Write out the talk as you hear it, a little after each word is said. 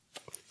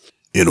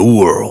In a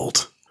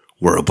world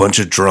where a bunch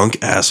of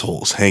drunk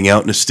assholes hang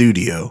out in a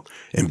studio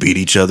and beat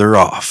each other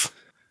off,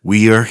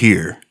 we are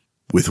here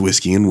with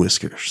Whiskey and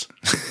Whiskers.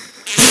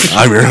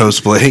 I'm your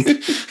host, Blake.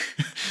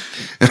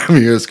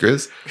 I'm your host,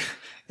 Chris.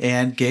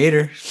 And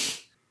Gator.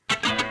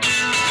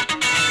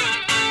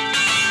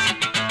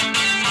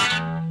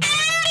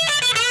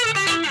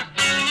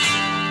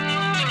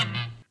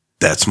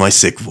 That's my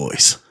sick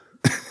voice.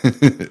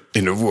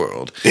 In a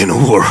world. In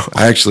a world.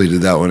 I actually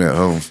did that one at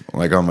home,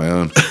 like on my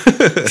own.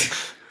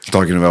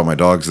 Talking about my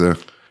dogs, though.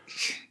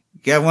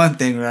 You got one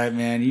thing right,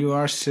 man. You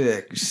are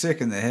sick. You're sick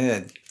in the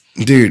head.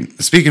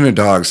 Dude, speaking of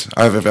dogs,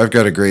 I've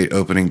got a great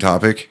opening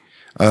topic.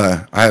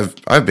 I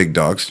have big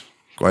dogs,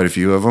 quite a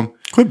few of them.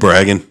 Quit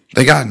bragging.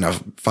 They got in a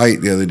fight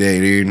the other day,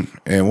 dude,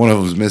 and one of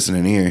them was missing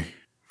an ear.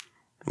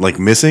 Like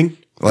missing?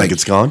 Like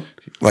it's gone?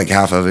 Like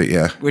half of it,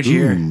 yeah. Which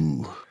ear?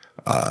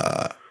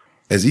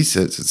 As he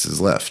sits, it's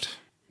his left.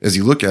 As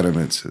you look at him,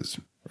 it's his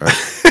right.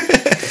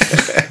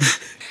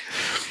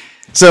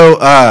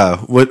 So,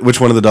 which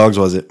one of the dogs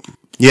was it?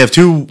 You have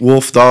two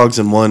wolf dogs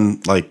and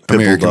one like pit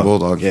American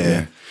bulldog. Bulldog.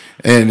 Yeah.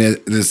 And this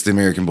is the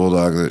American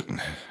Bulldog that...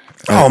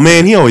 Oh,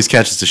 man, he always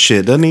catches the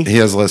shit, doesn't he? He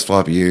has less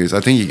floppy ears.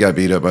 I think he got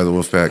beat up by the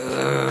Wolfpack.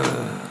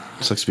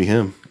 Sucks to be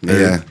him.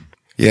 Yeah.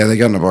 Yeah, they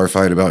got in a bar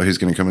fight about who's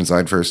going to come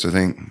inside first, I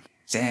think.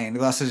 Dang, he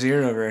lost his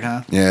ear over it,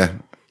 huh?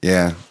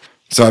 Yeah.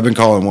 So I've been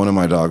calling one of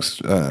my dogs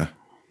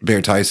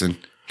Bear Tyson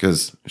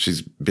because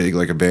she's big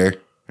like a bear,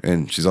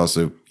 and she's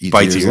also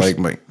Bites ears ears.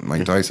 like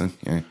Mike Tyson.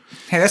 Yeah.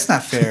 Hey, that's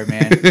not fair,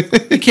 man.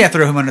 You can't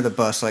throw him under the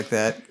bus like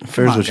that. Fair's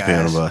Come on, what you pay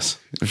on a guys. bus.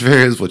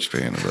 Fair is what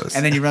you're paying of us.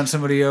 And then you run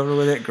somebody over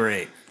with it?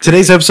 Great.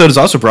 Today's episode is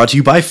also brought to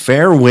you by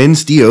Fair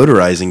Winds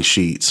Deodorizing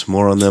Sheets.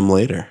 More on them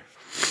later.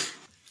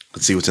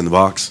 Let's see what's in the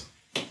box.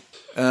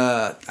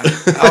 I'll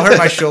hurt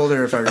my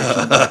shoulder if I reach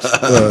too much.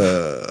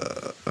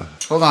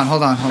 Hold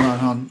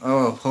on.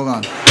 Oh, hold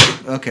on.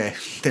 Okay,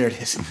 there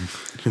it is.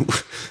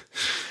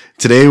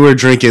 Today we're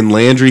drinking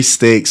Landry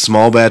Steak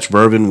Small Batch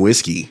Bourbon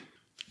Whiskey.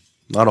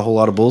 Not a whole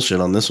lot of bullshit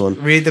on this one.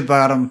 Read the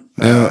bottom.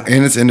 No,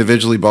 and it's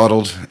individually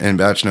bottled and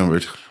batch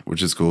numbered,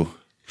 which is cool.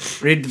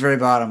 Read the very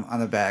bottom on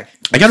the back.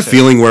 I got a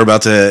feeling we're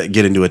about to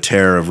get into a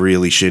tear of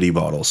really shitty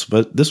bottles,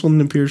 but this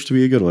one appears to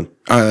be a good one.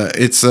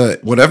 It's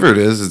whatever it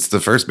is, it's the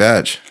first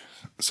batch.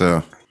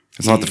 So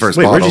it's not the first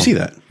Wait, bottle. where'd you see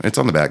that? It's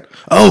on the back.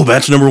 Oh,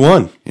 batch number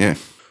 1. Yeah.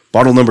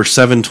 Bottle number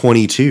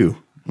 722.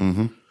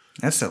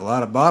 That's a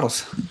lot of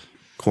bottles.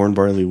 Corn,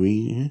 barley,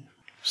 wheat.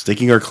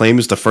 Staking our claim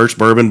as the first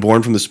bourbon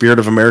born from the spirit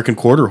of American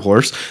quarter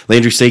horse,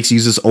 Landry Steaks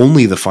uses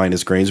only the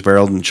finest grains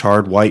barreled in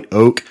charred white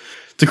oak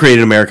to create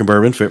an American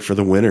bourbon fit for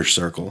the winner's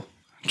circle.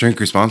 Drink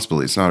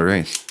responsibly. It's not a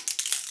race.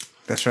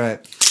 That's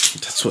right.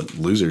 That's what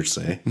losers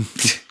say.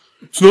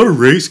 It's not a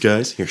race,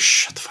 guys. Here,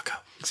 shut the fuck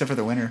up. Except for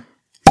the winner.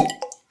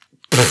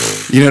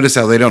 You notice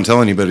how they don't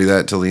tell anybody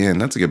that till the end.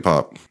 That's a good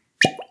pop.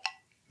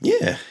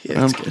 Yeah,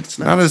 it's good. It's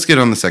nice. Not as good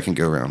on the second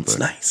go round, but It's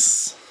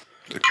nice.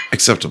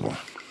 acceptable.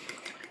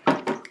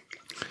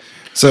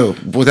 So,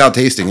 without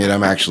tasting it,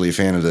 I'm actually a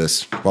fan of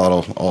this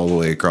bottle all the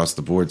way across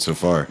the board so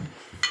far.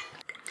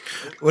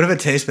 What if it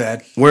tastes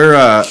bad? We're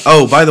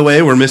by the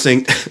way, we're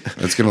missing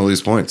It's going to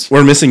lose points.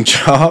 we're missing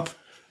Chop.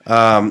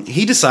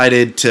 He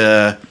decided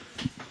to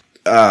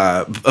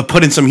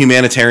put in some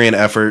humanitarian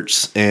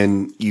efforts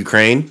in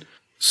Ukraine.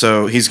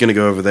 So he's going to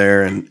go over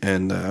there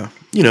and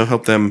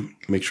help them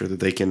make sure that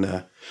they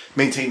can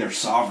maintain their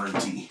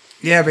sovereignty.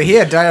 Yeah, but he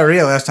had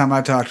diarrhea last time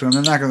I talked to him.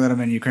 They're not going to let him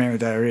in Ukraine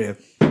with diarrhea.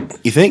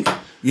 You think?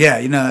 Yeah,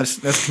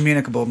 that's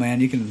communicable, man.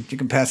 You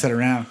can pass that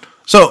around.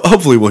 So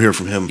hopefully we'll hear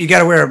from him. You got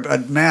to wear a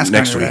mask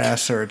Next on your week.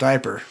 ass or a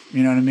diaper.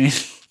 You know what I mean?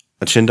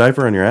 A chin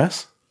diaper on your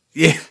ass?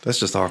 Yeah, That's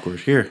just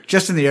awkward. Here.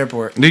 just in the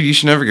airport. Dude, you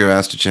should never go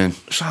ass to chin.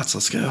 Shots,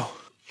 let's go.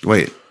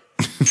 Wait.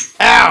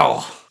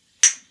 Ow!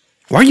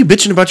 Why are you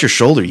bitching about your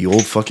shoulder, you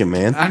old fucking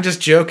man? I'm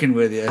just joking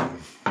with you.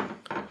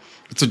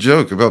 It's a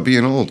joke about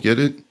being old. Get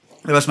it?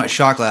 It was my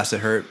shot glass that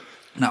hurt,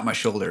 not my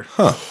shoulder.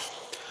 Not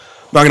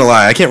gonna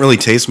lie, I can't really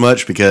taste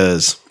much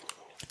because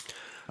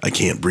I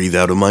can't breathe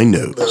out of my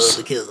nose.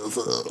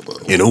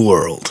 In a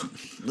world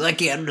I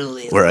can't do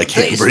it. where I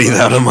can't breathe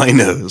out of my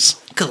nose.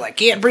 Because I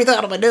can't breathe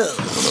out of my nose.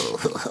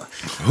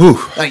 Whew.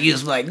 I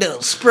use my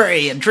nose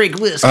spray and drink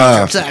whiskey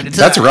from time to time.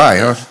 That's rye,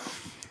 huh?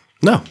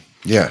 No.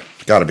 Yeah,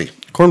 gotta be.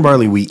 Corn,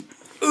 barley, wheat.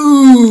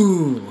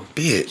 Ooh!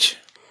 Bitch.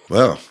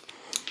 Well,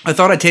 I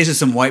thought I tasted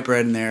some white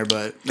bread in there,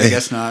 but I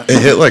guess not.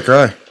 it hit like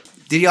rye.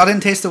 Y'all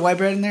didn't taste the white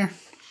bread in there?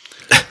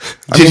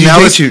 Did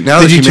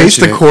you taste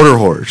the quarter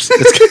horse?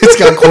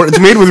 It's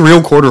made with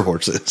real quarter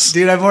horses.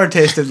 Dude, I've more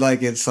tasted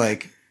like it's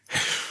like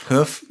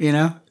hoof, you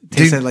know?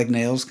 Tasted Dude, like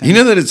nails. You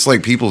know that it's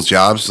like people's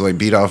jobs to like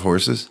beat off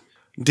horses?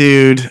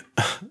 Dude,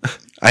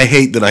 I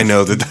hate that I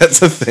know that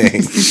that's a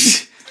thing.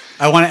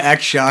 I want to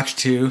act shocked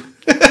too.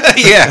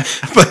 Yeah,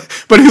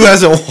 but who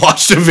hasn't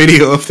watched a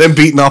video of them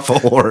beating off a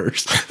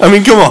horse? I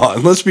mean, come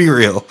on, let's be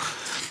real.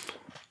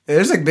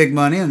 There's like big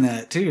money in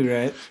that too,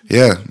 right?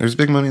 Yeah, there's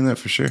big money in that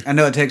for sure. I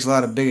know it takes a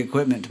lot of big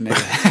equipment to make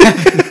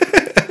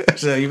that.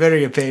 So you better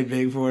get paid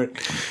big for it.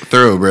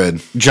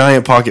 Thoroughbred.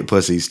 Giant pocket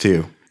pussies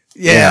too.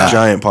 Yeah.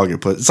 Giant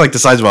pocket pussy. It's like the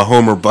size of a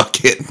Homer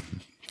bucket.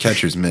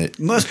 Catcher's mitt.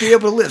 Must be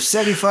able to lift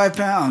 75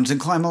 pounds and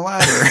climb a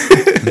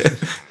ladder.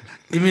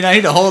 You mean I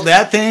need to hold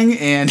that thing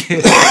and...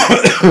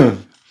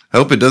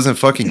 Hope it doesn't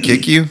fucking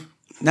kick you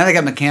Now they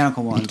got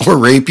mechanical ones. or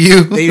rape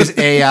you. They use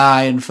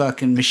AI and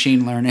fucking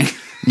machine learning.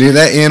 Dude,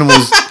 that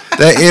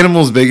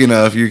animal's big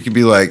enough. You could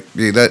be like,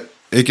 dude, that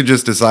it could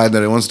just decide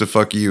that it wants to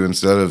fuck you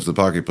instead of the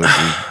pocket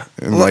pussy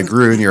and like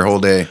ruin your whole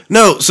day.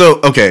 No, so,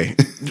 okay.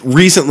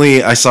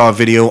 Recently, I saw a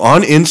video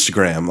on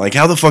Instagram. Like,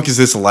 how the fuck is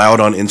this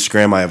allowed on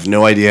Instagram? I have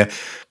no idea.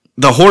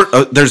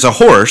 There's a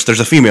horse. There's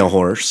a female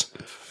horse.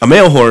 A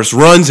male horse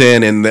runs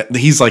in, and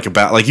he's like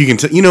about, like, you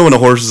can, you know when a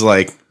horse is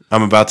like,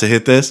 I'm about to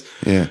hit this?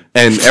 Yeah.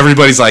 And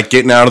everybody's like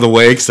getting out of the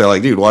way because they're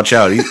like, dude, watch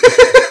out. And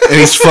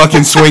he's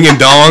fucking swinging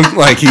dong.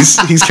 Like,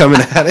 he's coming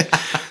at it.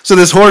 So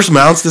this horse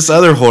mounts this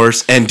other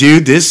horse, and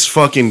dude, this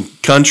fucking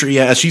country,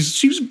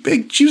 she was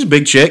big. She was a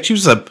big chick. She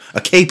was a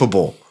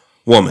capable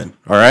woman.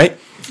 All right.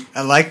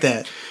 I like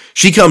that.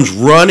 She comes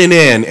running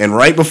in, and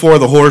right before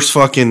the horse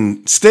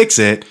fucking sticks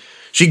it,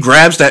 she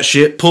grabs that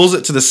shit, pulls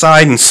it to the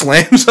side, and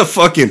slams a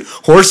fucking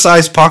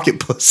horse-sized pocket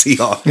pussy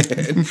on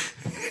it.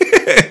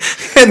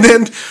 And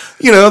then,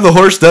 the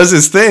horse does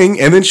his thing,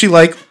 and then she,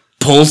 like,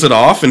 pulls it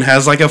off and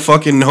has, like, a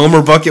fucking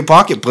Homer bucket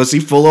pocket pussy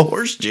full of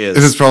horse jizz.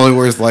 This is probably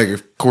worth like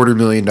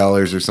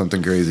 $250,000 or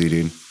something crazy,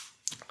 dude.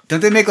 Don't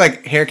they make,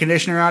 like, hair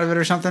conditioner out of it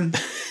or something?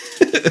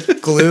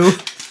 Glue?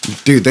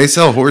 Dude, they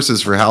sell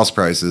horses for house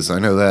prices. I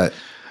know that.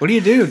 What do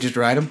you do? Just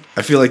ride them?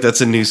 I feel like that's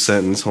a new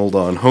sentence. Hold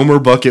on. Homer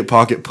bucket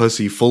pocket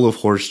pussy full of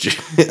horse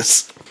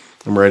jizz.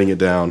 I'm writing it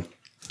down.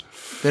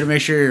 Better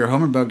make sure your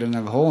Homer bug doesn't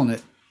have a hole in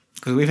it.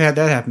 Because we've had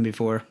that happen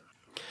before.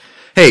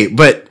 Hey,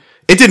 but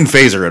it didn't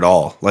phase her at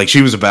all. Like,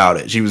 she was about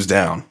it. She was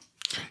down.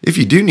 If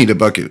you do need a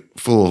bucket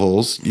full of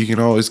holes, you can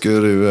always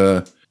go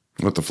to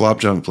the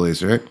flop junk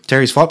place, right?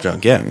 Terry's Flop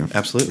Junk, yeah,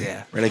 absolutely.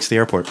 Yeah. Right next to the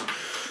airport.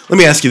 Let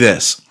me ask you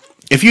this.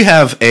 If you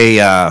have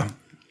a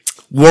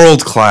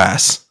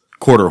world-class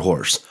quarter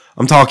horse,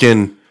 I'm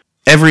talking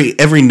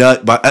every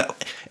nut,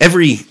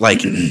 every,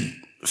 like,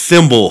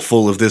 thimble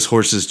full of this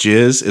horse's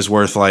jizz is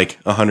worth,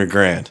 like,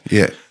 $100,000.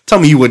 Yeah. Tell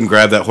me you wouldn't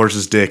grab that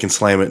horse's dick and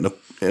slam it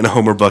in a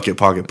Homer bucket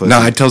pocket pussy. No,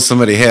 I'd tell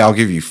somebody, hey, I'll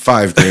give you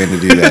 $5,000 to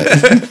do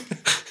that.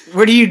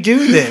 Where do you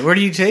do that? Where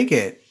do you take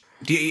it?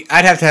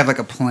 I'd have to have like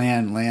a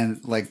plan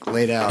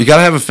laid out. You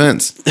gotta have a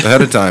fence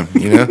ahead of time,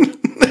 You're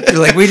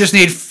like, we just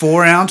need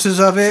 4 ounces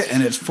of it,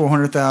 and it's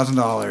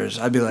 $400,000.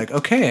 I'd be like,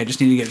 okay, I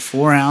just need to get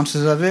 4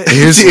 ounces of it.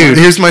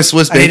 Here's my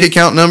Swiss bank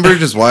account number.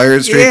 Just wire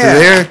it straight to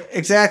there.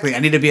 Exactly. I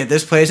need to be at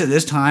this place at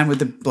this time with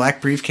the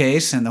black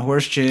briefcase and the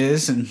horse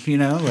jizz,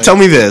 and Tell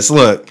me this.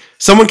 Look,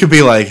 someone could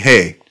be like,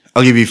 hey,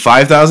 I'll give you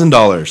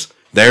 $5,000.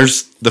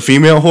 There's the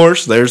female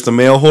horse. There's the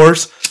male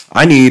horse.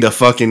 I need a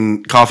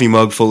fucking coffee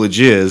mug full of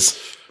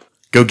jizz.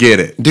 Go get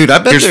it. Dude, I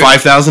bet here's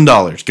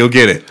 $5,000. Go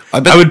get it.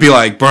 I would be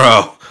like,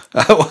 bro,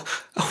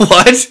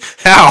 what?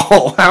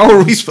 How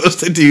are we supposed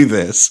to do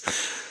this?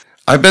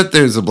 I bet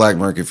there's a black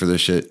market for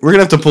this shit. We're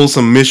gonna have to pull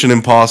some Mission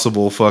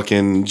Impossible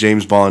fucking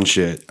James Bond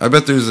shit. I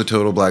bet there's a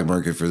total black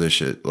market for this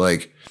shit.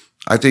 Like,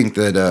 I think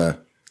that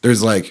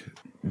there's like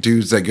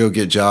dudes that go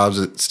get jobs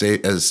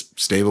as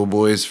stable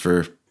boys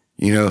for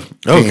Oh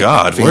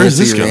God, where is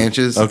this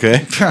ranches? Going?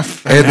 Okay,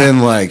 and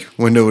then like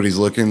when nobody's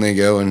looking, they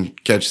go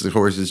and catch the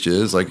horse's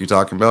jizz, like you're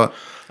talking about.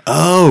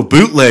 Oh,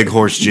 bootleg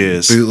horse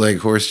jizz. Bootleg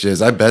horse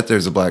jizz. I bet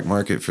there's a black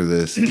market for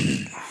this.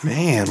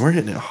 Man, we're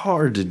hitting it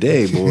hard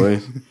today,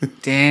 boy.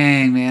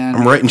 Dang, man.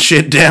 I'm writing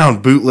shit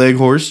down. Bootleg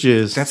horse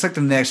jizz. That's like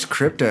the next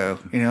crypto.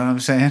 You know what I'm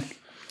saying?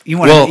 You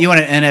want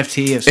an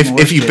NFT of some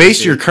if you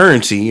base your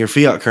currency, your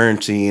fiat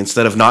currency,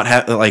 instead of not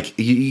having, like,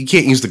 you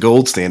can't use the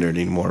gold standard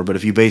anymore, but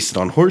if you base it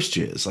on horse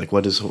jizz, like,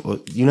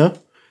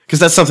 because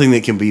that's something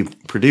that can be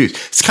produced.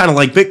 It's kind of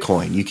like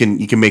Bitcoin. You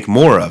can make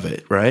more of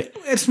it, right?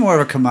 It's more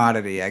of a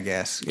commodity, I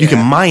guess. You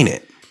can mine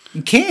it.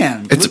 You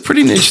can. It's a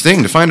pretty niche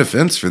thing to find a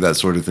fence for that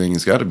sort of thing.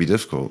 It's got to be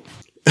difficult.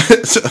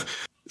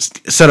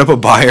 Set up a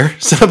buyer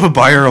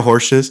of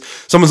horse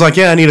jizz. Someone's like,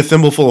 yeah, I need a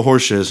thimble full of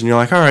horse jizz. And you're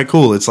like, all right,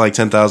 cool. It's like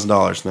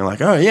 $10,000. And they're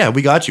like, oh, yeah,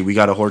 we got you. We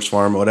got a horse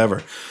farm or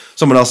whatever.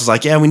 Someone else is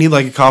like, yeah, we need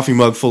like a coffee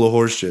mug full of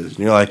horse jizz. And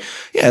you're like,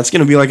 yeah, it's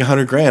going to be like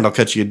 $100,000. I'll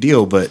cut you a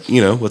deal, but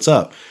what's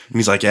up? And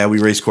he's like, yeah, we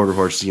race quarter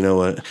horses. You know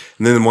what?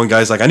 And then one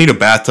guy's like, I need a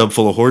bathtub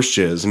full of horse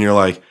jizz. And you're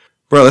like,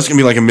 bro, that's going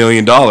to be like $1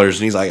 million. And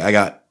he's like, I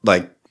got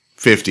like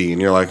 50. And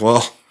you're like,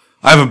 well,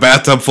 I have a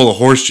bathtub full of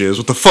horse jizz.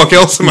 What the fuck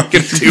else am I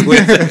going to do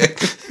with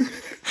it?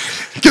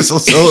 Guess I'll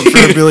sell it for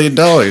 $1 million.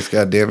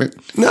 God damn it.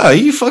 No,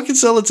 you fucking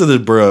sell it to the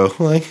bro.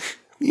 Like,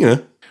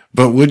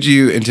 But would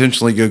you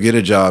intentionally go get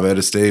a job at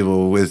a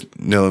stable with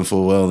knowing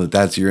full well that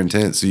that's your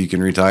intent so you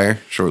can retire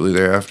shortly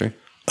thereafter?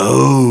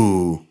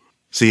 Oh.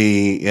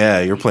 See, yeah,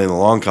 you're playing the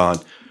long con.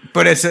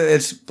 But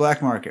it's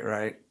black market,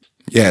 right?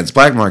 Yeah, it's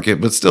black market,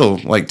 but still,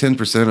 like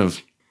 10%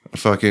 of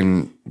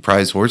fucking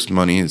prize horse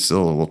money is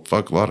still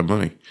a lot of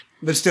money.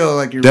 But still,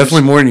 like, you're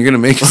definitely more than you're going to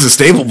make as a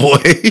stable boy.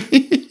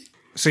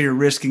 So you're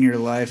risking your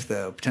life,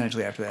 though,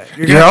 potentially after that.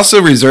 You're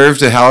also reserved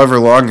to however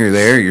long you're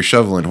there. You're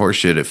shoveling horse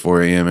shit at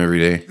 4 a.m. every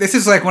day. This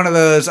is like one of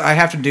those, I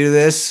have to do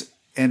this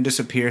and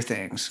disappear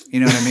things. You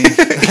know what I mean?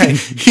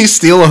 Like, You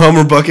steal a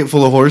Homer bucket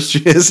full of horse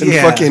jizz and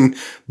Yeah. fucking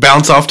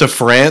bounce off to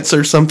France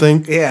or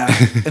something. yeah.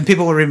 And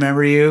people will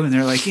remember you, and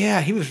they're like, yeah,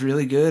 he was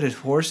really good at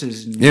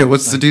horses. And, Yeah,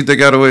 what's the dude that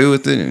got away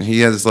with it? He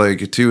has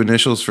like 2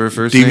 initials for a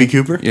first D.B. name.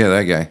 Cooper? Yeah,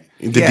 that guy.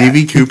 The Yeah.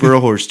 D.B. Cooper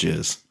of horse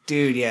jizz.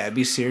 Dude, yeah,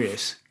 be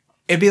serious.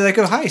 It'd be like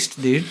a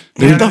heist, dude. You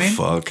Dude, know the what I mean?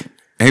 fuck?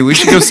 Hey, we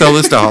should go sell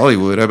this to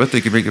Hollywood. I bet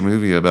they could make a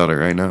movie about it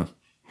right now.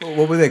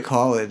 What would they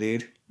call it,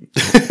 dude?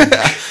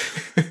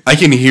 I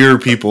can hear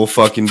people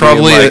fucking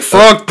Probably being like, a-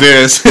 fuck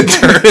this. And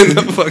turn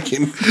the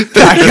fucking...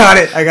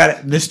 I got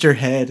it. Mr.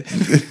 Head.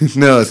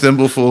 No, a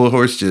thimble full of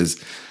horse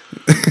jizz.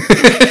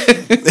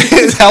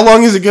 How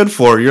long is it good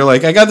for? You're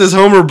like, I got this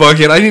Homer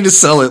bucket. I need to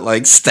sell it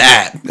like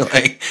stat.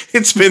 Like,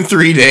 it's been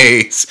 3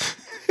 days.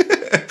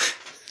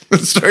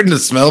 It's starting to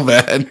smell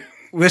bad.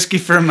 Whiskey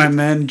for my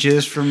men,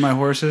 jizz for my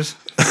horses.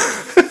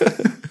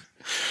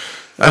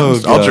 I'll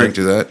God. drink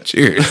to that.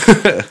 Cheers.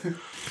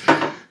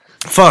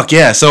 Fuck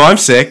yeah. So I'm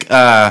sick.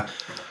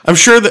 I'm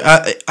sure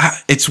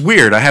that it's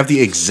weird. I have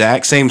the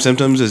exact same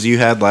symptoms as you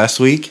had last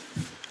week.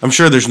 I'm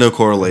sure there's no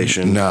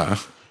correlation. Nah.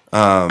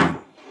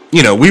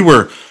 You know, we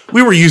were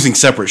using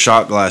separate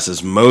shot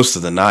glasses most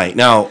of the night.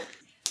 Now,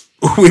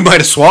 we might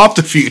have swapped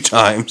a few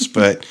times,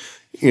 but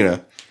you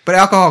know, But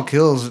alcohol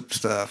kills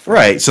stuff.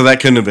 right? So that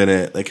couldn't have been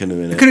it. That couldn't have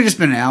been It it. could have just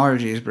been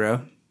allergies,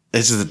 bro.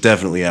 This is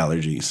definitely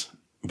allergies,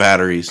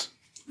 batteries.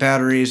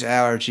 Batteries,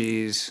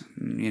 allergies,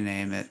 you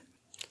name it.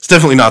 It's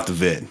definitely not the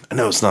vid. I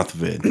know it's not the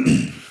vid.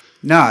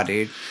 Nah,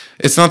 dude.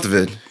 It's not the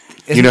vid.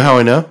 You know how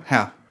I know?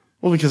 How?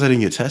 Well, because I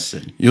didn't get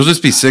tested. You'll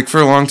just be sick for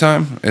a long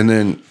time, and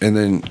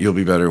then you'll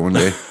be better one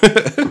day.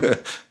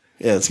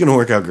 Yeah, it's gonna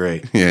work out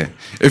great. Yeah.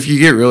 If you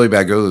get really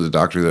bad, go to the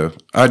doctor, though.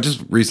 I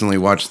just recently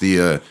watched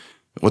the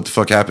What the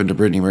Fuck Happened to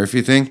Brittany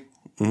Murphy thing.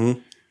 Mm-hmm.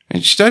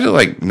 And she died of,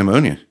 like,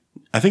 pneumonia.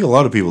 I think a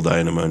lot of people die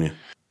of pneumonia.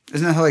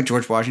 Isn't that how like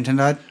George Washington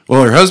died?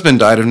 Well, her husband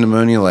died of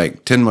pneumonia,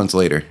 like, 10 months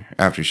later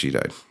after she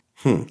died.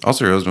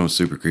 Also, her husband was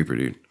super creeper,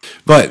 dude.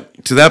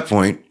 But to that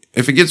point,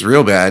 if it gets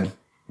real bad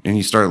and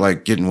you start,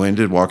 like, getting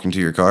winded walking to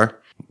your car,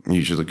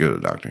 you should go to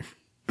the doctor.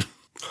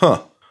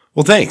 Huh.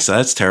 Well, thanks.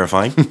 That's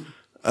terrifying.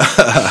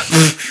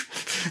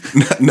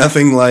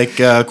 Nothing like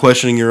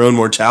questioning your own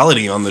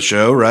mortality on the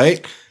show,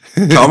 right?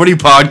 Comedy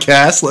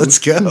podcast. Let's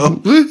go.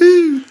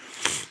 Woohoo!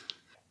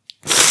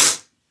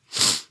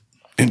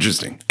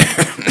 Interesting.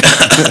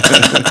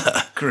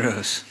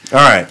 Gross. All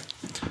right.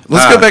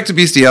 Let's go back to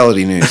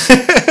bestiality news.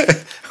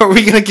 Are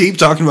we going to keep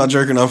talking about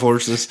jerking off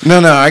horses? No,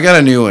 I got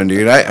a new one,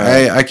 dude.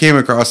 I came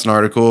across an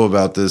article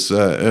about this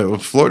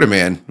Florida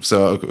man.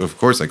 So, of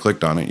course, I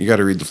clicked on it. You got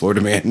to read the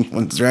Florida man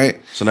ones,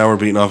 right? So now we're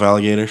beating off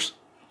alligators?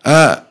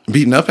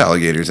 Beating up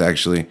alligators,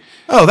 actually.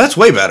 Oh, that's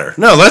way better.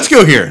 No, let's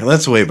go here.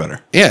 That's way better.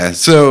 Yeah,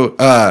 so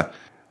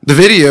the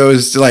video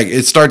is like,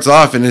 it starts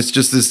off and it's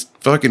just this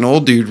fucking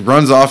old dude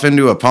runs off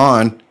into a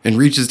pond and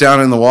reaches down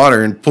in the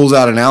water and pulls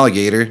out an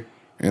alligator.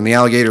 And the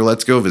alligator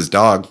lets go of his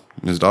dog.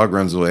 And his dog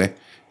runs away.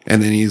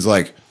 And then he's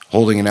like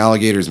holding an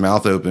alligator's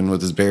mouth open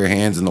with his bare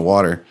hands in the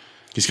water.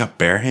 He's got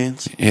bare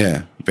hands?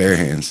 Yeah, bare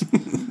hands.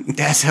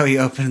 That's how you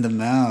open the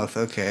mouth.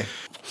 Okay.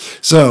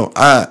 So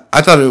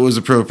I thought it was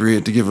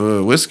appropriate to give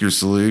a whisker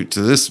salute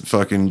to this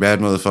fucking bad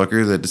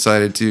motherfucker that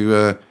decided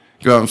to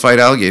go out and fight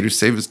alligators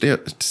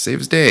to save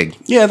his dag.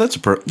 Yeah, that's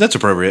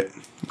appropriate. Here,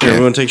 Yeah.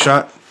 everyone take a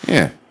shot?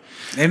 Yeah.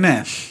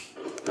 Amen.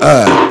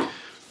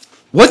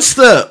 What's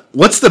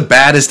the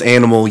baddest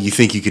animal you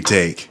think you could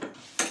take?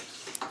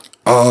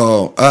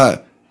 Oh, I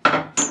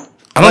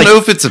don't know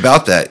if it's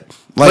about that.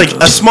 Like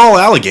a small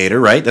alligator,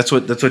 right? That's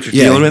what you're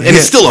Yeah, dealing with, and yeah.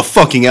 it's still a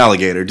fucking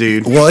alligator,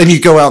 dude. Well, and you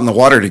go out in the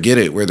water to get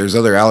it where there's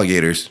other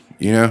alligators,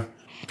 you know?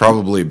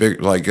 Probably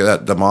big, like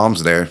the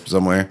mom's there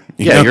somewhere.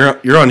 you Yeah, know?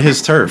 you're on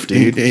his turf,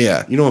 dude.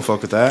 Yeah. You don't want to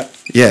fuck with that.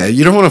 Yeah,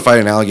 you don't want to fight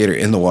an alligator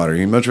in the water.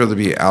 You'd much rather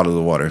be out of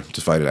the water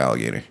to fight an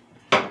alligator.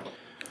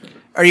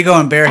 Are you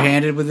going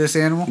barehanded with this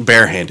animal?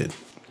 Barehanded.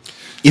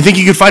 You think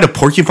you could fight a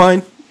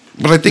porcupine?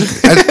 But I think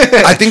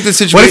the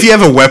situation. What if you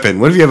have a weapon?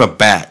 What if you have a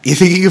bat? You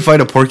think you could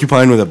fight a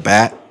porcupine with a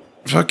bat?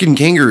 Fucking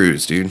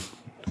kangaroos, dude.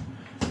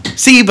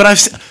 See,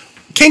 but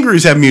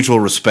kangaroos have mutual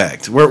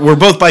respect. We're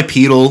both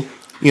bipedal,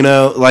 you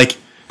know. Like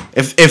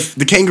if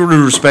the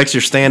kangaroo respects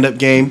your stand-up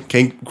game,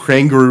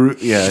 kangaroo,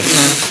 yeah.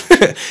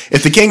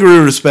 If the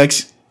kangaroo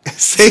respects,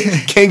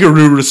 say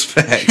kangaroo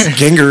respects.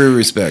 Kangaroo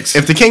respects.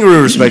 If the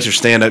kangaroo respects your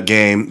stand-up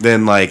game,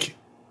 then like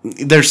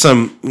there's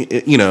some,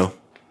 you know,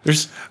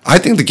 there's. I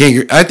think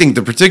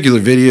the particular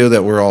video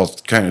that we're all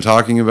kind of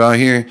talking about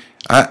here,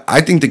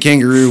 I think the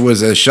kangaroo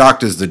was as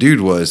shocked as the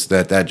dude was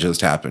that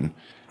just happened.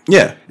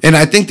 Yeah. And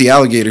I think the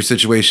alligator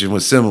situation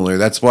was similar.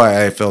 That's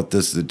why I felt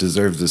this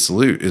deserved the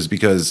salute, is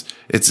because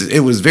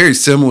it was very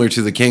similar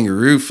to the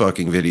kangaroo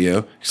fucking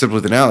video, except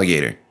with an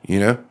alligator, you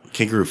know?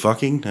 Kangaroo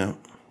fucking? No.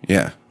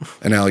 Yeah,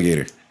 an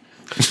alligator.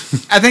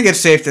 I think it's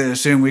safe to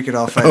assume we could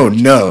all fight. Oh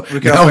no! We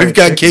could Now all we've fight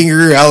got chicken.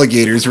 kangaroo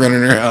alligators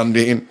running around,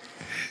 dude.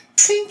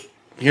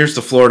 Here's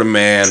the Florida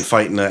man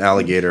fighting the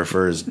alligator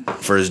for his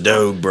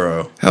dog,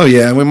 bro. Hell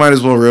yeah, and we might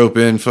as well rope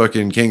in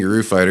fucking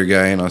kangaroo fighter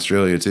guy in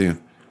Australia too.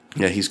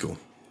 Yeah, he's cool.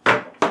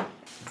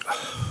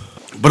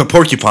 But a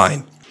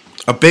porcupine,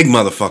 a big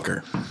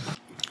motherfucker.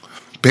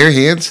 Bare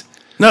hands?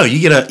 No, you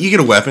get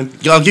a weapon.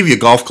 I'll give you a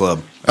golf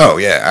club. Oh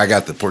yeah, I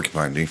got the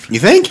porcupine, dude. You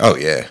think? Oh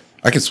yeah,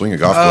 I can swing a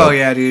golf club. Oh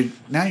yeah, dude.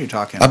 Now you're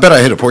talking. I bet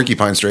I hit a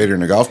porcupine straighter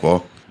than a golf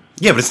ball.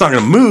 Yeah, but it's not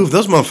gonna move.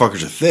 Those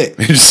motherfuckers are thick.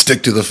 Just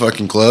stick to the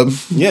fucking club.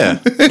 Yeah.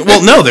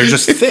 Well, no, they're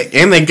just thick,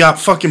 and they got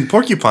fucking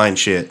porcupine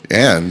shit.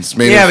 Yeah, and it's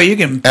made Yeah, of but you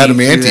can beat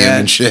adamantium through that.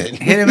 and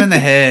shit. Hit him in the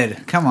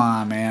head. Come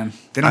on, man.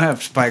 They don't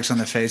have spikes on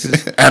their faces.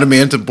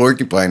 Adamantium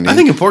porcupine, dude. I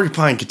think a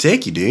porcupine could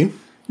take you, dude.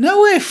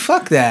 No way.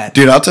 Fuck that.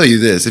 Dude, I'll tell you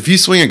this. If you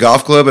swing a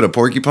golf club at a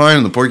porcupine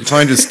and the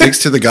porcupine just sticks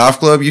to the golf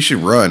club, you should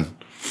run.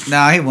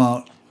 No, he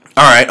won't.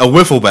 All right, a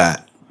wiffle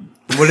bat.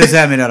 What is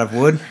that made out of?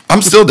 Wood?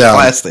 I'm still down.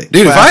 Plastic.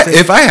 Dude, Plastic?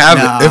 if I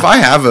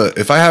have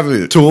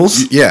a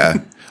Tools? yeah.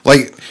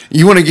 Like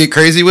you want to get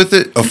crazy with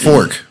it? A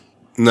fork.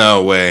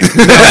 No way.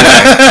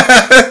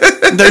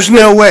 There's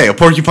no way. A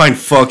porcupine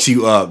fucks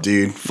you up,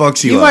 dude.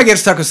 Fucks you You up. might get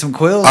stuck with some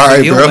quills. All but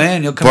right, you'll bro.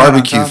 win. You'll come out on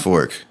Barbecue top.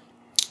 fork.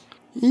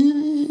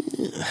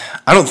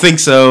 I don't think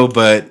so,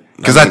 but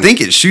Because I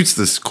think it shoots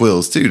the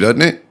squills too,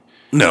 doesn't it?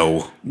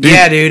 no.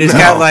 Yeah, dude. It's no.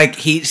 got like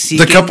heat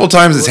seeking. The couple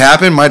times it's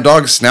happened, my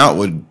dog's snout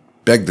would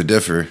beg to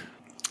differ.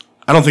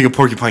 I don't think a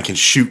porcupine can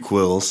shoot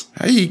quills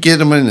How do you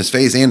get him in his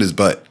face and his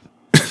butt?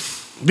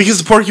 because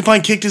the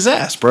porcupine kicked his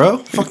ass, bro.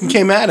 Fucking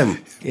came at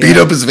him. Beat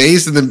up his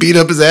face and then beat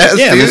up his ass,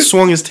 Yeah, and dude? then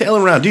swung his tail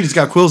around, dude. He's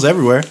got quills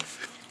everywhere.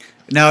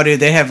 No, dude.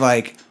 They have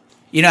like,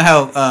 you know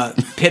how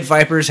pit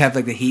vipers have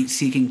like the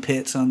heat-seeking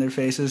pits on their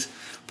faces.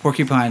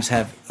 Porcupines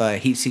have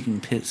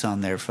heat-seeking pits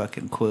on their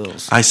fucking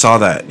quills. I saw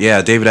that.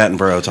 Yeah, David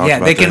Attenborough talked Yeah,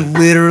 about they that. can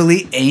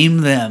literally aim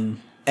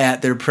them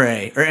at their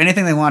prey or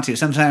anything they want to.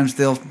 Sometimes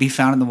they'll be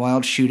found in the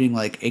wild shooting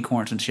like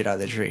acorns and shit out of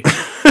the tree.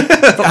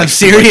 I'm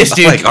serious,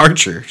 dude. Like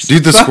archers.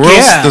 Dude, Fuck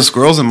yeah. the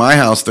squirrels in my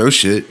house throw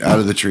shit out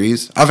of the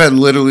trees. I've had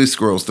literally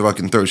squirrels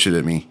fucking throw shit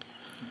at me.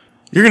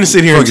 You're going to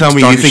sit here and Fucking tell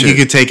me you talking think you shit.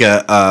 could take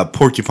a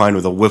porcupine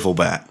with a wiffle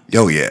bat.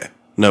 Oh yeah,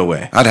 No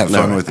way. I'd have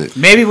No fun way. with it.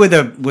 Maybe with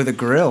a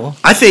grill.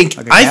 I think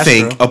Like a gas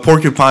grill. a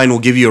porcupine will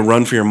give you a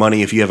run for your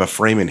money if you have a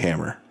framing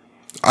hammer.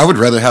 I would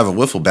rather have a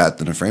wiffle bat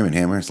than a framing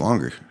hammer. It's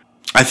longer.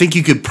 I think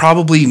you could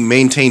probably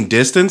maintain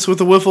distance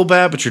with a wiffle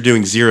bat, but you're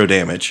doing 0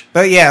 damage.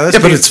 But yeah, let's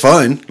Yeah, but be- it's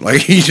fun.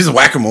 Like you just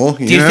whack them all.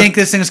 Do you think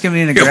this thing's gonna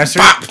be an aggressor?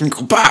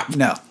 Pop.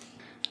 No.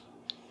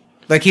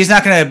 Like he's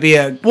not gonna be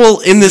a. Well,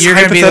 in this You're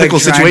gonna be, hypothetical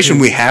like, trying situation,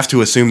 to- we have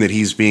to assume that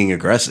he's being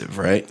aggressive,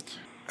 right?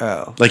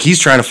 Oh. Like he's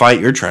trying to fight,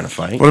 you're trying to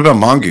fight. What about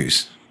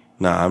mongoose?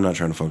 Nah, I'm not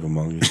trying to fuck with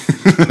mongoose.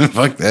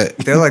 Fuck that.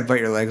 They'll like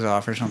bite your legs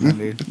off or something,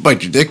 dude.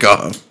 Bite your dick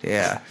off.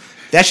 Yeah.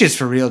 That shit's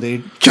for real,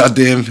 dude.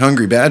 Goddamn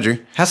hungry badger.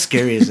 How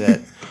scary is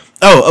that?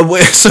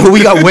 So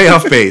we got way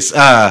off base.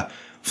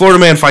 Florida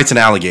man fights an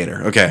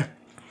alligator. Okay.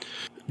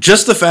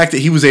 Just the fact that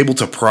he was able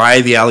to pry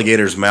the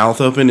alligator's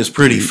mouth open is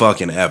pretty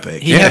fucking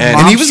epic. He had and,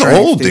 mom And he was strength,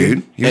 old, dude.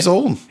 dude. He was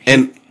old.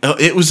 and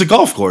it was a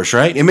golf course,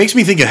 right? It makes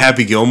me think of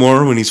Happy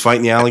Gilmore when he's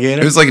fighting the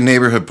alligator. It was like a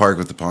neighborhood park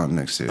with the pond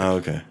next to it. Oh,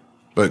 okay.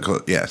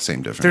 But yeah,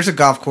 same difference. There's a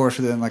golf course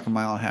within like a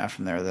mile and a half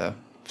from there, though.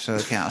 So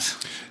it counts.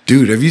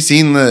 Dude, have you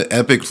seen the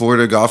epic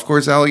Florida golf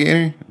course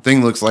alligator?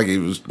 Thing looks like it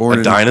was born A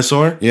in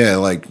dinosaur? Yeah,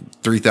 like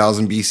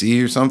 3000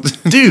 BC or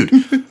something.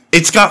 Dude,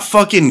 it's got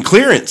fucking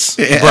clearance,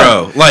 Yeah.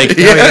 bro. Like,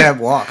 Yeah, yeah, it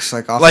walks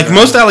like off. like the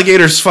most ground.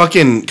 alligators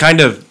fucking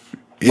kind of,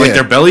 like Yeah.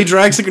 their belly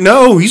drags.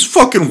 No, he's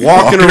fucking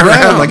walking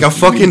around like a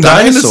fucking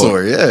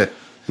dinosaur. Yeah.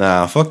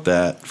 Nah, fuck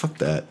that. Fuck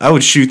that. I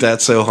would shoot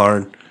that so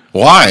hard.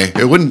 Why?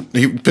 It wouldn't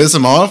he piss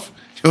him off?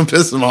 You wouldn't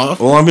piss him off?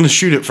 Well, I'm gonna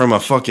shoot it from a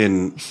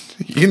fucking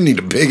You need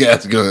a big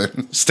ass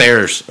gun.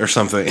 stairs or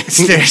something.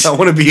 Stairs. I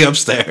want to be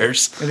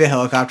upstairs. Maybe a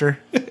helicopter.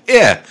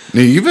 Yeah.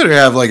 Dude, you better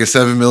have like a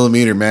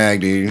 7mm mag,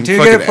 dude. Dude,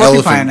 Fucking get a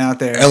porcupine out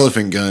there.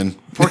 Elephant gun.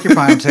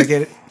 Porcupine take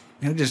it.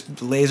 He'll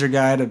just laser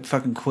guide a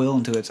fucking quill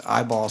into its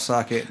eyeball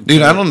socket.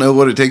 Dude, I don't know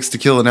what it takes to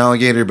kill an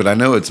alligator, but I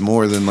know it's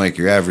more than like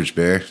your average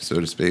bear, so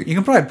to speak. You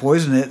can probably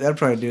poison it. That'd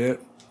probably do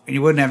it. And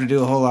you wouldn't have to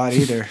do a whole lot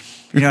either.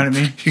 You know what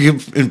I mean? You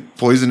can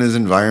poison his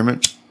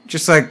environment.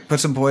 Just like put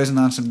some poison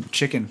on some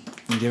chicken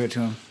and give it to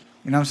him.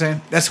 You know what I'm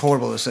saying? That's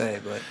horrible to say,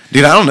 but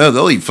Dude, I don't know.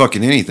 They'll eat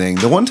fucking anything.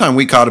 The one time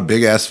we caught a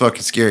big ass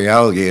fucking scary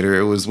alligator,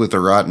 it was with a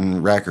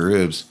rotten rack of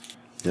ribs.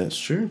 That's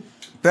true.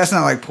 that's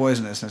not like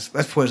poisonous.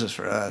 That's poisonous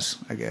for us,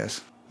 I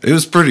guess. It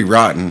was pretty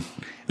rotten.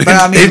 But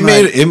I mean,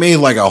 it made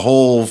like a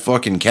whole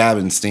fucking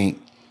cabin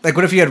stink. Like,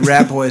 what if you had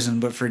rat poison,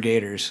 but for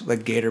gators?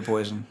 Like gator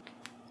poison.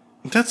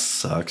 That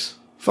sucks.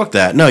 Fuck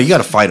that. No, you got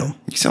to fight them.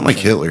 You sound like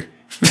Hitler.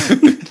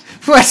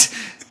 What?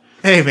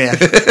 Hey, man.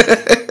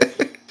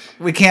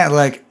 We can't,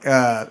 like,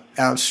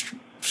 out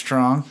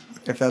strong,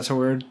 if that's a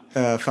word,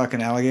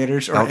 fucking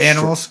alligators or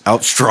animals.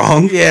 Out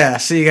strong? Yeah,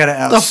 so you gotta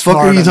outsmart The fuck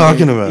are you them,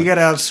 talking dude. about? You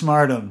gotta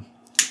outsmart them.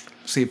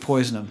 So you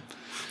poison them.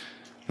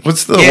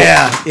 What's the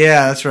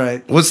Yeah, that's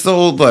right. What's the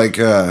old like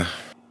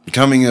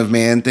coming of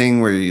man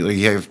thing where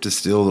you have to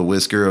steal the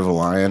whisker of a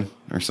lion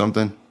or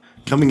something?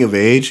 Coming of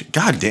age?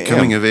 God damn.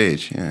 Coming of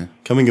age, yeah.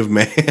 Coming of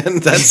man?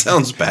 That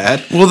sounds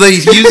bad. Well, they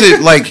use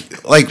it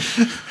like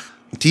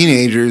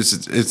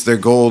teenagers. It's their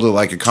goal to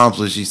like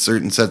accomplish these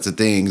certain sets of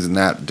things, and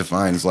that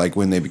defines like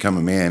when they become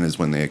a man is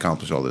when they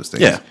accomplish all those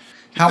things. Yeah.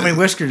 How many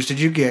whiskers did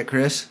you get,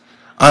 Chris?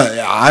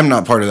 I'm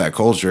not part of that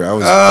culture. I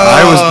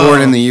was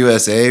born in the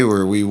USA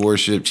where we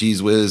worship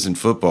Cheese Whiz and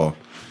football.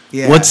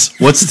 Yeah.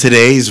 What's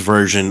today's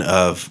version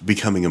of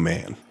becoming a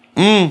man?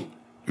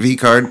 V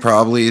card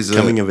probably is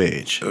Coming of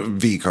age.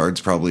 V card's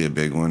probably a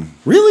big one.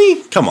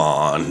 Really? Come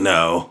on,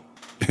 no.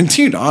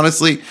 Dude,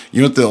 honestly,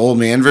 you know what the old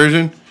man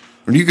version?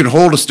 When you can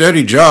hold a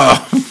steady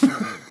job.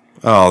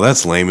 Oh,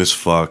 that's lame as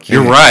fuck.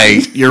 You're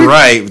right. You're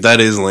right. That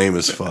is lame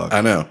as fuck.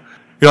 I know.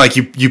 You're like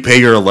you pay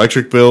your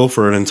electric bill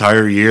for an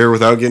entire year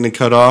without getting it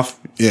cut off.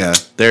 Yeah.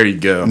 There you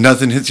go.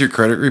 Nothing hits your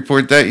credit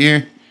report that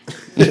year.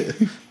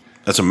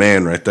 That's a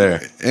man right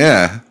there.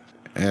 Yeah.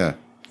 Yeah.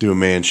 Do a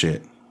man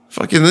shit.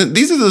 Fucking,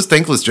 these are those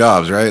thankless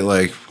jobs, right?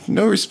 Like,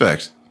 no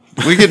respect.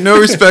 We get no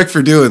respect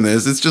for doing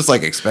this. It's just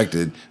like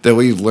expected that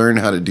we learn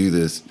how to do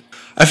this.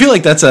 I feel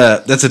like that's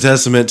a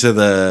testament to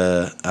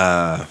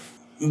the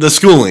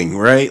schooling,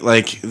 right?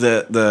 Like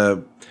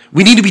the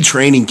we need to be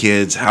training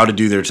kids how to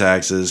do their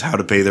taxes, how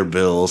to pay their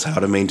bills, how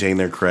to maintain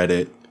their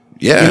credit.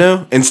 Yeah. You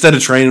know, instead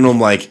of training them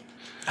like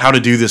how to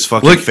do this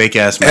fucking fake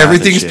ass math.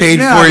 Everything's paid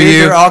No, for dude, you.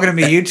 they're all going to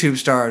be YouTube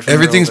stars. when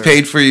Everything's they're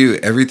older. paid for you.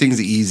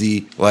 Everything's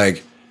easy.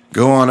 Like,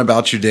 go on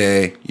about your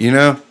day, you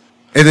know?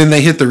 And then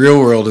they hit the real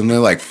world and they're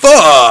like, fuck!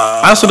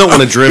 I also don't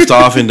want to drift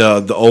off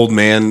into the old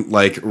man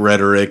like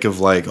rhetoric of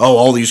like, oh,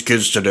 all these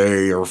kids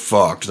today are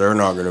fucked. They're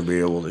not going to be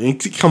able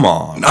to. Come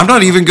on. I'm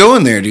not even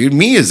going there, dude.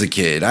 Me as a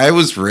kid, I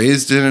was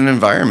raised in an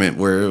environment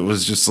where it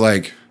was just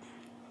like,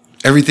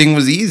 everything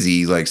was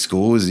easy. Like,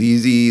 school was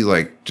easy.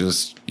 Like,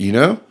 just, you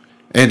know?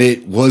 And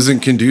it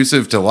wasn't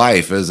conducive to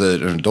life as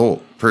an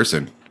adult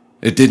person.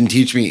 It didn't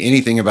teach me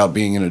anything about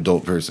being an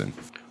adult person.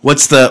 What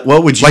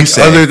would you Like,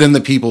 say? other than the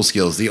people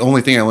skills. The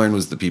only thing I learned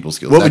was the people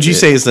skills. What would That's you it.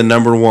 say is the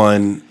number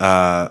one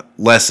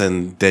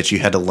lesson that you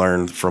had to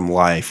learn from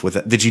life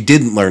that you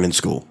didn't learn in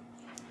school?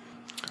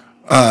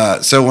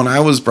 So when I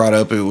was brought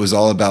up, it was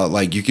all about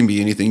like, you can be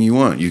anything you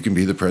want. You can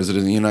be the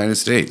president of the United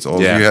States. All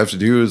Yeah. you have to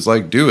do is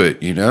like do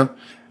it, you know?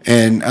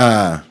 And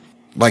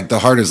like the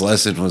hardest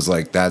lesson was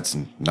like, that's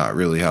not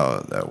really how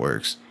that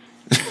works.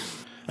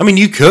 I mean,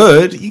 you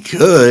could. I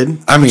mean,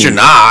 but you're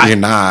not. You're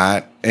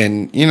not.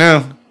 And you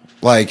know,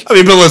 like, I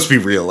mean, but let's be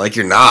real. Like,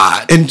 you're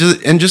not. and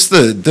just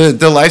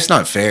the life's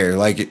not fair.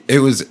 Like it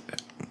was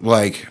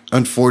like,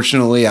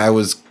 unfortunately, I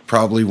was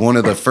probably one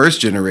of the first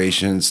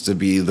generations to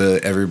be the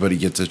everybody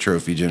gets a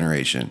trophy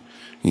generation.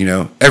 You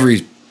know,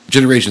 every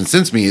generation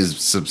since me has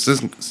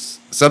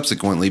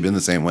subsequently been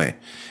the same way.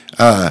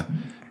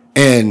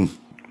 And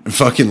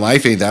fucking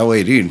life ain't that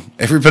way, dude.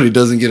 Everybody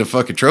doesn't get a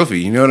fucking trophy.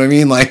 You know what I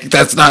mean? Like,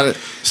 that's not it.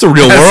 It's the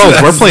real world.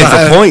 We're playing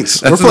not- for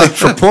points. We're that's playing not-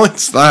 for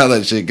points. That's not how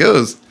that shit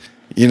goes.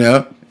 You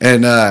know?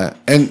 And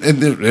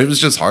it was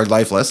just hard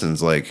life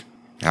lessons, like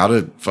how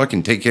to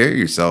fucking take care of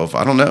yourself.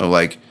 I don't know.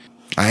 Like,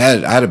 I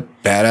had a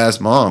badass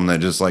mom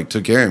that just like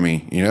took care of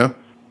me, you know?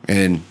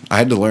 And I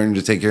had to learn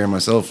to take care of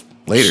myself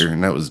later,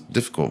 and that was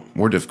difficult,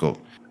 more difficult.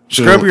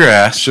 Scrub your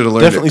ass. Should have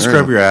learned Definitely it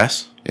scrub early. your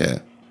ass. Yeah.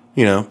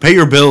 You know, pay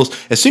your bills.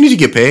 As soon as you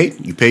get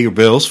paid, you pay your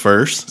bills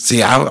first.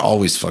 See, I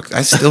always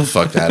I still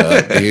fuck that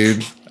up,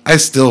 dude. I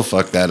still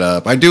fuck that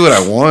up. I do what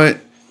I want,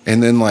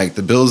 and then like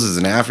the bills is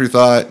an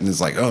afterthought, and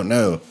it's like, oh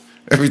no,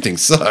 everything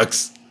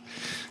sucks.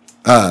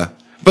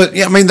 But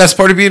yeah, I mean that's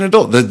part of being an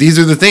adult. These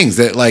are the things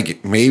that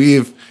like maybe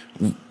if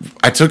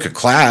I took a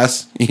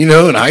class, you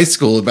know, in high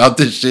school about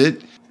this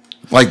shit,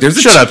 like there's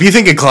a Shut up. You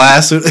think a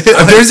class?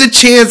 there's a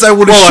chance I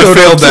would have Well, showed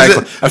I failed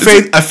up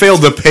to that. I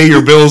failed the pay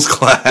your bills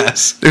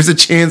class. There's a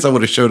chance I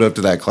would have showed up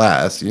to that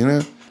class, you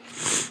know.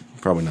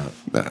 Probably not.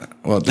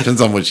 Well, it depends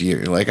on which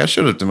year. Like I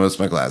showed up to most of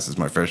my classes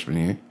my freshman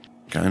year,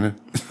 kind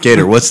of.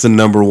 Gator, what's the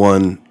number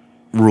one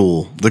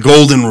rule? The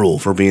golden rule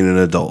for being an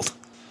adult?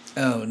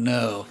 Oh,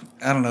 no.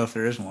 I don't know if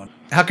there is one.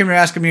 How come you're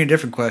asking me a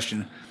different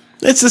question?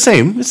 It's the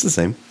same. It's the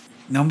same.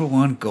 Number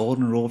one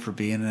golden rule for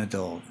being an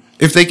adult.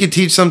 If they could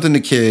teach something to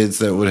kids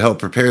that would help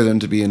prepare them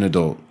to be an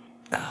adult,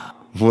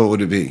 what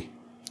would it be?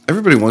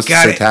 Everybody wants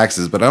Got to say it.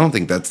 taxes, but I don't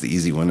think that's the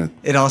easy one.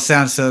 It all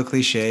sounds so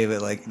cliche,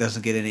 but like it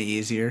doesn't get any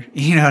easier.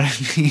 You know what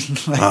I mean?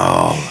 Like,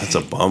 Oh, that's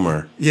a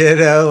bummer. you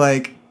know,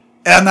 like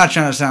I'm not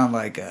trying to sound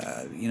like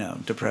you know,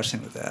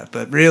 depressing with that,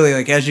 but really,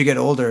 like as you get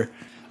older,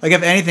 like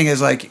if anything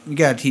is like you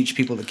gotta teach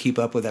people to keep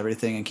up with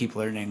everything and keep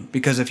learning,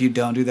 because if you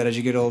don't do that as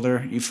you get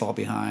older, you fall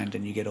behind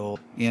and you get old.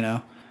 You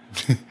know?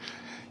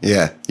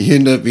 Yeah, you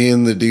end up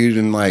being the dude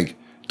in like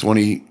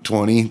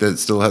 2020 that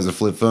still has a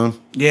flip phone.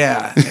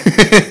 Yeah.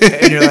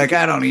 And you're like,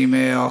 I don't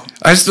email.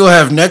 I still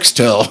have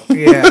Nextel.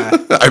 Yeah.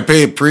 I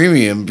pay a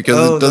premium because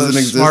Oh, it doesn't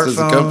those exist as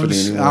a company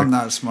smartphones. anymore. I'm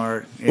not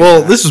smart.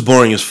 Well, Yeah. this is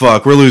boring as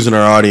fuck. We're losing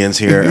our audience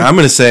here. I'm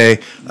gonna say,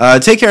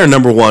 take care of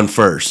number one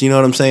first. You know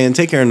what I'm saying?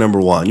 Take care of number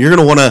one. You're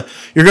gonna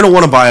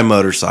wanna buy a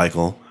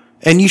motorcycle.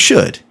 And you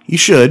should. You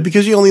should,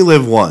 because you only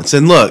live once.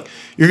 And look,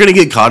 you're going to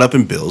get caught up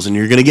in bills, and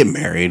you're going to get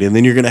married, and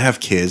then you're going to have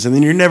kids, and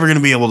then you're never going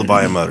to be able to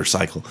buy a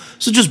motorcycle.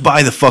 So just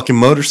buy the fucking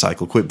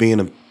motorcycle. Quit being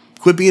a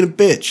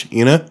bitch,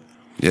 you know?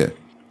 Yeah.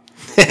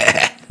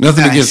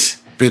 Nothing Nice.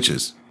 against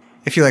bitches.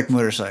 If you like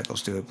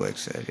motorcycles, do what Blake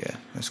said. Yeah,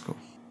 that's cool.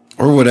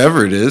 Or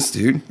whatever it is,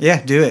 dude.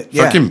 Yeah, do it.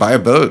 Yeah. Fucking buy a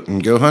boat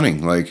and go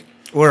hunting. Like,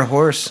 Or a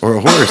horse. or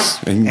a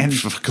horse and, And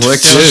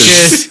collect So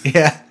shiz. shit.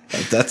 Yeah.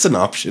 That's an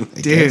option,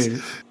 I guess.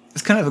 Dude,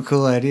 it's kind of a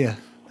cool idea.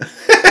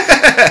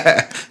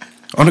 I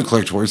want to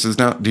collect horses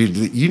now. Dude,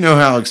 you know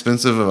how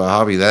expensive of a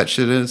hobby that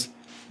shit is?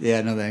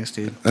 Yeah, no thanks,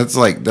 dude.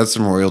 That's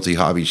some royalty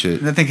hobby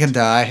shit. Nothing can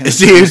die. It's,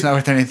 Dude, it's not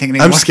worth anything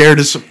anymore.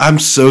 I'm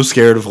so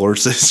scared of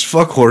horses.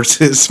 Fuck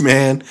horses,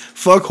 man.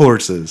 Fuck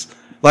horses.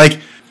 Like,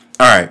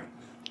 all right.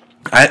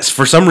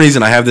 For some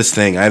reason, I have this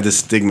thing. I have this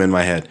stigma in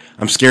my head.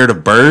 I'm scared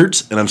of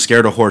birds and I'm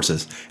scared of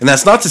horses. And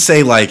that's not to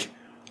say, like,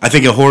 I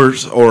think a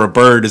horse or a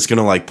bird is going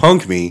to, like,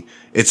 punk me.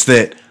 It's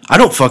that I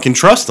don't fucking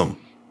trust them.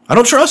 I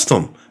don't trust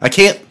them. I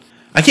can't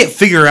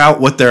figure out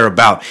what they're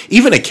about.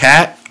 Even a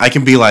cat, I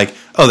can be like,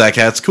 oh, that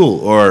cat's cool.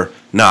 Or,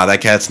 nah,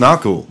 that cat's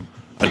not cool.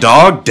 A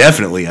dog,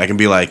 definitely. I can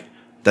be like,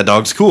 that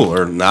dog's cool.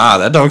 Or, nah,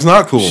 that dog's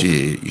not cool.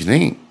 Shit, you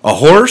think? A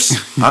horse?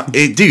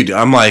 Dude,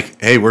 I'm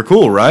like, hey, we're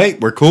cool, right?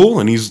 We're cool.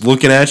 And he's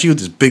looking at you with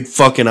his big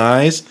fucking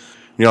eyes. And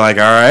you're like,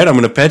 all right, I'm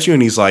going to pet you.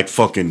 And he's like,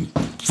 fucking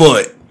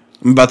foot.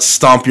 I'm about to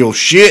stomp your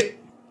shit.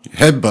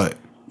 Headbutt.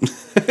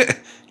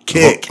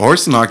 Kick.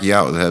 Horse knock you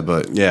out with a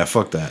headbutt. Yeah,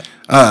 fuck that.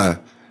 I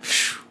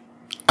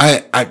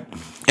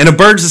And a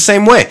bird's the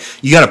same way.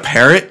 You got a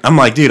parrot? I'm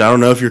like, dude, I don't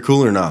know if you're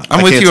cool or not. I'm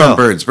I with can't you tell. on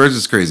birds. Birds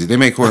is crazy. They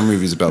make horror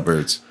movies about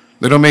birds.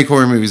 They don't make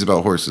horror movies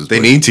about horses. They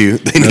but- need to.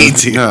 They need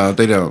to. No,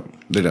 they don't.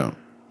 They don't.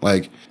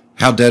 Like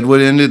how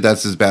Deadwood ended,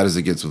 that's as bad as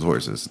it gets with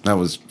horses. That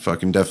was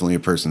fucking definitely a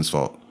person's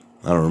fault.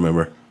 I don't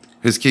remember.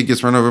 His kid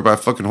gets run over by a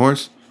fucking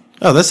horse?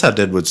 Oh, that's how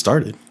Deadwood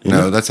started.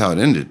 No, that's how it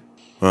ended.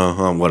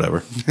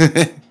 Whatever.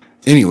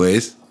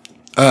 Anyways,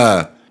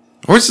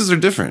 horses are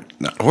different.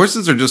 No,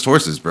 horses are just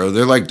horses, bro.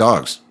 They're like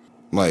dogs.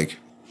 Like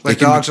Like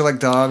they can dogs are like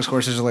dogs,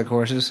 horses are like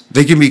horses.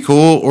 They can be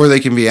cool, or they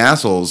can be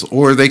assholes,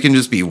 or they can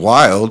just be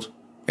wild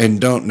and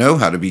don't know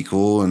how to be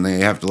cool, and they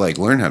have to like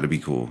learn how to be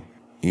cool.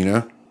 You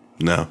know.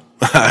 No,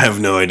 I have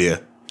no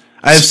idea.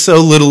 I have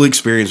so little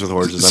experience with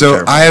horses. I'm So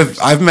terrified.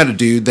 I've met a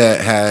dude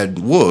that had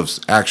wolves,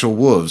 actual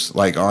wolves,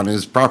 like on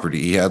his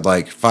property. He had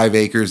like 5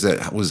 acres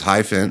that was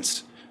high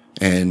fenced,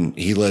 and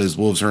he let his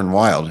wolves run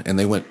wild, and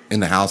they went in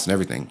the house and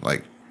everything,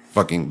 like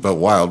fucking but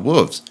wild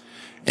wolves.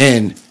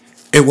 And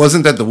it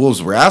wasn't that the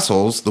wolves were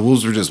assholes; the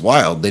wolves were just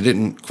wild. They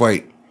didn't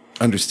quite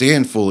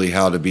understand fully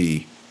how to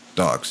be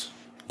dogs.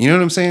 You know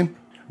what I'm saying?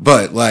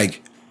 But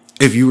like,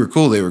 if you were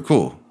cool, they were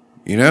cool.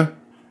 You know,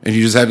 and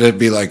you just had to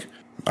be like,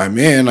 I'm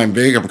in, I'm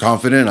big, I'm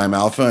confident, I'm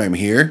alpha, I'm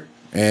here,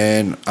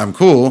 and I'm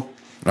cool.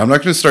 And I'm not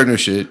going to start no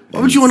shit. Why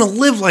would you want to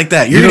live like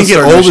that? You're You going to don't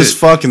get start no old as shit.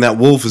 fuck, and that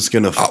wolf is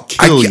going to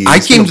kill you. I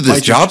It's came gonna to this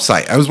bite you. job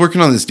site. I was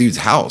working on this dude's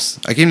house.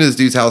 I came to this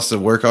dude's house to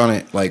work on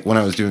it, like when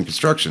I was doing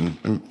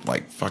construction,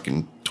 like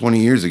fucking 20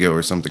 years ago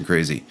or something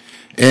crazy.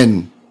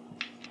 And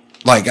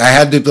like I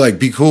had to like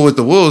be cool with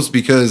the wolves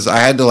because I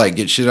had to like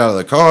get shit out of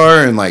the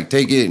car and like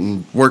take it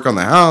and work on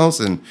the house,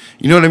 and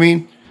you know what I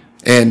mean.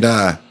 And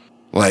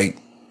like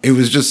it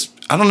was just,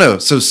 I don't know.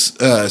 So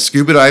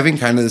scuba diving,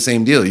 kind of the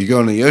same deal. You go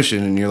into the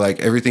ocean and you're like,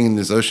 everything in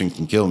this ocean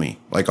can kill me.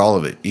 Like all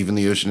of it. Even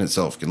the ocean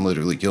itself can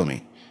literally kill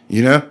me.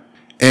 You know?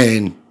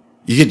 And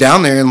you get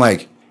down there and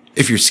like,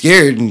 if you're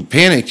scared and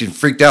panicked and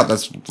freaked out,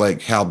 that's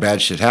like how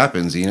bad shit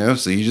happens, you know?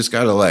 So you just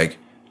gotta like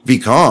be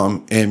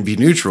calm and be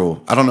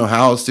neutral. I don't know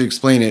how else to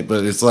explain it,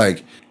 but it's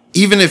like,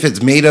 even if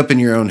it's made up in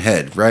your own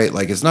head, right?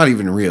 Like it's not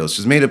even real. It's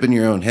just made up in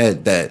your own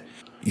head that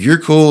you're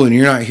cool and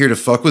you're not here to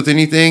fuck with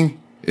anything.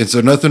 And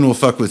so nothing will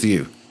fuck with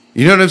you.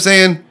 You know what I'm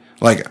saying?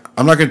 Like,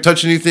 I'm not going to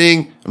touch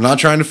anything. I'm not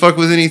trying to fuck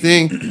with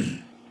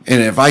anything.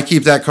 And if I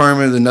keep that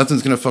karma, then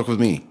nothing's going to fuck with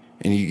me.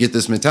 And you get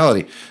this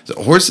mentality. So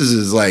horses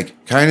is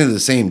like kind of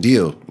the same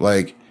deal.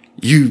 Like,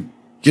 you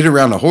get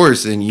around a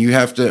horse and you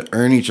have to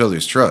earn each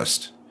other's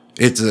trust.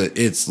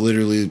 It's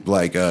literally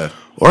like a...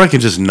 Or I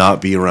can just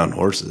not be around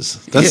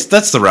horses.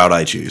 That's the route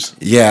I choose.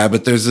 Yeah,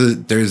 but there's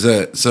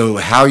a so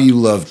how you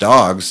love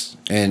dogs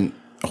and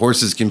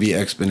horses can be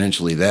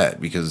exponentially that,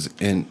 because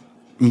in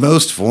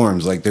most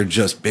forms, like they're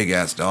just big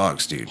ass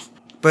dogs, dude.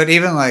 But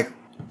even like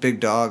big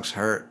dogs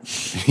hurt.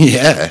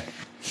 Yeah.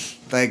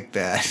 Like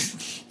bad.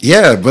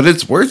 Yeah, but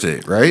it's worth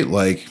it, right?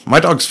 Like my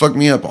dogs fuck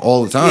me up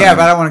all the time. Yeah,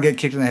 but I don't want to get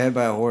kicked in the head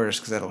by a horse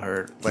because that'll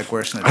hurt. Like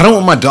worse than a I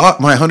don't want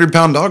my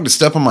 100-pound dog to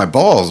step on my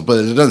balls,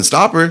 but it doesn't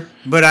stop her.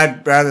 But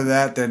I'd rather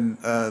that than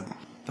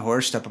the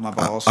horse step on my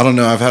balls. I don't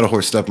know. I've had a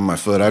horse step on my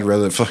foot. I'd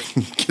rather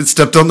fucking get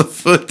stepped on the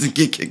foot than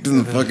get kicked in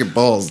the fucking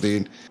balls,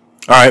 dude.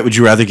 All right, would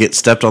you rather get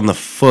stepped on the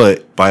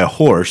foot by a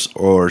horse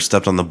or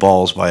stepped on the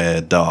balls by a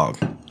dog?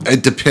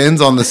 It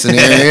depends on the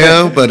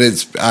scenario, but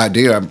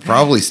dude, I'm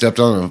probably stepped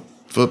on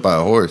a foot by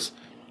a horse.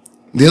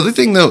 The other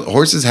thing, though,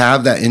 horses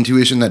have that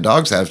intuition that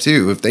dogs have,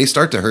 too. If they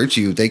start to hurt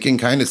you, they can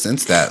kind of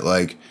sense that,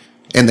 like,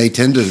 and they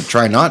tend to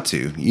try not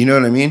to. You know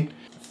what I mean?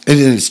 And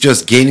it's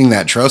just gaining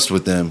that trust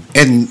with them,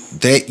 and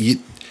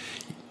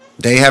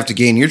they have to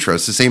gain your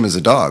trust the same as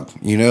a dog.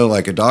 You know,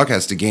 like a dog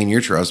has to gain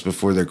your trust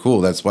before they're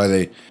cool. That's why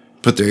they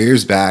put their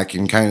ears back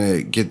and kind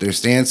of get their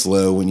stance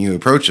low when you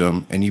approach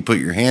them, and you put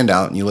your hand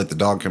out and you let the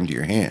dog come to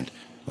your hand.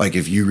 Like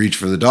if you reach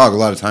for the dog, a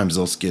lot of times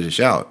they'll skittish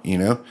out, you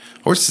know?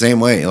 Horse the same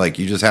way. Like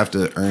you just have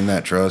to earn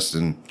that trust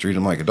and treat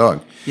them like a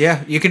dog.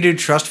 Yeah, you can do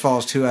trust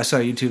falls too. I saw a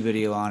YouTube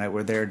video on it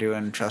where they're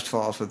doing trust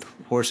falls with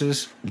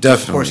horses.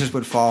 Definitely. Horses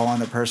would fall on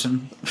the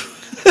person.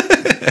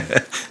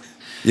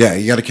 Yeah,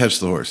 you got to catch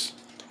the horse.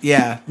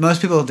 Yeah,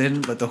 most people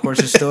didn't, but the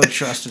horses still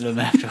trusted them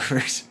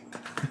afterwards.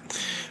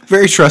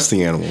 Very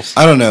trusting animals.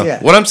 I don't know.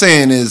 Yeah. What I'm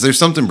saying is there's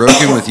something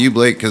broken with you,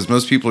 Blake, because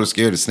most people are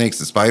scared of snakes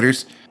and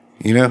spiders,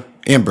 you know?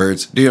 And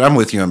birds. Dude, I'm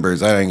with you on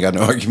birds. I ain't got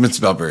no arguments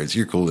about birds.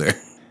 You're cool there.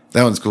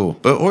 That one's cool.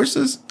 But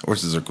horses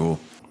are cool.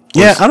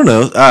 Yeah, I don't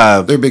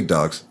know. They're big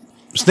dogs.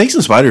 Snakes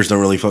and spiders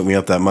don't really fuck me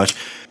up that much.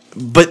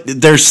 But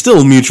there's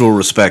still mutual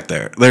respect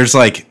there. There's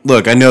like,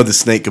 look, I know the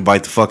snake could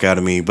bite the fuck out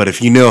of me, but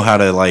if you know how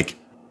to like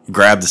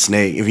grab the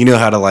snake, if you know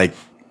how to like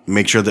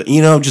make sure that,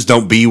 you know, just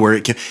don't be where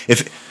it can,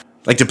 if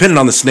like depending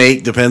on the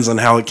snake, depends on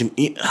how it can,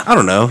 I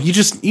don't know. You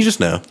just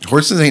know.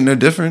 Horses ain't no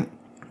different.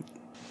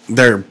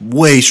 They're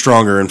way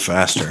stronger and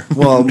faster.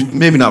 Well,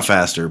 maybe not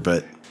faster,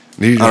 but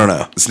I don't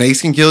know.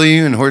 Snakes can kill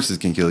you and horses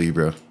can kill you,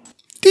 bro.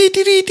 And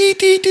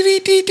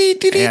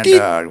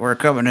we're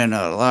coming in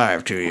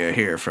live to you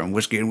here from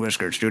Whiskey and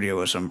Whisker Studio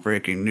with some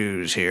breaking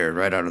news here,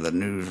 right out of the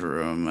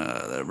newsroom.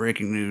 The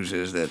breaking news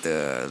is that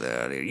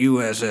the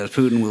U.S. says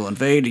Putin will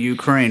invade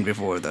Ukraine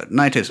before the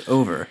night is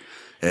over,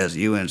 as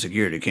the UN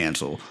Security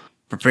Council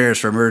prepares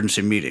for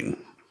emergency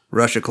meeting.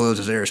 Russia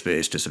closes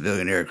airspace to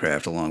civilian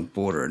aircraft along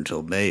border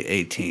until May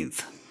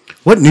 18th.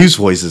 What news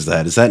voice is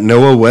that? Is that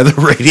NOAA Weather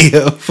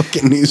Radio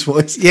fucking news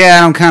voice?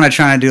 Yeah, I'm kind of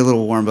trying to do a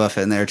little Warren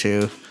Buffett in there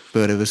too,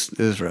 but it was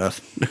rough.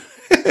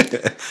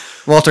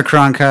 Walter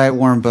Cronkite,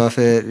 Warren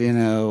Buffett, you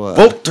know.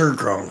 Walter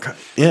Cronkite.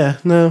 Yeah,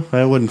 no,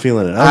 I wasn't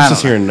feeling it. I was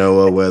just hearing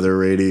NOAA Weather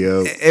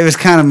Radio. It was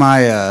kind of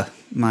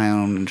my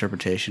own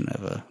interpretation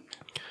of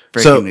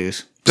breaking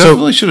news.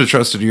 Definitely should have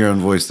trusted your own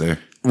voice there.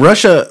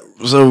 Russia,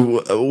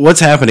 so what's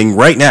happening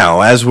right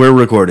now as we're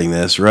recording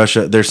this?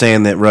 Russia, they're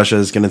saying that Russia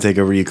is going to take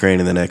over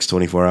Ukraine in the next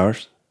 24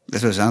 hours.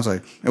 That's what it sounds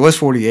like. It was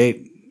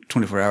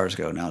 24 hours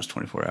ago. Now it's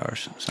 24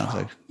 hours. It sounds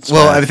like. It's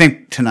Well, bad. I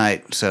think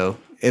tonight. So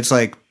it's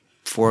like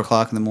 4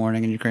 o'clock in the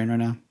morning in Ukraine right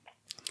now.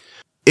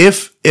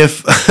 If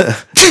if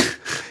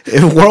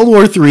World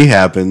War III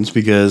happens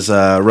because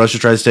Russia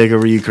tries to take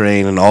over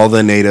Ukraine and all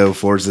the NATO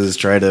forces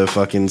try to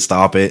fucking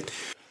stop it,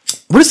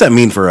 what does that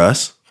mean for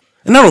us?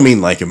 And I don't mean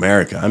like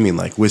America. I mean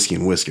like Whiskey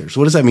and Whiskers.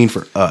 What does that mean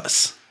for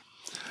us?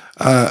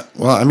 Well,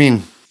 I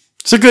mean,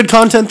 Is there good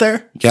content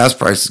there? gas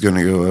price is going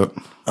to go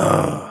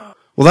up.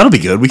 Well, that'll be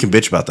good. We can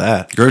bitch about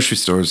that. Grocery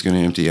store is going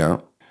to empty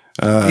out.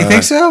 You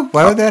think so?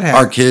 Why would that Our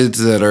happen? kids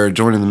that are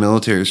joining the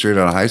military straight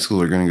out of high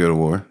school are going to go to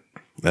war.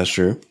 That's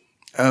true.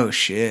 Oh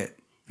shit!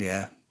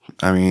 Yeah.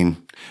 I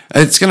mean,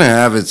 it's going to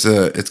have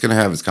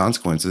its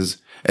consequences.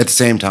 At the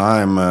same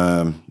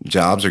time,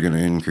 jobs are going to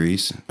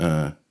increase.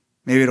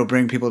 Maybe it'll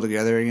bring people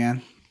together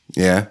again.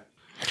 Yeah,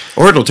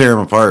 or it'll tear them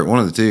apart. One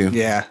of the two.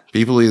 Yeah.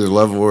 People either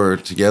love war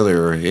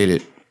together or hate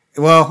it.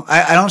 Well,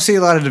 I don't see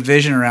a lot of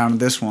division around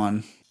this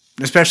one,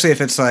 especially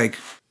if it's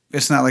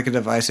not like a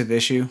divisive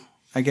issue.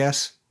 I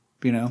guess,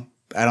 you know,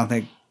 I don't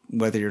think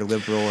whether you're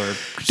liberal or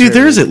Dude,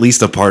 there is at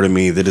least a part of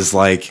me that is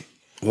like,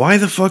 why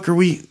the fuck are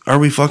we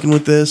fucking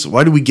with this?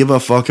 Why do we give a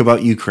fuck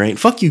about Ukraine?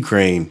 Fuck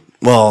Ukraine.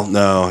 Well,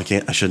 no,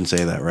 I shouldn't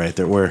say that, right?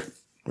 We're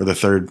the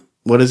third,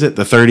 what is it?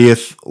 The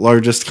 30th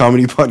largest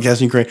comedy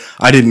podcast in Ukraine.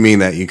 I didn't mean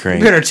that, Ukraine.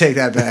 You better take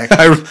that back.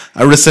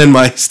 I rescind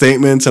my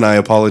statements and I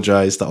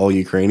apologize to all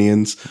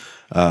Ukrainians.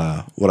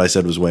 What I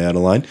said was way out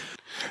of line.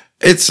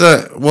 It's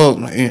well,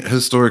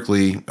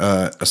 historically,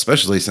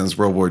 especially since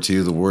World War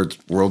II, the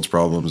world's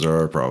problems are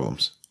our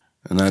problems,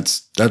 and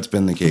that's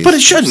been the case. But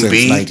it shouldn't since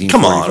be.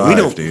 Come on,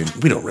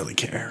 1945, we don't really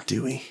care,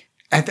 do we?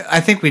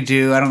 I think we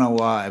do. I don't know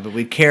why, but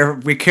we care.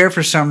 We care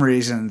for some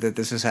reason that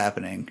this is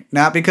happening.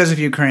 Not because of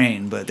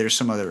Ukraine, but there's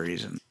some other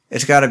reason.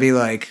 It's got to be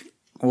like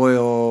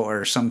oil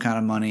or some kind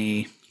of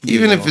money.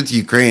 Even if it's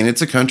Ukraine,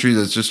 it's a country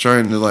that's just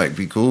trying to like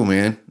be cool,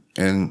 man.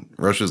 And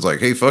Russia's like,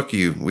 "Hey, fuck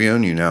you, we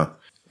own you now,"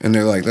 and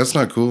they're like, "That's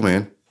not cool,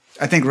 man."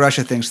 I think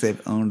Russia thinks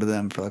they've owned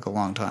them for like a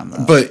long time,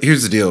 though. But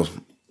here's the deal: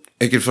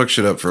 it could fuck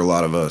shit up for a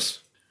lot of us.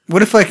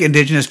 What if like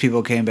indigenous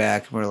people came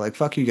back and were like,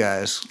 "Fuck you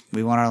guys,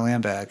 we want our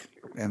land back,"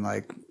 and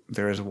like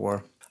there is a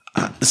war.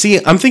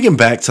 See, I'm thinking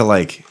back to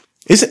like,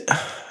 is it?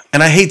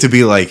 And I hate to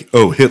be like,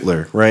 oh,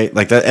 Hitler, right?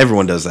 Like that,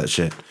 everyone does that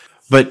shit.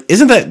 But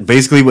isn't that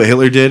basically what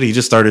Hitler did? He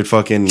just started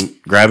fucking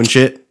grabbing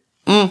shit.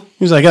 He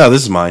was like, oh,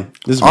 this is mine.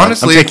 This is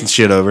Honestly, mine. I'm taking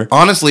shit over.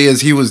 Honestly,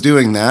 as he was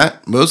doing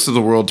that, most of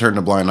the world turned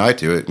a blind eye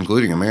to it,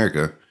 including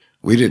America.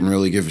 We didn't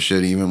really give a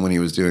shit even when he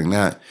was doing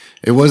that.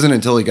 It wasn't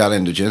until he got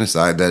into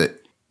genocide that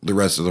the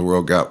rest of the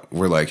world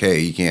were like, hey,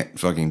 you can't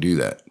fucking do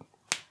that.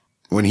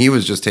 When he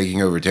was just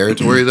taking over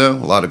territory, though,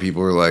 a lot of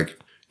people were like,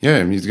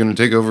 yeah, he's going to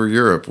take over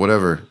Europe,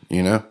 whatever,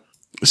 you know?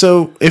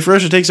 So if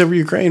Russia takes over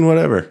Ukraine,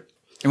 whatever.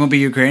 It won't be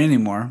Ukraine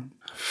anymore.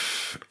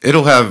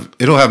 It'll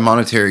have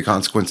monetary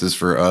consequences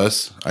for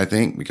us, I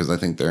think, because I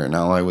think they're an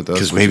ally with us.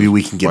 Because maybe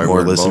we can why get more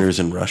we're involved. listeners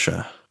in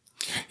Russia.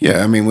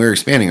 Yeah, I mean, we're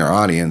expanding our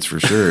audience for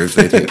sure if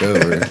they take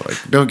over.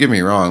 Like, don't get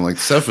me wrong, like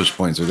selfish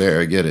points are there.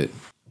 I get it.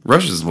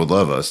 Russians would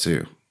love us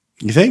too.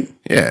 You think?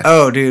 Yeah.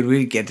 Oh, dude,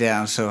 we get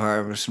down so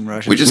hard with some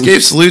Russians. We just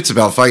gave salutes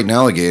about fighting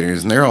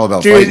alligators, and they're all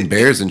about Dude. fighting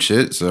bears and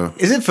shit. So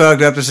Is it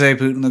fucked up to say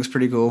Putin looks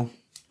pretty cool?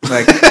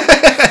 Like,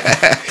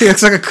 he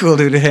looks like a cool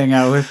dude to hang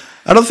out with.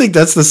 I don't think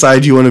that's the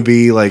side you want to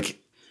be like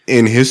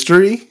in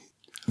history,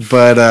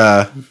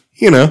 but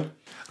you know,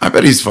 I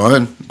bet he's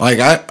fun. Like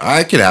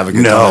I could have a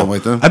good no, time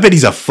with him, I bet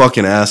he's a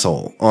fucking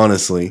asshole.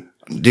 Honestly,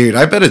 dude.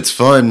 I bet it's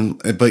fun,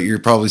 but you're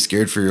probably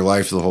scared for your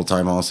life the whole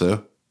time.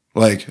 Also,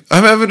 like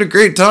I'm having a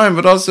great time,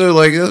 but also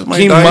like this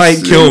he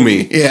might kill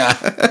me. Yeah,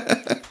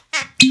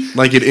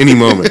 Like at any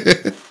moment.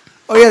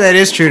 Oh, yeah, that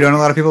is true. Don't a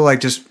lot of people, like,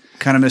 just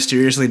kind of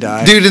mysteriously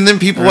die? dude. And then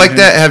people like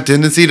that have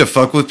tendency to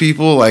fuck with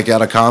people, like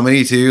out of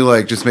comedy too.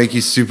 Like just make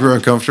you super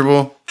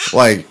uncomfortable.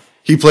 Like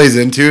he plays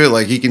into it,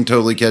 like he can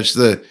totally catch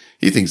the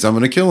he thinks I'm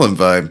gonna kill him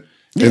vibe,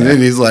 and then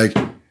he's like,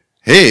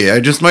 "Hey,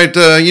 I just might,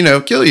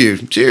 kill you.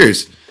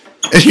 Cheers."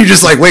 And you're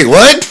just like, "Wait,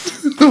 what?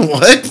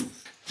 What?"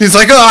 He's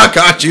like, "Oh, I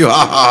got you." Ha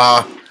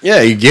ha. Ha."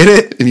 Yeah, you get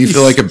it? And you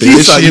feel like a You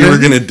bitch, thought you you know? were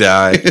going to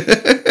die.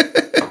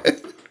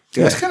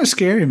 Dude, that's kind of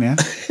scary, man.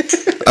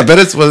 I bet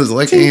it's what it's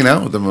like hanging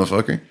out with the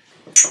motherfucker.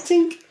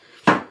 Tink.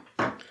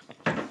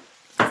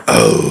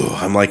 Oh,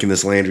 I'm liking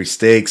this Landry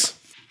Steaks.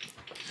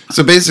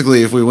 So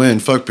basically, if we win,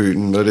 fuck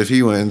Putin. But if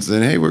he wins,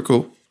 then hey, we're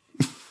cool.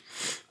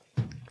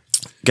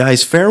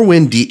 Guys,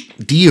 Fairwind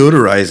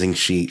deodorizing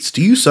sheets.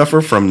 Do you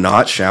suffer from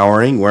not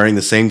showering, wearing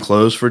the same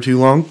clothes for too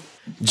long?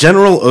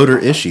 General odor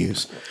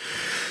issues.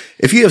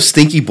 If you have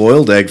stinky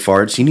boiled egg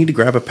farts, you need to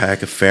grab a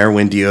pack of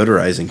Fairwind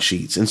deodorizing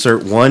sheets.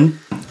 Insert 1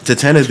 to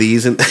 10 of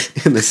these in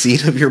the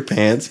seat of your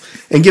pants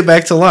and get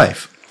back to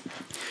life.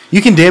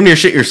 You can damn near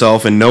shit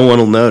yourself and no one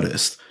will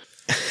notice.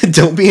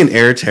 Don't be an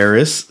air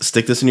terrorist.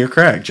 Stick this in your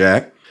crack,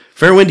 Jack.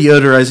 Fairwind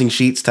deodorizing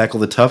sheets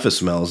tackle the toughest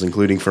smells,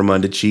 including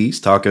fermented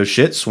cheese, taco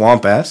shit,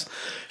 swamp ass,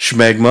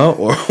 schmegma,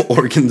 or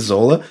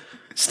organzola,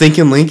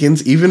 stinking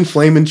Lincolns, even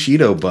flamin'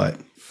 Cheeto butt.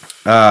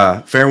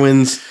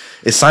 Fairwinds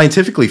is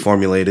scientifically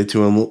formulated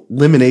to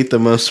eliminate the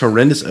most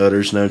horrendous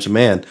odors known to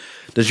man.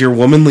 Does your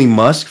womanly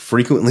musk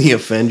frequently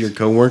offend your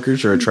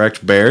coworkers or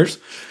attract bears?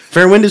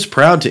 Fairwind is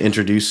proud to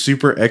introduce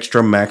super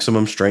extra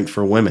maximum strength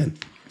for women.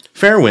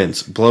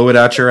 Fairwinds, blow it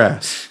out your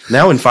ass.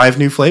 Now in 5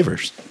 new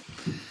flavors.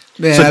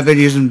 Man, I've been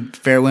using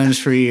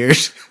Fairwinds for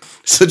years.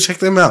 So check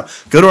them out.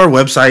 Go to our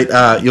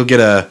website. You'll get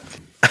a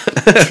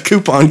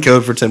coupon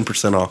code for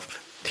 10% off.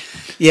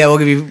 Yeah, we'll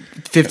give you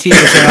 15%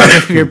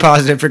 off if you're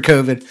positive for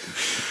COVID.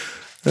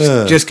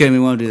 Just kidding, we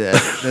won't do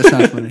that. That's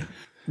not funny.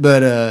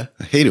 But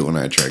I hate it when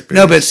I attract bears.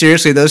 no, but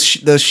seriously, those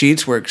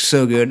sheets work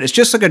so good. It's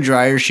just like a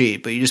dryer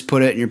sheet, but you just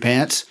put it in your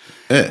pants.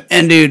 Yeah.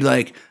 And dude,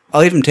 like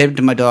I'll even tape it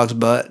to my dog's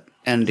butt,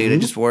 and dude, it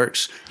just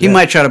works. He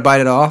might try to bite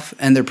it off,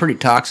 and they're pretty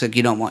toxic.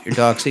 You don't want your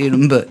dog to eat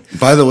them, but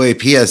By the way,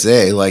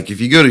 PSA, like if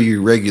you go to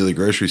your regular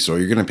grocery store,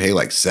 you're going to pay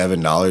like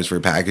 $7 for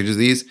a package of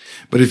these.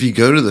 But if you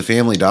go to the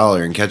Family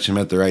Dollar and catch them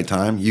at the right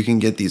time, you can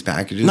get these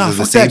packages of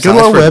the fuck same that. Go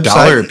size to our for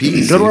website. $1 a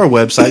piece. Go to our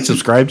website.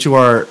 Subscribe to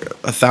our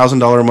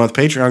 $1,000 a month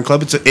Patreon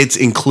club. It's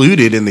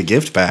included in the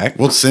gift pack.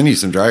 We'll send you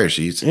some dryer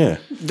sheets. Yeah.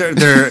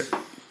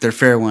 they're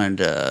Fairwind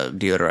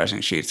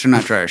deodorizing sheets. They're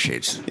not dryer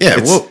sheets. Yeah,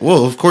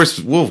 we'll of course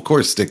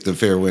stick the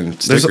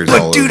Fairwind stickers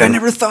all But dude, over. I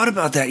never thought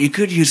about that. You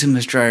could use them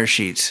as dryer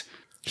sheets.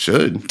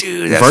 Should.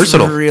 Dude, that's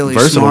Versatile. really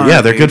Versatile. smart, Yeah,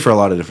 they're dude. good for a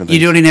lot of different You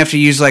things. don't even have to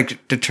use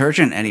like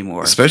detergent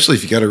anymore. Especially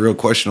if you got a real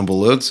questionable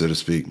load, so to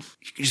speak.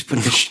 You just put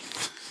the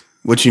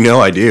Which you know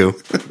I do.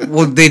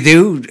 well, they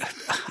do.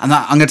 I'm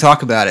going to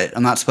talk about it.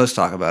 I'm not supposed to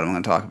talk about it. I'm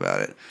going to talk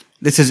about it.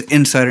 This is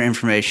insider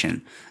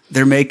information.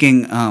 They're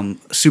making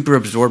super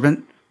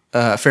absorbent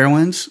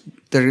Fairwinds.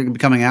 They're going to be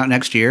coming out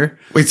next year.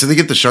 Wait, so they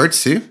get the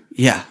shards too?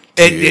 Yeah,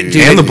 And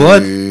the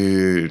blood.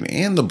 Dude,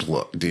 and the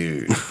blood,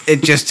 dude.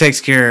 It just takes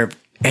care of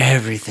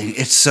everything.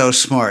 It's so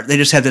smart. They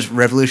just have this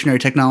revolutionary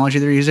technology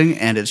they're using,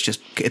 and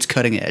it's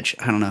cutting edge.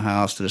 I don't know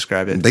how else to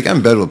describe it. They got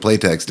in bed with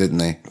Playtex, didn't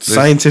they?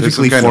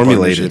 Scientifically some kind of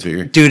formulated. partnership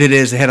here. Dude, it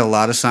is. They had a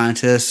lot of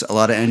scientists, a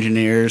lot of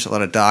engineers, a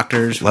lot of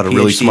doctors, A lot of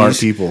really smart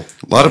people.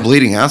 A lot of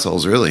bleeding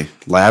assholes, really.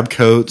 Lab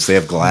coats. They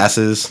have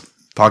glasses,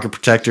 pocket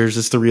protectors.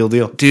 It's the real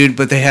deal. Dude,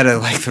 but they had to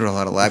like throw a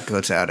lot of lab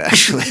coats out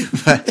actually.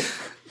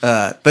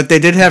 But they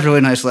did have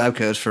really nice lab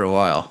coats for a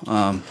while.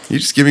 You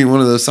just give me one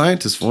of those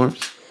scientist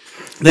forms.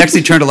 They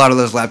actually turned a lot of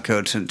those lab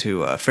coats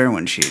into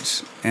Fairwind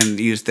sheets and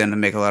used them to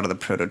make a lot of the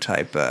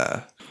prototype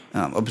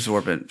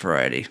absorbent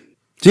variety.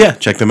 Yeah,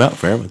 check them out.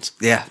 Fairwinds.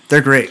 Yeah,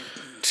 they're great.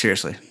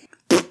 Seriously.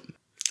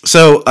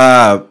 So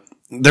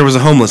there was a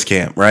homeless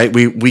camp, right?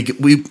 We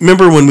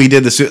remember when we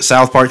did the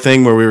South Park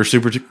thing where we were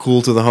super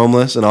cool to the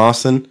homeless in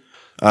Austin.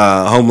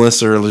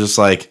 Homeless are just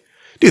like,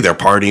 dude, they're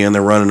partying,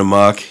 they're running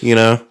amok, you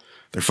know,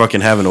 they're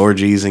fucking having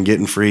orgies and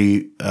getting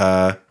free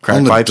crack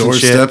On the pipes and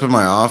shit. doorstep of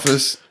my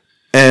office.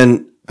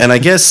 And I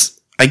guess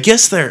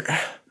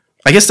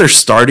they're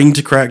starting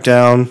to crack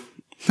down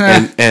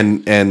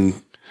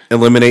and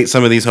eliminate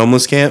some of these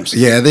homeless camps.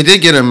 Yeah, they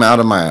did get him out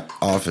of my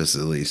office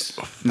at least.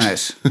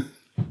 Nice.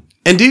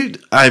 And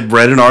dude, I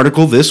read an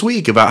article this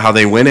week about how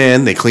they went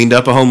in, they cleaned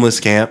up a homeless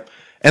camp,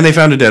 and they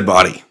found a dead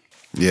body.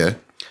 Yeah.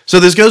 So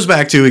this goes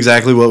back to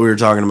exactly what we were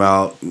talking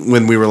about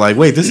when we were like,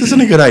 wait, this isn't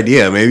a good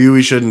idea. Maybe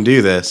we shouldn't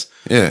do this.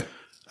 Yeah.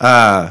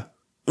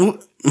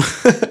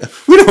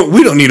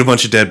 We don't need a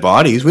bunch of dead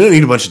bodies. We don't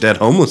need a bunch of dead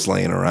homeless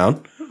laying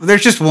around.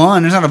 There's just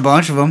one. There's not a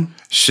bunch of them.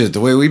 Shit, the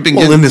way we've been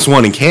Well, getting in this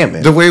one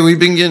encampment. the way we've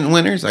been getting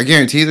winters, I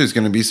guarantee there's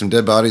going to be some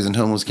dead bodies in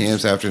homeless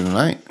camps after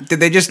tonight. Did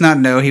they just not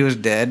know he was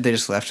dead? They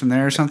just left him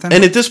there or something?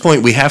 And at this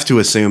point, we have to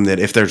assume that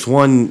if there's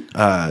one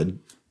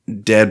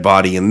dead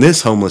body in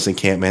this homeless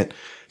encampment,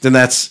 then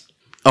that's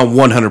a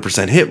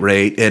 100% hit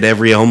rate. At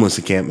every homeless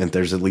encampment,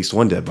 there's at least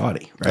one dead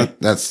body, right?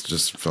 That's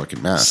just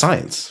fucking math.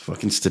 Science.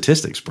 Fucking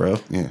statistics, bro.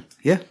 Yeah.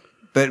 yeah.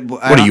 But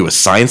What are you, a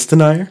science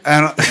denier?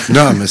 I don't.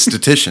 No, I'm a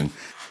statistician.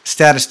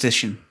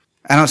 Statistician.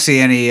 I don't see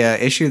any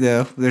issue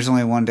though. There's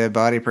only one dead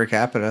body per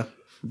capita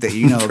that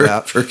you know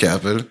about. per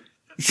capita.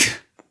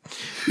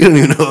 You don't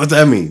even know what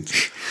that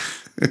means.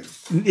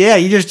 Yeah,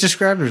 you just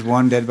described there's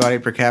one dead body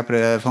per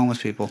capita of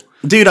homeless people.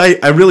 Dude,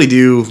 I really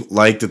do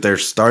like that they're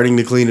starting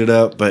to clean it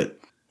up, but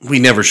we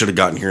never should have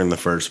gotten here in the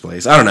first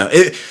place. I don't know.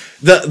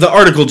 The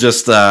article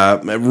just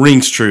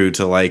rings true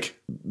to like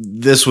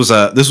this was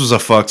a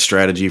fucked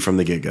strategy from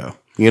the get-go,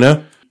 you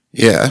know?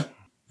 Yeah.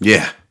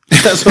 Yeah.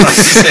 That's what I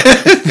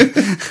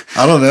said.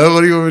 I don't know.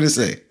 What do you want me to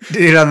say?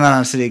 Dude, I'm not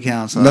on city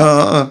council.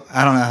 No.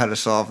 I don't know how to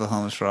solve the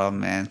homeless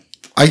problem, man.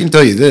 I can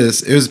tell you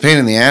this. It was a pain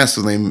in the ass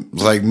when they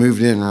like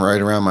moved in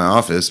right around my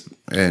office,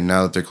 and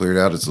now that they're cleared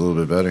out, it's a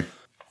little bit better.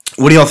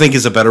 What do y'all think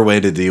is a better way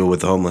to deal with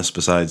the homeless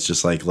besides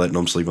just like letting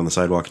them sleep on the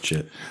sidewalk and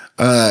shit?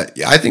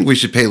 I think we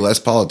should pay less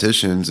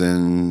politicians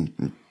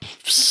and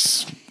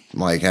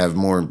like have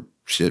more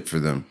shit for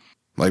them,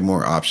 like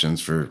more options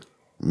for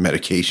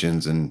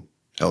medications and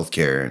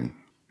healthcare, and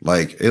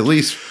like at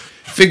least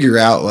figure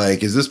out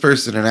like, is this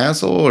person an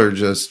asshole or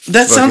just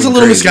That sounds a fucking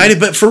little crazy? misguided,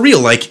 but for real,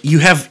 like you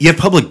have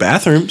public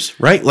bathrooms,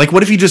 right? Like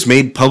what if you just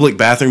made public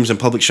bathrooms and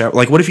public shower?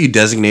 Like what if you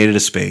designated a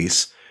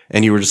space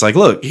and you were just like,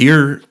 look,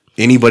 here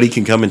anybody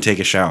can come and take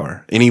a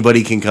shower.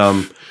 Anybody can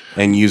come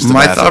and use the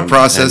My bathroom. thought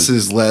process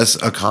is less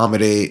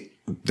accommodate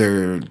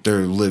their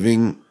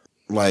living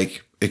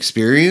like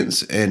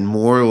experience and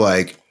more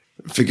like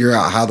figure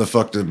out how the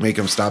fuck to make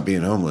them stop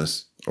being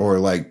homeless, or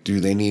like do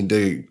they need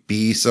to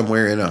be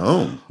somewhere in a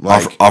home,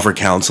 like offer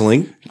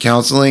counseling.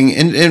 counseling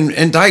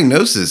and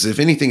diagnosis if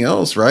anything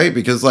else, right?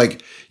 Because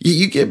like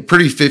you get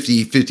pretty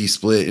 50-50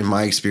 split in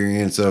my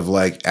experience of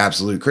like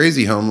absolute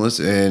crazy homeless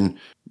and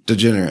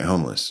degenerate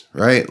homeless,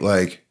 right?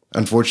 Like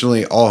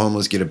unfortunately all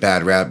homeless get a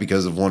bad rap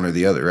because of one or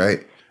the other,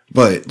 right?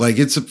 But like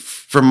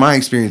from my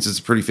experience, it's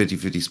a pretty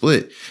 50-50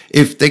 split.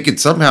 If they could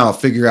somehow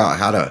figure out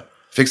how to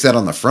fix that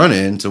on the front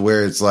end to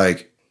where it's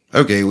like,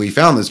 okay, we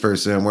found this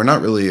person, we're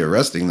not really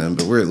arresting them,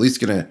 but we're at least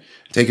going to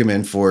take them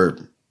in for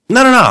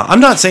No.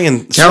 I'm not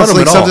saying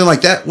counseling, at all. something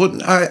like that. Well,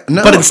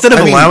 no, But instead of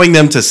I mean, allowing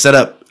them to set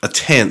up a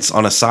tents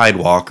on a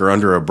sidewalk or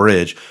under a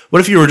bridge, what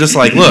if you were just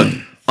like, look,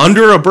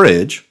 under a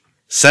bridge,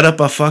 set up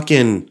a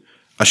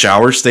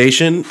shower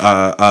station,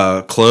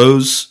 a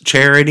clothes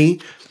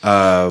charity,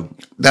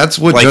 that's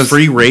what like just,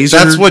 free razor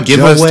That's what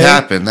giveaway? just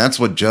happened. That's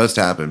what just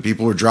happened.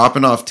 People were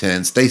dropping off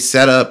tents. They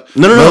set up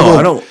No,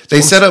 I don't-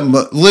 They set up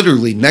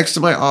literally next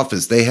to my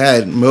office. They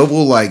had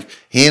mobile like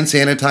hand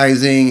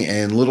sanitizing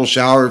and little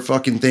shower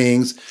fucking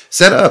things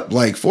set up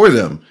like for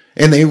them,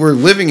 and they were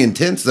living in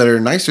tents that are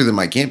nicer than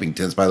my camping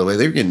tents. By the way,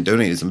 they were getting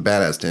donated some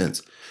badass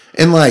tents,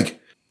 and like.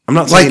 I'm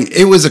not saying Like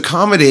it was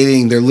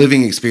accommodating their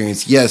living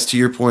experience. Yes, to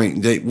your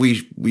point that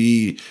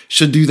we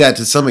should do that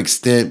to some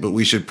extent, but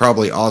we should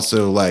probably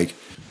also like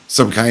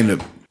some kind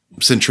of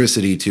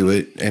centricity to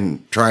it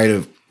and try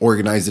to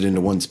organize it into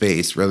one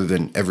space rather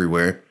than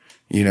everywhere,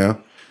 you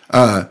know?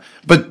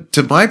 But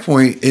to my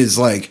point is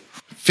like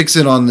fix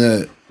it on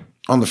the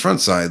front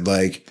side.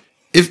 Like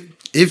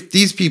if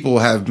these people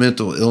have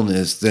mental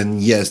illness, then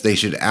yes, they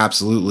should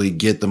absolutely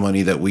get the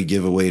money that we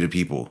give away to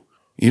people.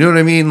 You know what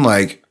I mean?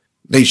 Like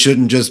they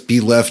shouldn't just be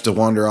left to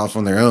wander off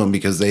on their own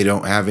because they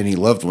don't have any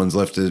loved ones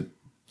left to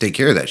take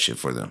care of that shit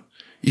for them.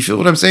 You feel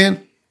what I'm saying?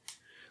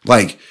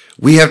 Like,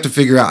 we have to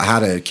figure out how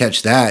to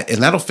catch that,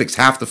 and that'll fix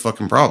half the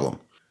fucking problem.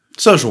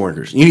 social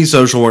workers. You need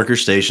social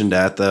workers stationed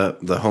at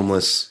the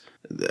homeless,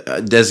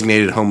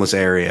 designated homeless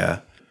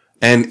area.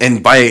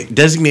 And by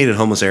designated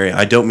homeless area,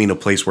 I don't mean a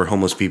place where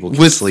homeless people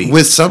can sleep.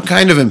 With some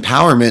kind of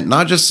empowerment,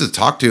 not just to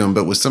talk to them,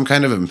 but with some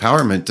kind of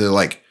empowerment to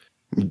like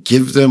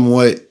give them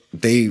what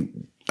they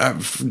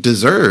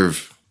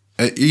deserve.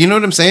 You know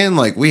what I'm saying?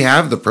 Like we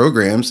have the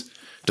programs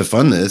to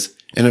fund this.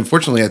 And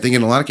unfortunately, I think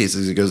in a lot of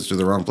cases, it goes to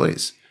the wrong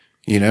place,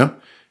 you know?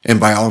 And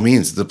by all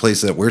means, the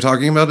place that we're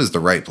talking about is the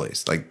right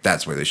place. Like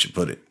that's where they should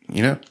put it,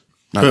 you know?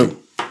 Not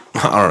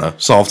I don't know.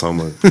 Solved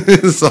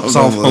homeless.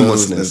 solve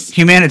homelessness.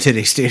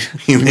 Humanitarians, dude.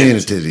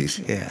 Humanities.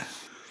 Yeah.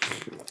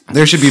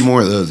 There should be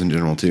more of those in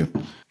general too.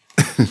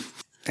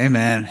 Hey,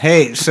 man.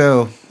 Hey,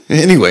 so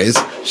Anyways,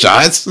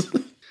 shots.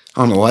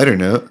 On a lighter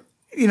note.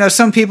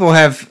 some people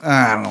have.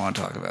 I don't want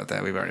to talk about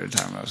that. We've already been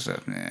talking about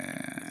stuff.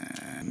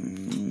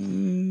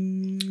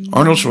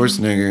 Arnold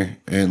Schwarzenegger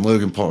and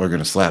Logan Paul are going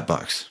to slap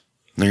box.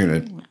 They're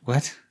going to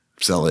What?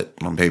 sell it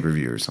on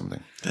pay-per-view or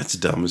something. That's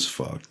dumb as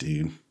fuck,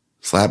 dude.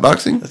 Slap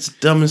boxing? That's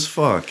dumb as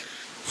fuck.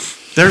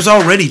 There's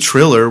already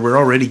Triller. We're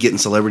already getting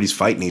celebrities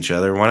fighting each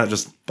other. Why not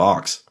just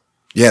box?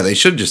 Yeah, they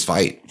should just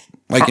fight.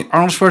 Like,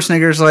 Arnold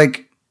Schwarzenegger's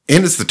like.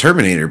 and it's the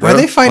Terminator, bro. Why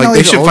are they fighting like, all they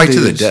these should old fight to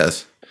the dudes?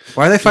 death.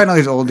 Why are they fighting all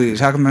these old dudes?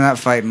 How come they're not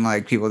fighting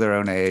like people their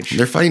own age?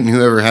 They're fighting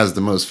whoever has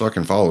the most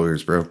fucking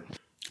followers, bro.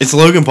 It's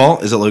Logan Paul.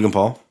 Is it Logan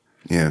Paul?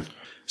 Yeah.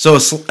 So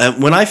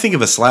when I think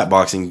of a slap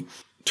boxing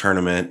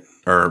tournament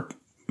or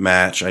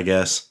match, I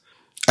guess,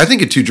 I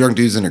think of two drunk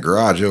dudes in a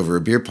garage over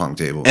a beer pong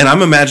table. and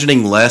I'm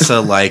imagining less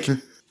like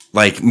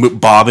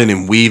bobbing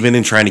and weaving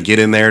and trying to get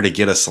in there to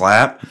get a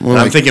slap. Well, And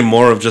I'm like- thinking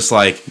more of just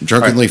like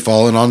Drunkenly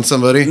falling on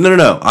somebody.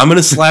 no. I'm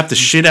gonna slap the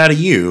shit out of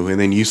you, and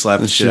then you slap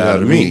the shit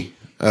out of me.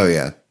 Oh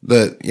yeah.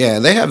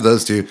 They have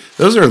those two.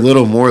 Those are a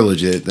little more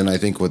legit than I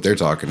think what they're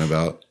talking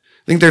about.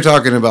 I think they're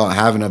talking about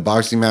having a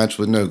boxing match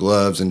with no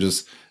gloves and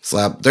just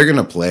slap. They're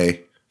gonna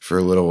play for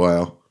a little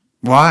while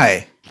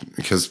Why?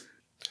 because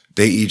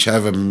they each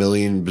have a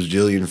million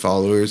bajillion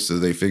followers, so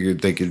they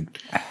figured they could.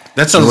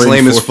 That sounds Join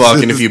lame as forces.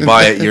 fuck, and if you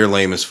buy it, you're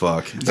lame as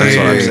fuck. That's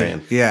what I'm Dude,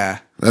 saying. Yeah.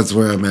 That's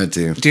where I'm at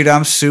too. Dude,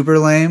 I'm super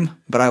lame,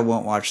 but I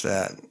won't watch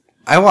that.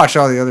 I watch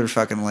all the other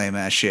fucking lame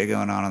ass shit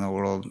going on in the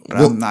world, but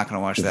I'm not going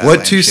to watch that. What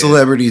lame two shit.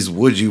 celebrities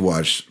would you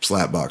watch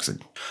slap boxing?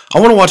 I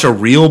want to watch a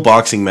real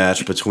boxing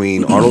match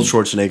between Arnold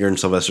Schwarzenegger and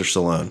Sylvester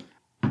Stallone.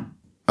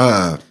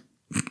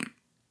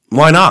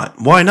 Why not?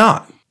 Why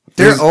not?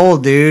 They're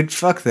old, dude.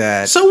 Fuck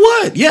that. So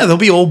what? Yeah, they'll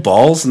be old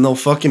balls and they'll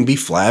fucking be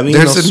flabby. And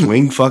There's they'll an-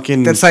 swing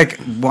fucking. That's like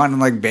wanting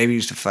like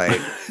babies to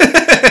fight.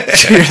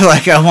 You're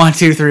like, I want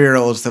 2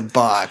 3-year-olds to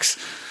box.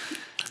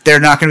 They're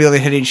not going to be able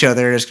to hit each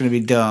other. It's going to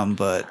be dumb,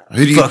 but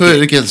Who do you fuck put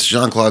it. against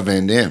Jean-Claude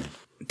Van Damme?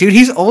 Dude,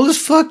 he's old as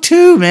fuck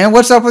too, man.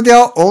 What's up with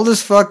y'all old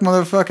as fuck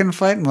motherfucking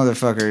fighting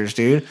motherfuckers,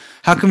 dude?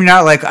 How come you're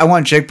not like, I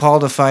want Jake Paul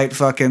to fight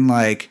fucking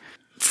like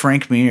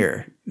Frank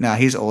Mir? Nah,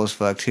 he's old as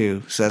fuck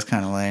too, so that's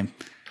kind of lame.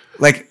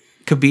 Like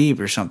Khabib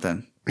or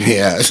something.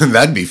 Yeah,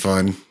 that'd be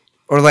fun.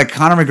 Or like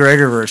Conor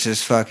McGregor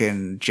versus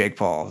fucking Jake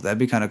Paul. That'd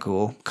be kind of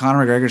cool.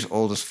 Conor McGregor's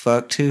old as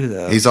fuck too,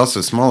 though. He's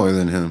also smaller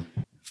than him.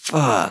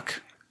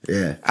 Fuck.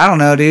 Yeah. I don't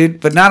know,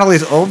 dude. But not all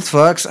these old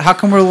fucks. How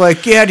come we're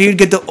like, yeah, dude,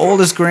 get the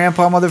oldest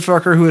grandpa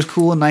motherfucker who was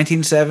cool in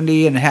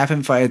 1970 and have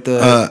him fight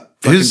the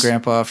fucking who's-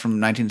 grandpa from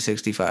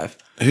 1965?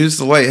 Who's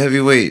the light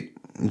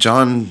heavyweight?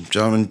 John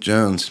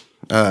Jones.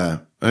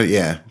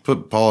 Yeah.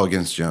 Put Paul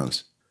against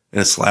Jones. in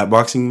a slap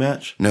boxing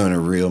match? No, in a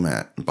real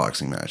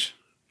boxing match.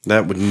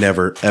 That would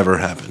never, ever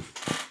happen.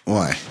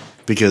 Why?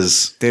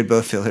 Because They'd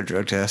both fail their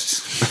drug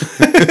tests.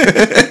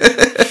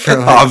 For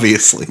like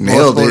obviously.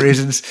 Nailed multiple it.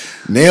 reasons.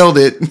 Nailed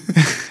it.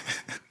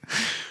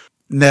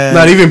 No.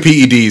 Not even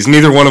PEDs.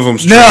 Neither one of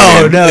them's No,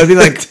 trying. no, it'd be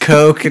like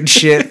coke and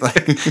shit.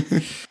 Like,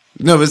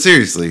 No, but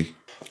seriously.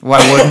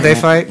 why wouldn't they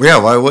fight? Yeah,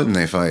 why wouldn't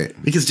they fight?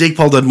 Because Jake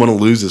Paul doesn't want to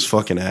lose his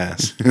fucking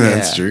ass.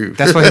 That's Yeah. true.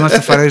 That's why he wants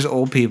to fight those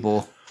old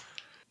people.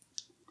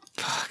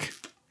 Fuck.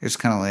 It's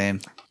kind of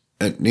lame.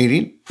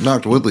 He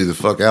knocked Woodley the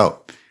fuck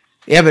out.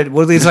 Yeah, but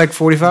Woodley's like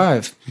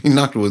 45. He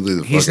knocked Woodley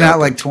the fuck out. He's not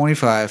like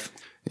 25.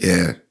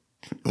 Yeah.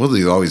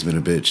 Woodley's always been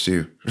a bitch,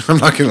 too. I'm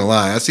not going to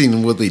lie. I've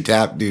seen Woodley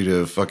tap due to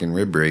a fucking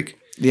rib break.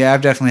 Yeah,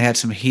 I've definitely had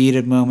some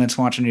heated moments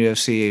watching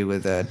UFC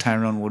with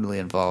Tyrone Woodley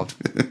involved.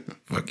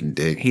 Fucking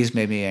dick. He's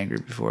made me angry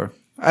before.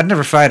 I'd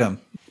never fight him,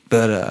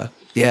 but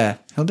yeah,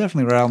 he'll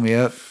definitely rile me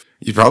up.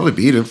 You probably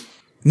beat him.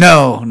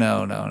 No.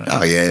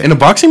 Oh, yeah. In a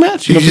boxing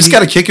match? you just got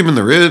to kick him in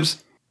the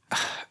ribs.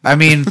 I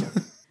mean,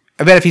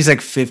 I bet if he's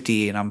like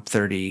 50 and I'm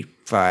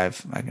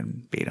 35, I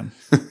can beat him.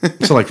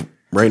 So like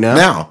right now?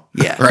 Now.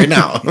 Yeah. Right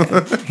now.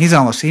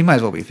 He might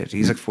as well be 50.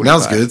 He's like 45.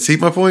 Now's good. See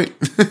my point?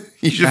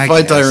 You should I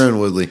fight guess. Tyrone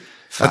Woodley.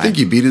 I think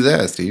you beat his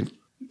ass, dude.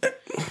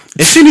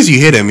 As soon as you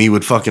hit him, he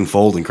would fucking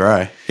fold and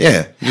cry.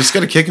 Yeah. You just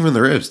got to kick him in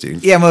the ribs,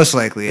 dude. Yeah, most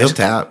likely. He'll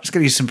tap. Just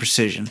gotta use some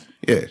precision.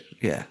 Yeah.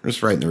 Yeah.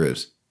 Just right in the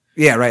ribs.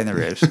 Yeah, right in the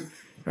ribs.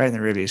 Right in the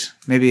ribbies.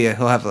 Maybe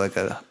he'll have like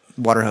a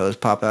water hose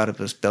pop out of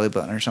his belly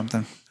button or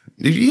something.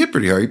 Dude, you hit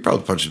pretty hard. You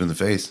probably punched him in the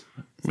face.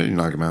 Maybe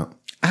knock him out.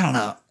 I don't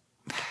know.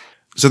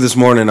 So this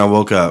morning I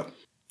woke up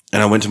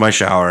and I went to my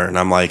shower and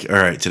I'm like, all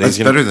right, That's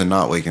better than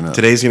not waking up.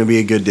 today's gonna be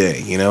a good day.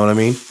 You know what I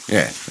mean?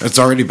 Yeah. It's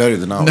already better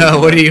than not No,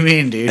 waking what up. do you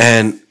mean, dude?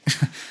 And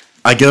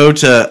I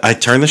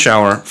turn the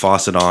shower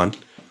faucet on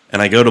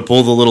and I go to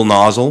pull the little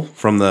nozzle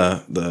from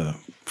the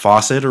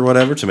faucet or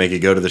whatever to make it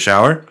go to the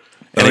shower.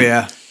 And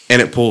Oh,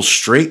 And it pulls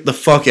straight the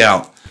fuck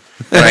out.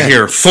 And I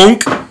hear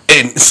funk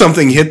and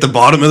something hit the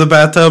bottom of the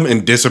bathtub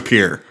and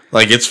disappear.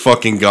 Like it's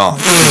fucking gone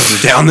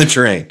down the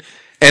drain.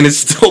 And it's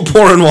still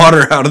pouring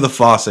water out of the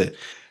faucet.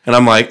 And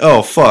I'm like,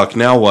 oh fuck,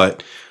 now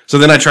what? So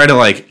then I try to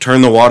like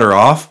turn the water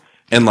off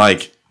and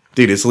like,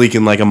 dude, it's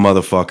leaking like a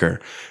motherfucker.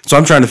 So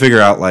I'm trying to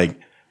figure out like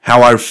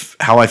how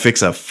I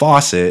fix a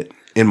faucet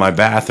in my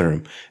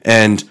bathroom.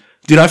 And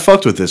dude, I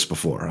fucked with this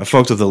before. I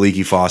fucked with a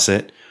leaky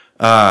faucet.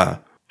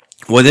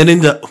 What it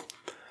ended up,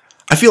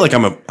 I feel like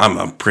I'm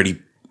a pretty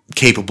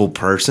capable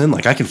person.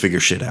 Like I can figure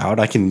shit out.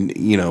 I can,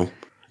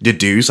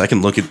 deduce. I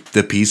can look at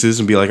the pieces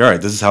and be like, all right,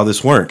 this is how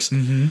this works.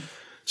 Mm-hmm.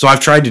 So I've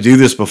tried to do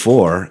this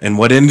before, and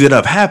what ended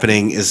up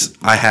happening is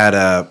I had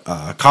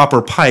a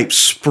copper pipe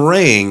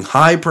spraying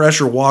high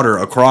pressure water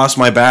across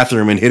my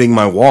bathroom and hitting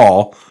my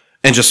wall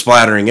and just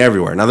splattering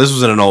everywhere. Now this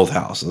was in an old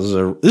house. This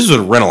is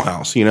a rental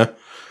house,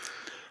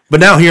 But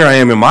now here I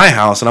am in my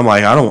house, and I'm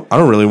like, I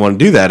don't really want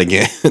to do that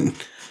again.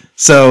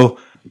 So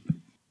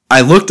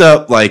I looked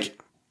up, like,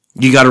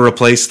 you got to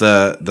replace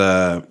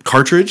the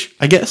cartridge,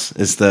 I guess,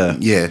 is the...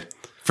 Yeah,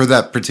 for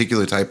that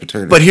particular type of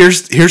turner. But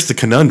here's the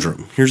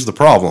conundrum. Here's the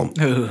problem.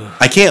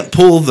 I can't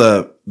pull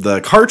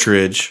the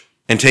cartridge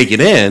and take it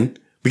in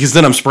because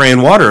then I'm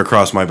spraying water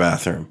across my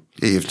bathroom.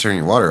 Yeah, you have to turn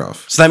your water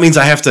off. So that means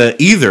I have to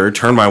either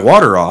turn my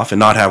water off and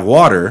not have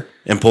water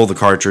and pull the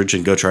cartridge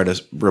and go try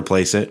to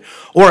replace it,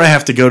 or I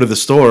have to go to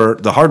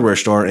the hardware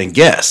store, and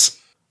guess.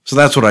 So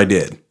that's what I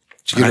did.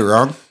 Did you get it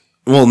wrong?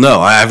 Well, no,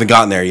 I haven't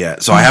gotten there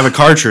yet. So I have a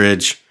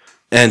cartridge,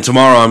 and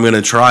tomorrow I'm going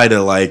to try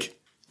to, like,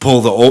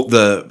 pull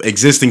the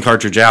existing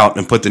cartridge out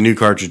and put the new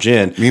cartridge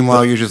in.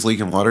 Meanwhile, you're just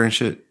leaking water and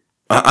shit?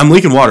 I'm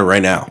leaking water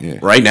right now. Yeah.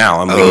 Right now,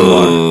 I'm leaking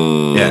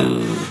water.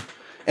 Yeah.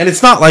 And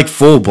it's not like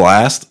full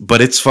blast, but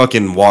it's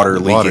fucking water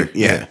leaking. Water,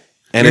 Yeah.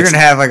 And You're it's,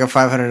 gonna have like a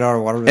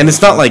 $500 water bill. and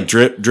it's not like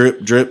drip,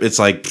 drip, drip. It's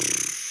like,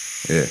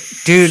 Yeah.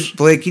 dude,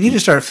 Blake, you need to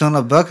start filling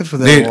up buckets with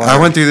that Dude, water. I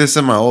went through this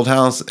in my old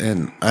house,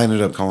 and I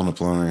ended up calling a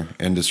plumber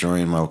and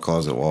destroying my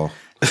closet wall.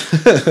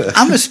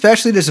 I'm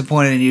especially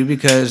disappointed in you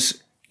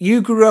because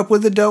you grew up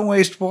with the don't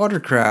waste water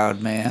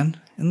crowd, man.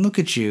 And look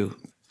at you.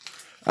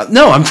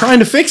 no, I'm trying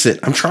to fix it.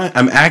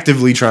 I'm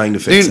actively trying to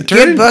fix Dude,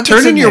 it. buckets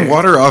turning in your there.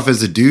 water off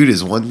as a dude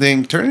is one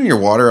thing. Turning your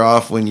water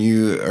off when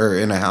you are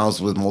in a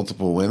house with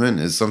multiple women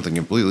is something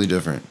completely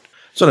different.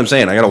 That's what I'm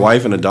saying. I got a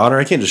wife and a daughter.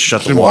 I can't just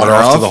shut the Turn water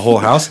water off to off? the whole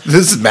house.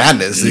 This is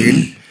madness,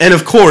 dude. And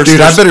of course, Dude,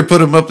 I there's- better put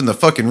them up in the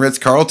fucking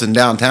Ritz-Carlton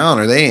downtown,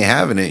 or they ain't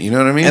having it. You know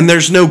what I mean? and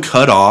there's no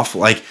cutoff.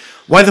 Like,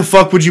 why the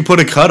fuck would you put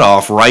a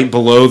cutoff right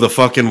below the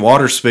fucking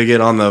water spigot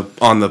on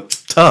the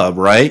tub,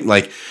 right?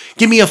 Like,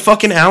 give me a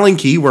fucking Allen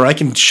key where I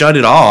can shut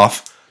it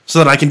off so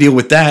that I can deal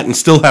with that and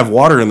still have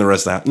water in the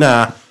rest of the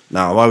house.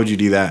 Nah, why would you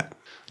do that?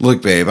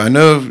 Look, babe, I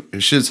know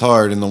shit's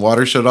hard and the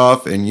water shut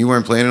off and you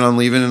weren't planning on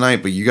leaving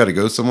tonight, but you got to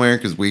go somewhere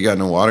because we got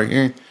no water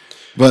here.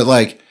 But,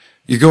 like,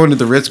 you're going to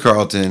the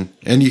Ritz-Carlton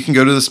and you can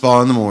go to the spa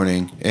in the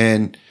morning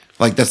and,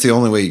 like, that's the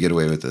only way you get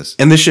away with this.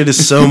 And this shit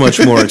is so much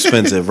more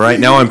expensive, right?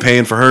 Now I'm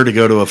paying for her to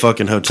go to a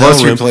fucking hotel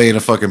Plus, you're room. playing a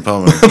fucking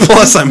plumber.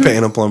 Plus, I'm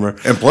paying a plumber.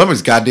 And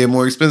plumber's goddamn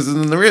more expensive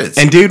than the Ritz.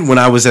 And dude, when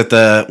I was at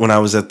the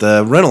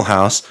rental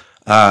house,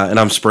 and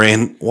I'm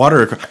spraying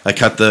water, I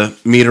cut the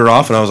meter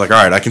off, and I was like,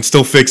 all right, I can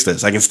still fix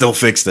this.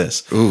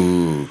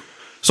 Ooh.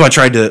 So I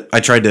tried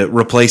to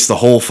replace the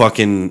whole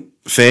fucking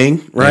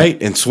thing,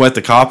 right? And sweat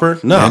the copper.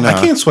 No, Yeah, no. I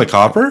can't sweat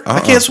copper.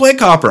 I can't sweat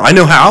copper. I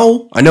know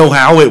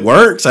how it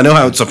works. I know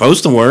how it's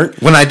supposed to work.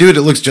 When I do it,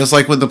 it looks just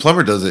like when the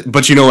plumber does it.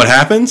 But you know what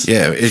happens?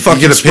 Yeah, it if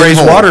fucking you get a sprays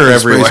pinhole, water it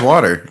everywhere. Sprays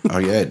water. Oh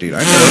yeah, dude. I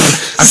know.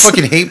 I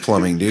fucking hate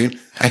plumbing, dude.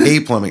 I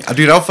hate plumbing.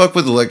 Dude, I'll fuck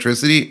with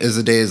electricity as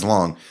the day is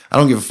long. I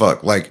don't give a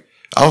fuck. Like,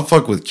 I'll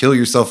fuck with kill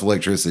yourself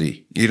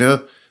electricity. You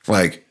know?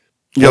 Like,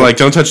 You're like,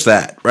 don't touch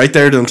that. Right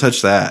there, don't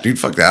touch that. dude,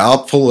 fuck that.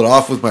 I'll pull it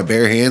off with my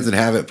bare hands and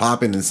have it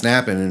popping and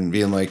snapping and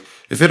being like,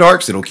 if it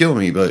arcs, it'll kill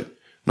me, but I'm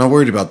not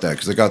worried about that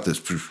because I got this.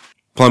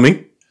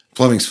 Plumbing?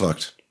 Plumbing's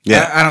fucked.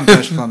 Yeah. I don't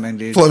touch plumbing,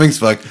 dude. Plumbing's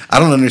fucked. I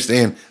don't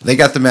understand. They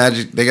got the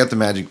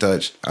magic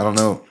touch. I don't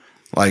know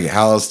like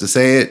how else to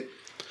say it.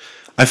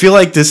 I feel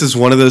like this is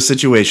one of those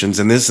situations,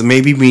 and this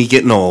may be me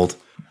getting old,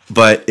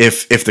 but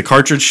if the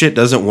cartridge shit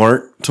doesn't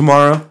work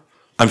tomorrow,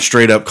 I'm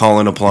straight up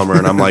calling a plumber,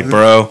 and I'm like,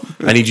 bro,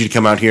 I need you to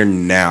come out here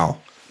now.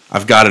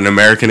 I've got an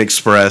American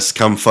Express.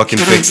 Come fucking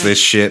fix this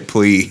shit,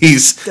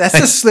 please. That's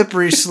a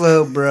slippery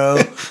slope,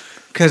 bro.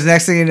 Because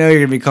next thing you know, you're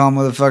gonna be calling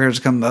motherfuckers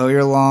to come mow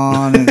your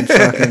lawn and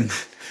fucking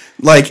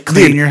Like,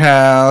 clean dude, your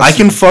house. I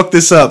can fuck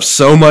this up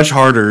so much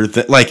harder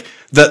that, like,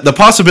 the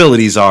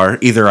possibilities are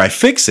either I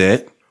fix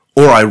it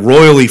or I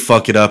royally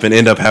fuck it up and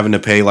end up having to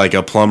pay like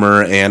a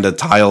plumber and a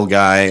tile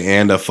guy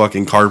and a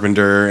fucking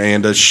carpenter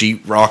and a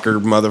sheet rocker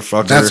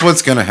motherfucker. That's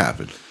what's gonna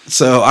happen.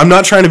 So I'm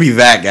not trying to be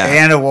that guy.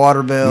 and a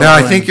water bill. No, I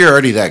and- think you're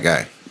already that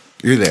guy.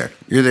 You're there.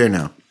 You're there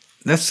now.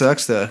 that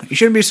sucks though. You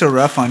shouldn't be so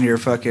rough on your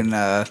fucking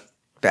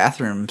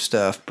bathroom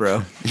stuff,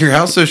 bro. Your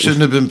house though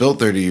shouldn't have been built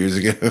 30 years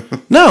ago.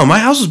 No, my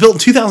house was built in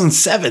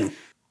 2007.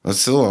 That's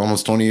still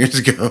almost 20 years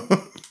ago.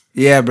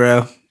 Yeah,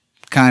 bro.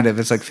 Kind of.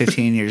 It's like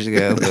 15 years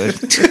ago,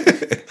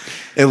 but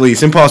At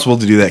least impossible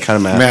to do that kind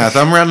of math. Math.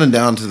 I'm rounding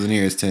down to the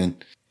nearest 10.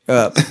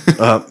 up.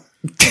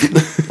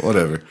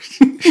 Whatever.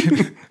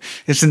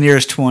 It's the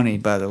nearest 20,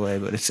 by the way,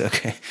 but it's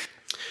okay.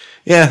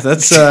 Yeah,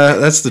 that's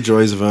the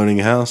joys of owning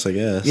a house, I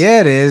guess.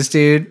 Yeah, it is,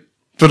 dude.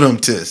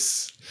 But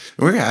tis.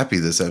 We're happy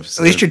this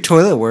episode. At least your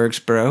toilet works,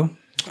 bro.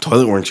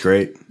 Toilet works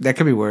great. That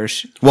could be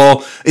worse.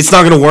 Well, it's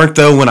not going to work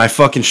though when I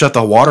fucking shut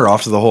the water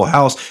off to the whole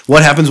house.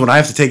 What happens when I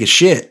have to take a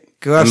shit?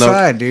 Go And the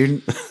outside,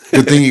 dude.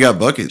 Good thing you got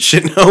buckets.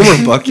 Shit in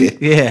Homer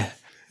bucket. Yeah.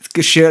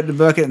 get shit out of the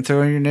bucket and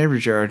throw it in your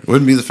neighbor's yard.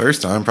 Wouldn't be the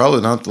first time.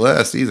 Probably not the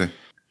last either.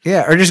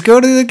 Yeah, or just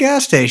go to the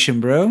gas station,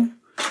 bro.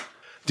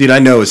 Dude, I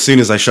know as soon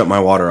as I shut my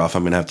water off,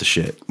 I'm gonna have to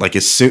shit. Like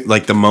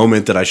the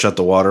moment that I shut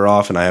the water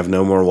off and I have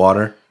no more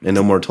water and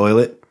no more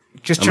toilet,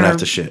 Just I'm gonna have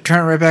to shit. Turn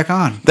it right back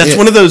on. That's Yeah.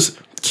 one of those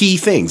key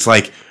things.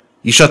 Like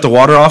you shut the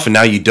water off and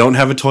now you don't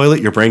have a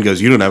toilet. Your brain goes,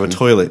 you don't have a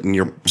toilet, and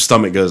your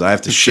stomach goes, I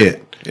have to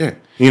shit. Yeah.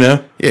 You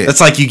know? Yeah. That's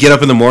like you get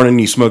up in the morning,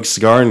 you smoke a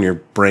cigar, and your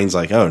brain's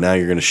like, oh, now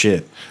you're gonna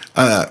shit.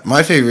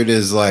 My favorite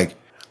is like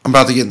I'm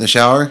about to get in the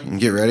shower and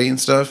get ready and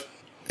stuff,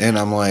 and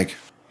I'm like,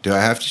 do I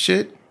have to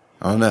shit?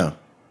 I don't know.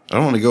 I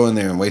don't want to go in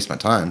there and waste my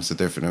time, sit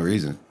there for no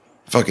reason.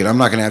 Fuck it, I'm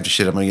not gonna have to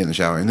shit. I'm gonna get in the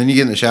shower, and then you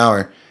get in the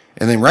shower,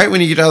 and then right when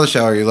you get out of the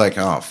shower, you're like,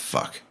 oh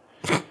fuck,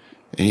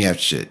 and you have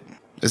to shit.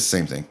 It's the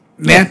same thing.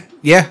 Man,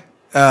 yeah.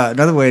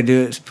 Another way to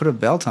do it is put a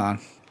belt on.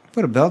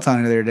 Put a belt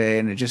on the other day,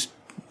 and it just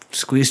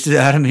squeezed it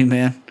out of me,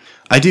 man.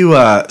 I do,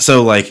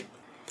 so like,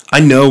 I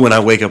know when I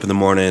wake up in the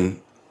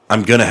morning,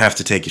 I'm gonna have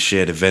to take a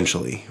shit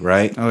eventually,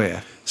 right? Oh,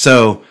 yeah.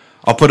 So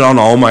I'll put on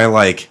all my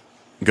like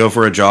go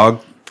for a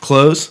jog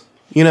clothes.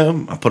 You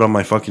know, I put on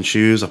my fucking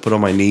shoes. I put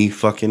on my knee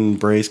fucking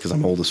brace because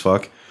I'm old as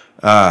fuck.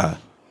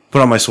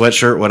 Put on my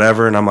sweatshirt,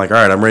 whatever, and I'm like, all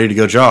right, I'm ready to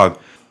go jog.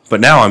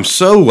 But now I'm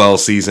so well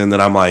seasoned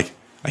that I'm like,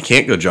 I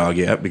can't go jog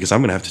yet because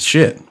I'm gonna have to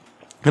shit.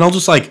 And I'll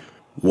just like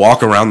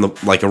walk around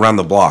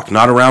the block,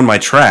 not around my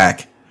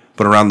track,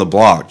 but around the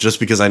block, just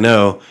because I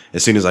know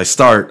as soon as I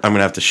start, I'm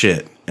gonna have to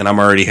shit, and I'm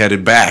already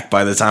headed back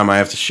by the time I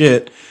have to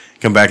shit.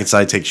 Come back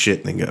inside, take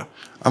shit, and then go.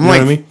 I'm You know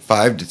like what I mean?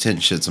 5 to 10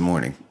 shits a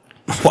morning.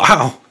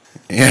 Wow.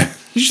 Yeah.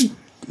 You should,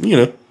 you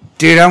know,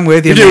 Dude, I'm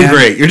with you, you're doing man.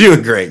 great. You're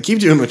doing great. Keep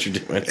doing what you're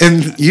doing.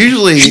 And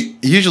usually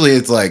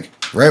it's like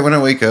right when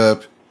I wake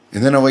up,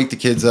 and then I wake the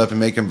kids up and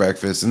make them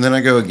breakfast, and then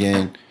I go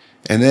again,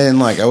 and then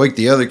like I wake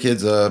the other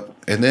kids up,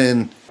 and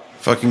then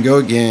fucking go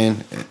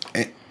again,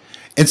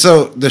 and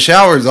so the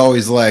shower is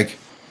always like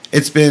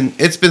it's been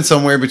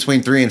somewhere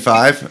between 3 and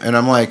 5, and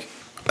I'm like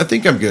I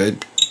think I'm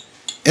good,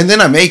 and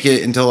then I make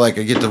it until like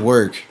I get to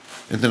work,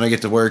 and then I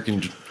get to work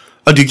and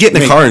Oh, dude, get in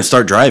the car and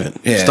start driving.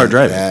 yeah, Start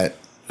driving. That.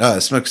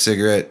 Smoke a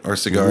cigarette or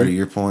cigar to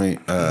your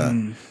point.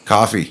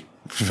 Coffee.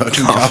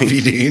 Fucking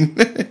coffee,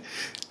 dude.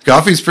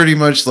 Coffee's pretty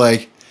much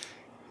like,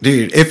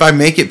 dude, if I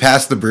make it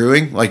past the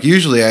brewing, like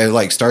usually I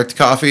like start the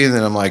coffee and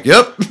then I'm like,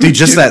 yep. Dude,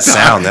 just that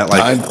sound, that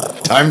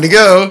like, time to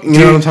go. you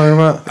know what I'm talking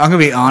about? I'm gonna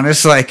be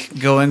honest. Like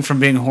going from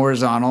being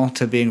horizontal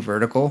to being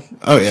vertical,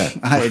 Oh, yeah.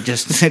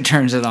 it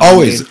turns it on.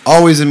 Always, dude.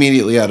 always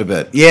immediately out of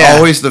bed. Yeah.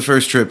 Always the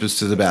first trip is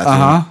to the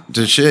bathroom. Uh-huh.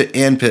 To shit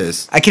and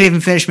piss. I can't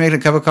even finish making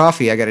a cup of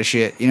coffee. I got to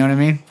shit. You know what I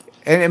mean?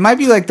 And it might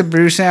be like the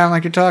brew sound,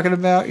 like you're talking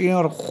about. You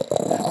know,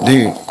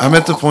 Dude, I'm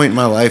at the point in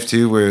my life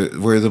too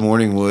where the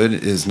morning wood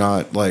is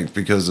not like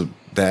because of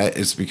that.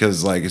 It's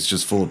because like it's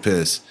just full of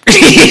piss.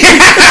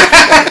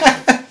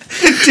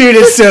 dude,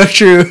 it's so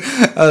true.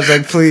 I was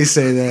like, please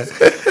say that.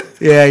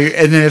 Yeah,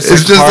 and then it's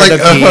It's just hard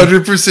like to pee.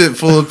 100%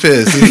 full of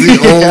piss.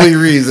 It's the only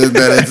reason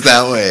that it's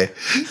that way.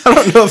 I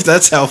don't know if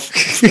that's how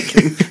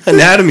freaking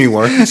anatomy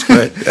works,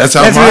 but That's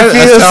how That's what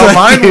it feels like,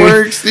 mine dude.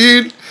 works,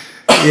 dude.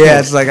 Yeah,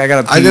 it's like I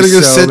gotta. Pee I gotta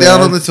go so sit down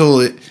bad. on the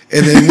toilet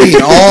and then lean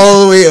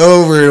all the way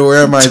over to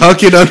where my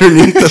tuck it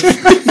underneath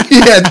the.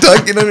 yeah,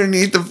 tuck it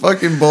underneath the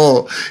fucking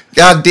bowl.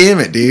 God damn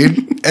it,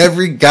 dude!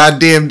 Every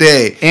goddamn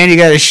day. And you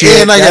gotta shit.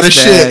 And I gotta That's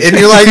shit, bad. and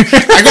you're like,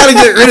 I gotta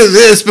get rid of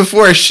this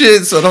before I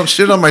shit, so I don't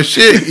shit on my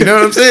shit. You know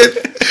what I'm saying?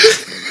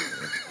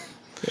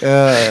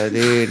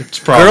 Dude.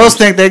 problems. Girls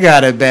think they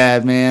got it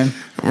bad, man.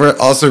 We're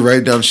also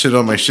write down shit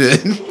on my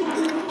shit.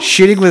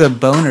 Shitting with a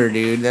boner,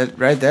 dude.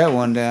 Write that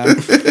one down.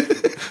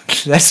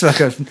 That's like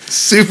a.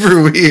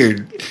 Super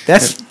weird.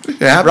 That's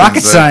happens, rocket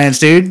though. science,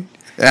 dude.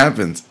 It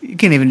happens. You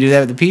can't even do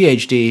that with a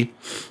PhD.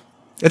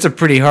 That's a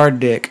pretty hard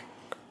dick.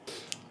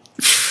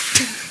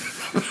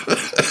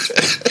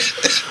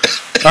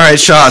 All right,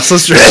 shots.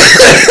 Let's drink.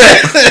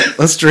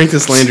 Let's drink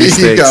this Landry You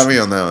Steaks. got me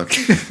on that one.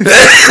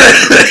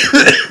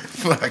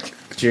 Fuck.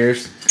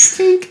 Cheers.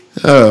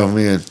 Oh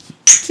man.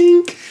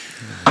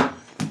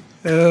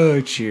 Oh,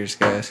 cheers,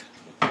 guys.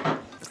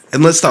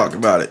 And let's talk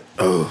about it.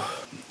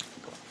 Oh,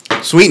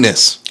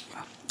 sweetness.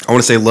 I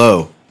want to say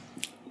low.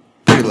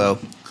 Pretty low.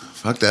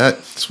 Fuck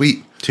that.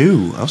 Sweet.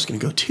 2. I was gonna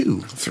go 2.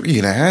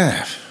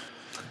 3.5.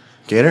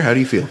 Gator, how do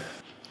you feel?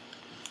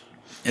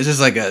 This is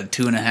like a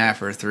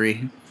 2.5 or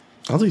 3.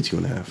 I'll do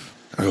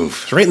 2.5.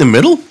 Oof. It's right in the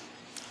middle.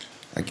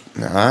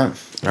 Nah.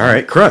 All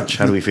right, Crunch.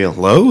 How do we feel?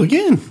 Low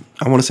again.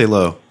 I want to say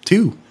low.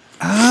 2.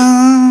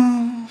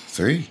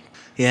 3.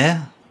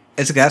 Yeah.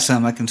 It's got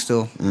some. I can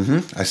still.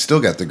 I still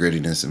got the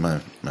grittiness in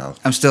my mouth.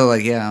 I'm still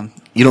like, yeah.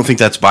 You don't think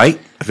that's bite?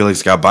 I feel like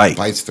it's got bite.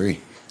 Bites 3.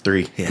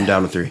 3. Yeah. I'm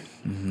down to 3.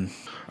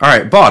 All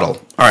right,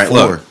 bottle. All right, 4.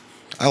 look.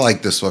 I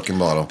like this fucking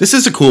bottle. This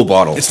is a cool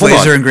bottle. It's Hold on.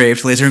 laser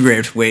engraved. Laser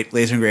engraved. Wait.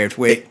 Laser engraved.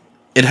 Wait.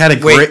 It had a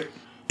Wait. great.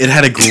 It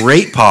had a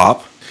great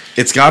pop.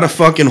 It's got a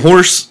fucking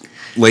horse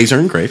laser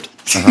engraved.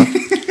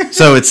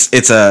 So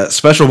it's a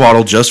special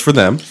bottle just for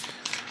them.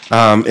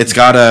 It's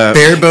got a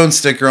Bare bone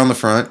sticker on the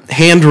front.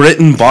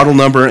 handwritten bottle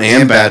number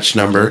and batch batch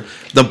number.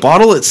 The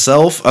bottle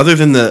itself, other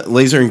than the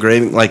laser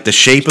engraving, like the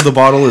shape of the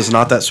bottle is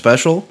not that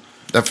special,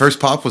 That first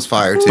pop was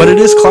fire too. but it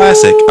is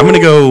classic. I'm going to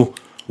go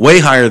way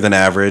higher than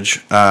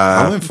average.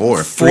 I went 4.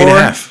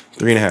 3.5.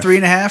 3.5.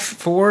 3.5,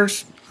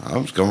 4s, I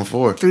was going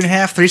 4. 3.5,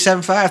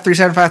 3.75,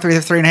 3.75,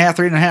 3.5,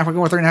 3.5. We're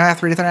going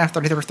 3.5, 3.5,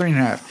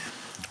 3.5.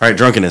 All right,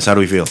 drunkenness. How do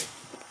we feel?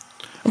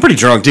 I'm pretty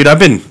drunk, dude. I've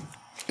been.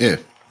 Yeah.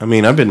 I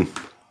mean, I've been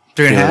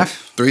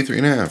 3.5.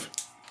 3.5.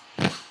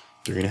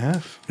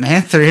 3.5.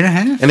 Man,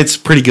 3.5. And it's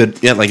pretty good.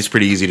 Yeah, like it's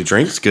pretty easy to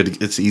drink. It's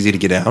good. It's easy to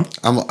get down.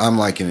 I'm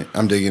liking it.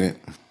 I'm digging it.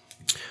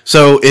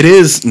 So it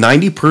is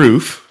 90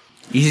 proof.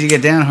 Easy to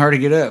get down, hard to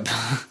get up.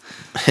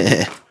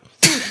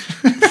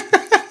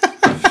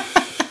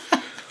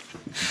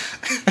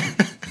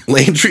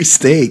 Landry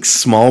Steaks,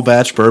 small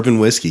batch bourbon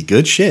whiskey.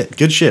 Good shit.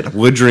 Good shit.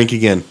 Would drink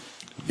again.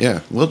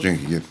 Yeah, we'll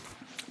drink again.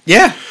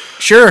 Yeah,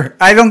 sure.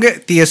 I don't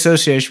get the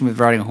association with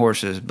riding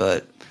horses,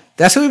 but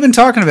that's what we've been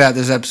talking about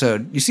this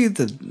episode. You see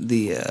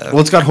the Well,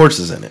 it's got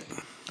horses in it.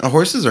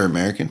 Horses are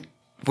American.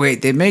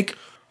 wait, they make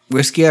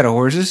whiskey out of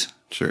horses?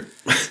 Sure.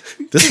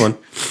 This one.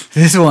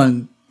 This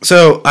one.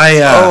 So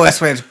Oh, that's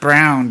why it's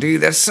brown,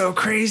 dude. That's so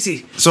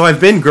crazy. so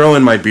I've been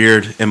growing my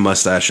beard and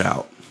mustache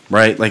out,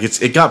 right? Like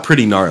it got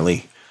pretty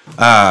gnarly.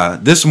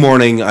 This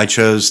morning I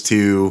chose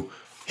to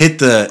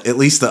hit at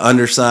least the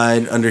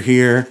underside under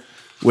here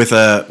with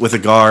a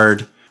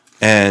guard,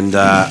 and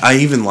I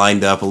even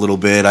lined up a little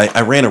bit.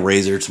 I ran a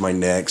razor to my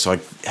neck, so I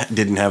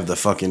didn't have the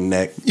fucking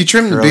neck. You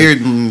trimmed the curly.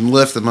 beard and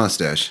left the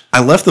mustache.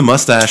 I left the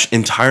mustache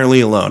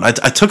entirely alone. I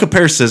took a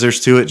pair of scissors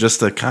to it just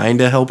to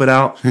kind of help it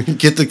out.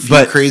 Get the few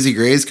But- crazy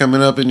grays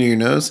coming up into your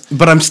nose.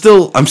 But I'm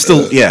still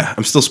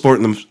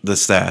sporting the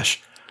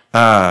stash.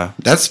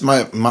 That's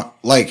my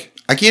like.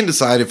 I can't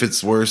decide if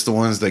it's worse the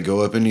ones that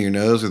go up into your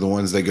nose or the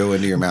ones that go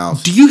into your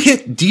mouth. Do you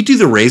do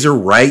the razor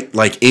right,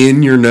 like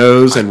in your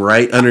nose and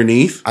right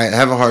underneath? I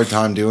have a hard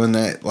time doing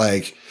that.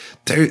 Like,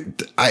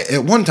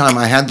 at one time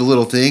I had the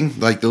little thing,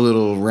 like the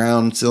little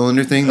round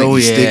cylinder thing that Oh,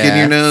 you stick in yeah.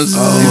 your nose.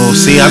 Oh,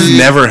 see, I've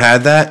never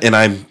had that, and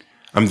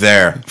I'm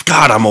there.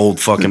 God, I'm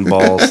old fucking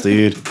balls,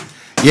 dude.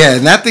 Yeah,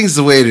 and that thing's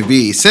the way to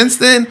be. Since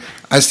then,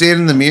 I stand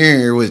in the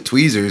mirror with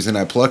tweezers and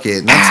I pluck it,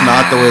 and that's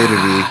not the way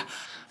to be.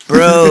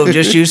 Bro,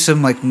 just use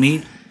some like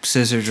meat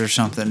scissors or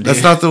something, dude.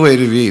 That's not the way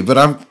to be. But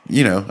I'm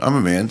a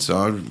man, so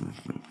I'm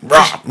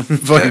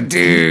fucking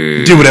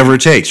dude. Do whatever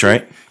it takes,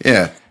 right?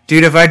 yeah.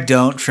 Dude, if I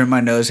don't trim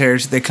my nose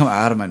hairs, they come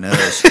out of my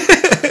nose.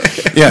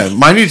 Yeah,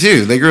 mine do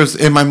too. They grow,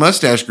 and my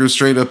mustache grows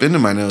straight up into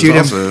my nose. Dude,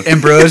 also,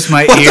 and bros,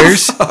 my What the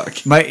ears,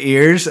 fuck? my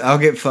ears, I'll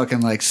get fucking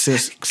like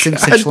 6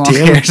 inch long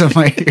damn. hairs on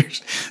my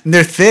ears. And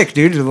they're thick,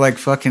 dude. They're like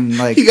fucking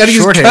like You gotta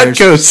use short hairs.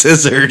 Cutco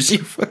scissors. You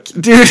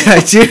fucking Dude, I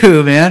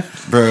do, man.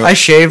 Bro. I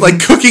shave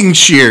like cooking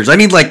shears. I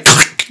need like.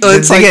 They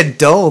It's like get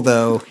dull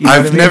though. You know what I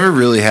I've mean? never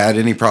really had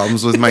any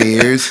problems with my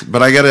ears,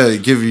 but I gotta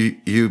give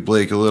you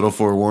Blake, a little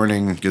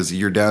forewarning because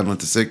you're down with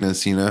the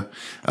sickness. You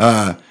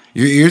know,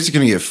 your ears are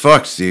gonna get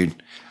fucked, dude.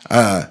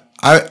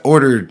 I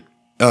ordered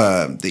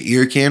the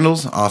ear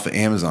candles off of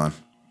Amazon.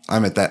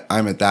 I'm at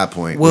that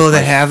point. Will with they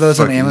my have those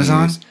on fucking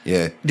Amazon? ears.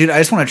 Yeah. Dude, I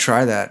just want to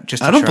try that.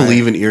 Just to I don't try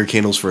believe it. in ear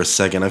candles for a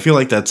second. I feel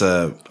like that's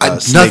a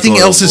Nothing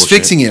else is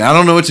fixing it. I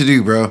don't know what to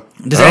do, bro.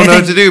 Does I don't know anything-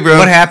 what to do, bro.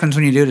 What happens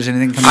when you do? Does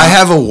anything come I out?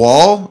 have a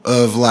wall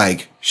of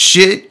like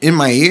shit in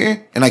my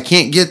ear, and I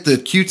can't get the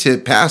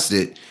Q-tip past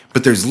it,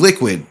 but there's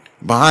liquid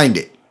behind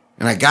it,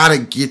 and I gotta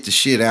get the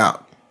shit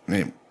out. And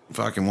it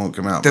fucking won't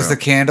come out. Does bro.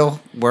 the candle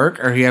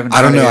work, or you haven't?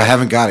 I don't tried it know. I yet?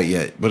 haven't got it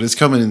yet, but it's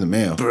coming in the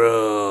mail.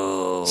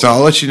 Bro, So I'll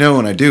let you know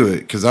when I do it,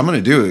 because I'm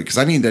gonna do it, because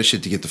I need that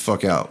shit to get the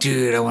fuck out.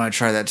 dude, I want to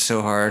try that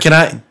so hard. Can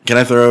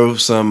I throw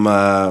some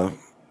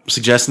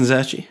suggestions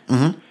at you?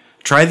 Mm-hmm.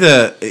 Try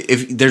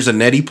if there's a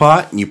neti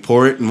pot and you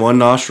pour it in one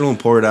nostril and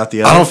pour it out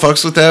the other. I don't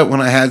fucks with that. When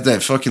I had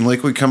that fucking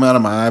liquid come out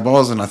of my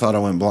eyeballs, and I thought I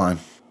went blind.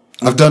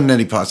 I've done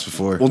neti pots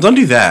before. Well, don't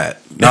do that.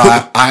 No,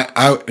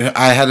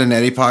 I had a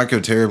neti pot go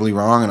terribly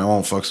wrong, and I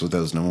won't fucks with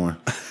those no more.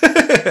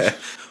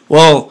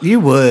 Well, You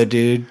would,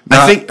 dude.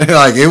 I think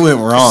like it went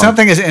wrong.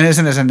 Something as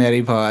innocent as a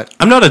neti pot.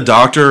 I'm not a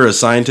doctor or a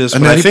scientist, A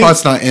but I neti think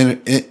pot's not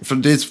in it.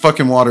 It's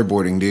fucking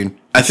waterboarding, dude.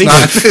 I think-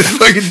 it's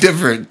fucking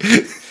different.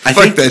 I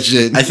Fuck think that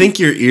shit. I think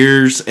your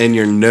ears and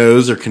your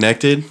nose are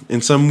connected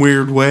in some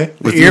weird way.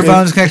 The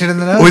earphones connected in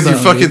the nose. with your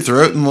though, fucking dude.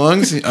 throat and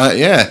lungs.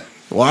 Yeah,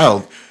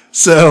 wild.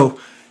 So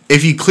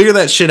if you clear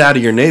that shit out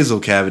of your nasal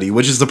cavity,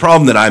 which is the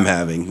problem that I'm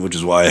having, which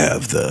is why I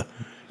have the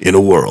in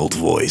a world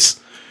voice.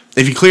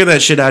 If you clear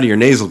that shit out of your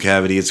nasal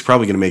cavity, it's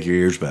probably going to make your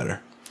ears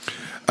better.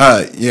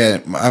 Yeah,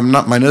 I'm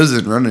not. My nose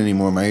isn't running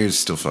anymore. My ears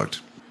still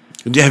fucked.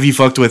 Have you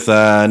fucked with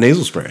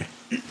nasal spray?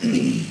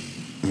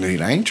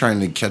 Dude, I ain't trying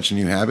to catch a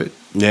new habit.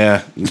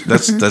 Yeah,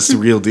 that's the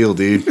real deal,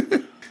 dude.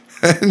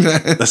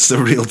 That's the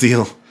real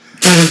deal.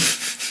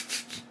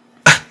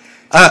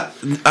 All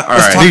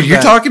right, Dude, you're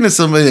about- talking to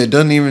somebody that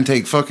doesn't even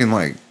take fucking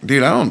like.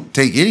 Dude, I don't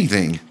take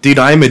anything. dude,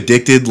 I'm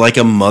addicted like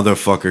a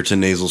motherfucker to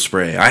nasal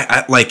spray.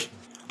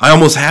 I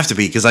almost have to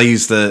be because I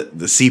use the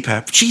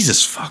CPAP.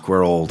 Jesus fuck,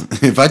 we're old.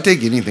 If I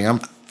take anything, I'm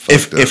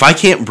if I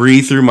can't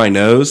breathe through my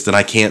nose, then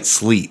I can't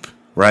sleep.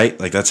 Right?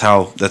 Like that's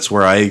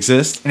where I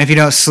exist. And if you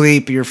don't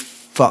sleep, you're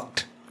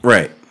fucked.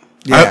 Right.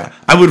 Yeah.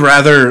 I would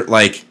rather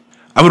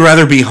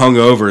be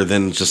hungover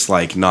than just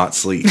like not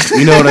sleep.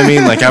 You know what I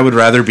mean? Like I would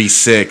rather be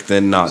sick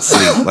than not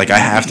sleep. Like I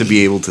have to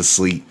be able to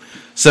sleep.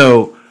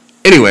 So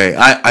anyway,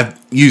 I've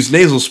used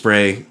nasal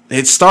spray.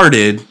 It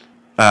started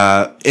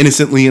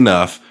innocently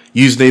enough.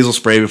 Use nasal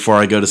spray before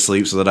I go to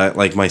sleep so that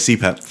my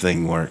CPAP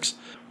thing works.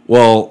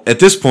 Well, at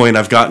this point,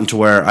 I've gotten to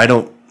where I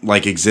don't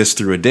like exist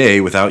through a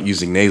day without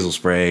using nasal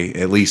spray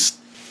at least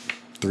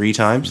 3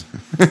 times.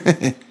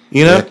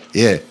 You know?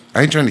 Yeah.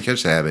 I ain't trying to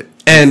catch the habit.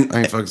 And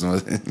I ain't fucking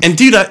with it. And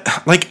dude,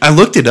 I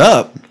looked it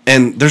up,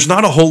 and there's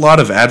not a whole lot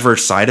of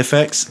adverse side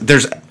effects.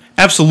 There's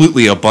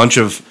absolutely a bunch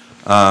of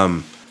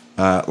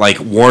like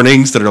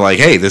warnings that are like,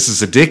 hey, this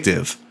is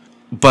addictive,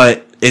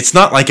 but it's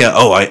not like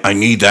I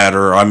need that,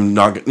 or I'm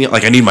not, you know,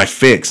 like I need my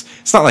fix.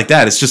 It's not like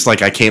that. It's just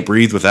like I can't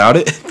breathe without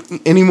it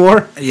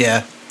anymore.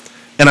 Yeah.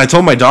 And I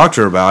told my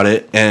doctor about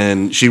it,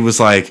 and she was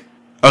like,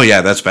 oh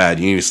yeah, that's bad.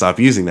 You need to stop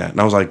using that. And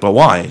I was like, but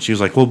why? And she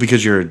was like, well,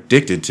 because you're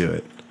addicted to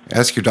it.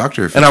 Ask your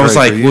doctor if And it's I was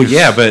right like, for you. well,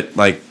 yeah, but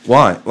like,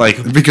 why?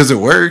 Like, because it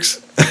works.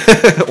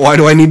 why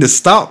do I need to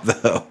stop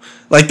though?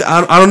 Like,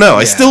 I don't know.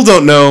 I still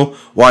don't know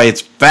why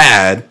it's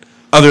bad,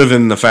 other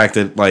than the fact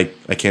that like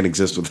I can't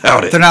exist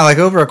without it. They're not like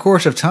over a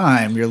course of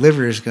time, your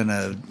liver is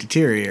gonna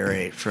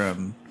deteriorate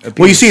from abuse.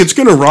 Well, you see, it's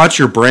gonna rot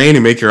your brain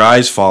and make your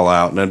eyes fall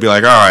out, and I'd be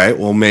like, all right,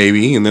 well,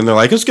 maybe. And then they're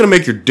like, it's gonna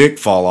make your dick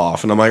fall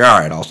off, and I'm like, all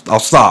right, I'll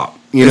stop.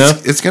 You know,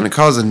 It's going to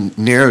cause a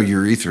narrow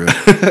urethra.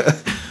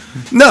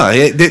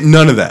 no,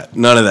 none of that,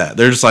 none of that.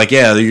 They're just like,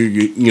 yeah,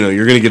 you know,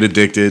 you're gonna get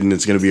addicted, and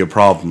it's gonna be a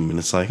problem. And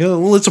it's like, oh,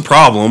 well, it's a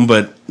problem,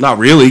 but not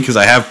really, because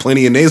I have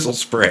plenty of nasal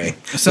spray.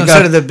 So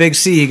instead of the big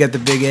C, you got the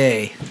big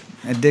A.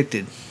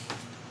 Addicted.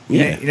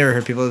 Yeah. You never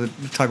heard people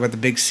talk about the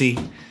big C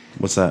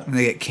What's that? when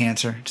they get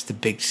cancer? It's the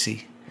big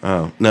C.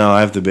 Oh no, I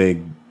have the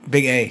big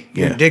Big A.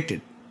 You're Yeah.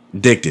 addicted.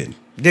 addicted.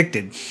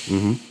 Addicted.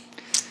 Mm-hmm.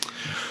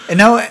 And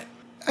now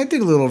I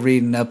did a little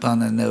reading up on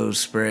the nose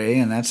spray,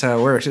 and that's how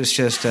it works. It's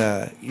just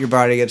your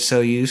body gets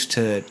so used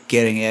to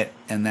getting it,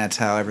 and that's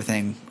how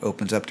everything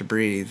opens up to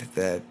breathe,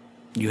 that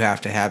you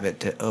have to have it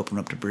to open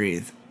up to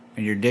breathe,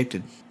 and you're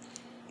addicted.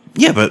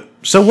 Yeah, but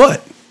so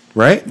what?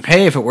 Right?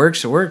 Hey, if it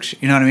works, it works.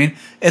 You know what I mean?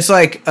 It's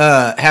like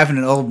having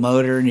an old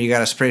motor and you got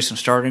to spray some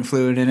starting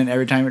fluid in it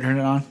every time you turn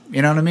it on.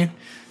 You know what I mean?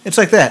 It's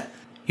like that.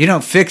 You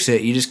don't fix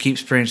it. You just keep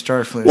spraying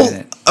starting fluid in Well,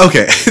 it.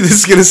 okay, this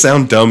is gonna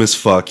sound dumb as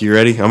fuck. You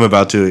ready? I'm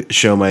about to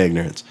show my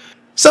ignorance.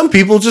 Some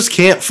people just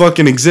can't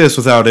fucking exist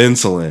without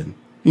insulin.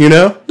 You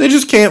know? They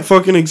just can't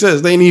fucking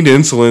exist. They need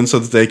insulin so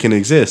that they can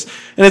exist.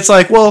 And it's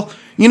like, well,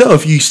 you know,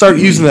 if you start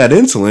using that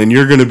insulin,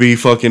 you're gonna be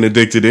fucking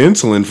addicted to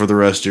insulin for the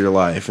rest of your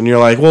life. And you're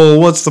like, well,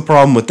 what's the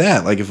problem with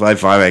that? Like, if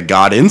I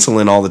got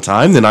insulin all the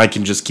time, then I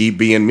can just keep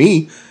being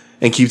me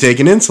and keep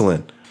taking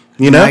insulin.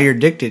 You know? Now you're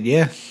addicted,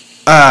 yeah.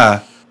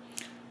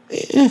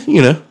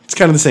 You know, it's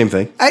kind of the same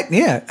thing.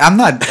 I'm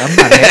not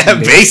hating,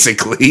 dude.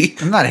 Basically.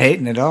 I'm not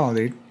hating at all,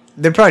 dude.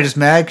 They're probably just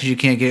mad because you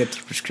can't get it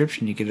through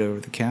prescription. You get it over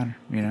the counter,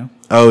 you know?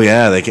 Oh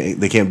yeah, they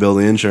can't bill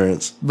the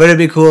insurance. But it'd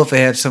be cool if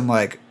they had some,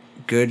 like,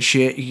 good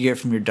shit you could get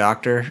from your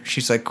doctor.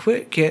 She's like,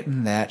 quit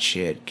getting that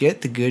shit.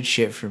 Get the good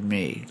shit from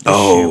me. This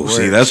Oh, shit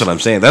see, works. that's what I'm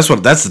saying. That's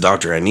the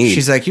doctor I need.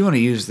 She's like, you want to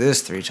use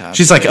this 3 times.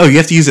 She's like, oh, you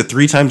have to use it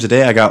 3 times a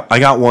day. I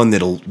got one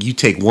you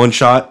take 1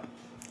 shot.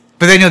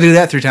 But then you'll do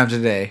that 3 times a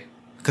day.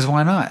 Because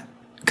why not?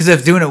 Because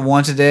if doing it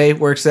once a day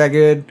works that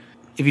good,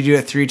 if you do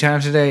it 3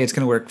 times a day, it's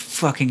going to work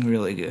fucking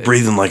really good.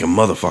 Breathing like a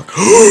motherfucker.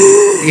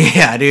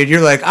 Yeah, dude.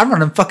 You're like, I'm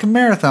running fucking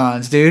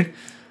marathons, dude.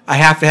 I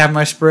have to have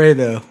my spray,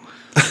 though.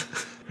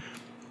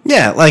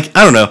 Yeah, like,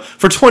 I don't know.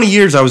 For 20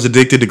 years, I was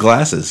addicted to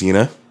glasses, you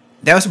know?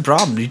 That was a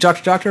problem. Did you talk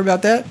to your doctor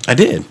about that? I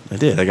did. I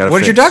got it What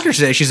did your fixed. doctor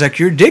say? She's like,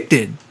 you're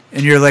addicted.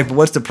 And you're like, but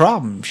what's the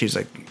problem? She's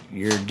like,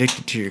 you're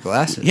addicted to your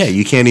glasses. Yeah,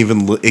 you can't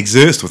even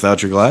exist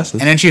without your glasses.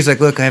 And then she's like,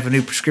 look, I have a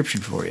new prescription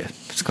for you.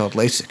 It's called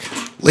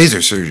LASIK.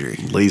 Laser surgery.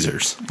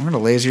 Lasers. I'm going to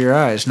laser your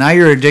eyes. Now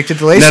you're addicted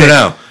to LASIK.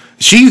 No.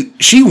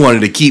 She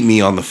wanted to keep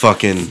me on the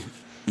fucking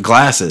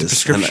glasses.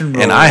 prescription and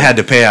roll. I had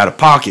to pay out of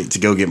pocket to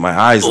go get my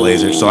eyes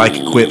lasered so I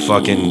could quit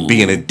fucking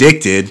being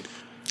addicted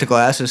To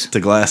glasses. to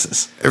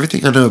glasses.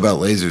 Everything I know about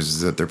lasers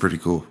is that they're pretty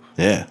cool.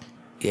 Yeah.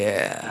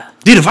 Yeah.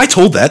 Dude, if I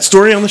told that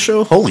story on the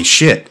show, holy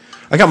shit.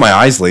 I got my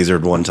eyes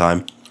lasered one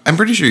time. I'm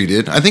pretty sure you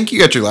did. I think you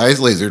got your eyes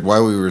lasered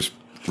while we were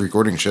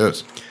recording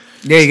shows.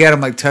 Yeah, you got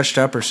them like touched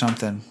up or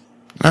something.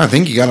 No, I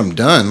think you got them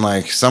done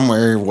like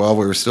somewhere while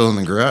we were still in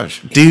the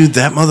garage. Dude,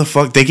 that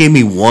motherfucker, they gave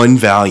me 1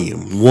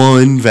 Valium.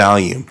 1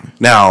 Valium.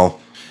 Now,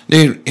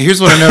 Dude,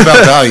 here's what I know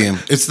about Valium.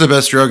 It's the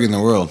best drug in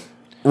the world.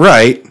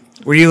 right.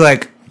 Were you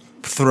like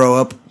throw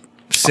up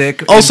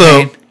sick? in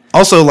Also,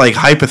 pain? like,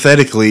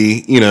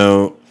 hypothetically, you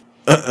know,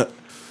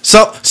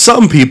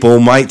 some people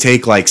might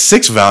take like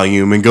 6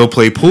 Valium and go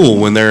play pool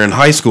when they're in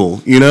high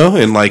school, you know,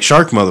 and like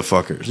shark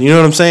motherfuckers. You know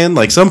what I'm saying?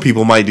 Like, some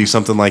people might do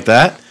something like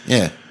that.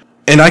 Yeah.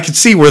 And I could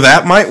see where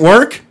that might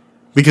work,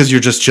 because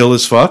you're just chill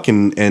as fuck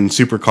and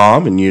super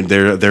calm, and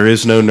there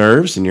is no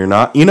nerves, and you're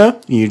not,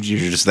 you're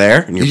just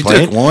there and you're You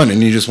playing. took one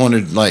and you just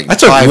wanted like I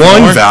took 5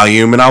 one more?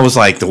 Valium and I was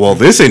like, well,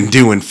 this ain't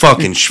doing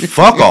fucking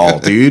fuck all,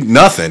 dude.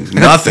 Nothing.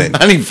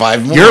 I need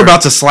 5 more. You're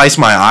about to slice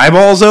my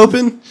eyeballs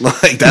open?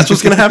 Like, that's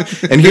what's going to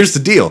happen? And here's the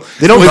deal.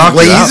 They don't With knock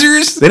you out.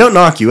 lasers? They don't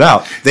knock you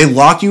out. They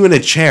lock you in a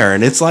chair,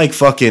 and it's like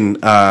fucking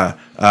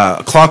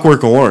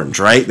Clockwork Orange,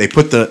 right? They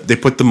put the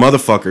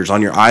motherfuckers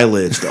on your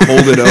eyelids to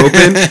hold it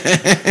open.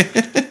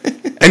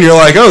 And you're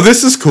like, oh,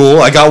 this is cool.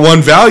 I got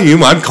one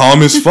Valium. I'm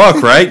calm as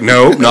fuck, right?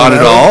 No, not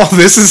at all.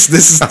 This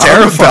is I'm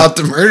terrifying. about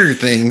to murder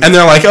things. And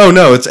they're like, oh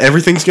no,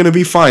 everything's gonna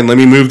be fine. Let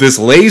me move this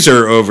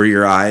laser over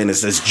your eye, and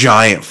it's this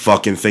giant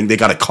fucking thing. They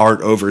got a cart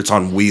over. It's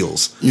on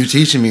wheels. You're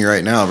teaching me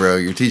right now, bro.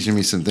 You're teaching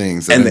me some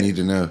things that I need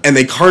to know. And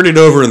they cart it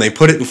over, and they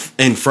put it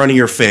in front of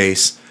your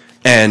face,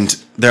 and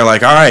they're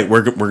like, all right,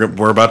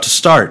 we're about to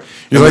start.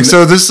 You're And like,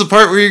 so this is the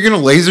part where you're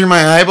gonna laser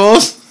my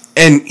eyeballs?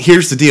 And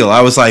here's the deal.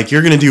 I was like,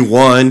 you're going to do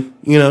one,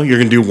 you're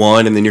going to do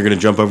one, and then you're going to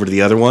jump over to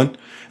the other one.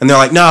 And they're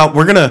like, no,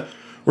 we're going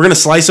to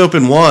slice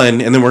open one,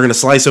 and then we're going to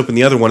slice open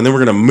the other one, and then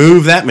we're going to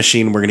move that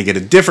machine, and we're going to get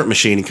a different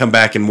machine and come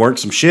back and work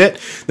some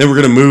shit. Then we're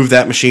going to move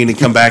that machine and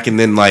come back and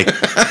then, like,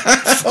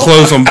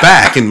 close them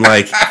back. And,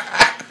 like,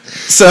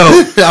 so.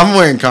 I'm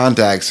wearing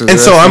contacts. So And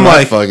so I'm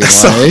like, fucking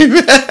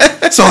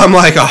so I'm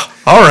like, oh,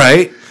 all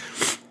right.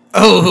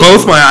 Oh,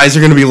 Both my eyes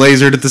are going to be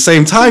lasered at the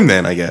same time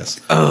then, I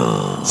guess.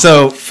 Oh,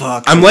 so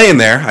fuck. I'm laying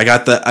there. I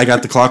got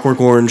the Clockwork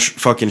Orange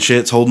fucking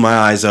shits holding my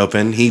eyes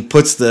open. He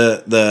puts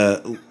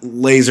the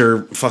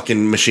laser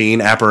fucking machine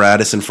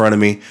apparatus in front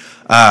of me.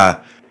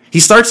 He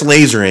starts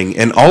lasering,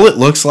 and all it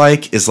looks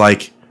like is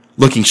like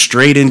looking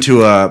straight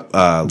into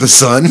the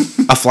sun.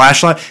 a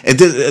flashlight.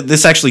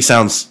 This actually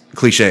sounds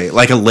cliche,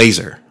 like a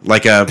laser,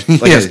 like a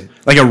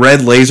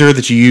red laser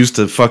that you use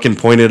to fucking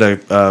point at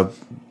a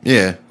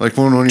Yeah, like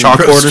when you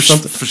chalkboard or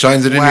something.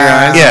 shines it in wow. your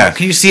eyes. Yeah.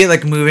 Can you see it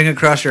like moving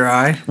across your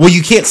eye? Well,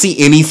 you can't see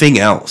anything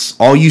else.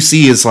 All you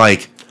see is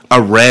like a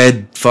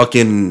red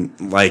fucking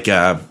like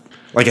a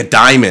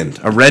diamond,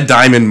 a red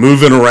diamond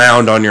moving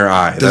around on your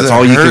eye. Does That's it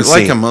all you hurt can see.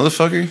 like a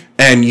motherfucker?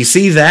 And you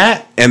see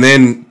that, and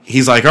then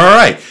he's like, "All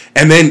right."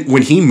 And then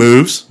when he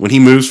moves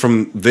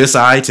from this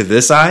eye to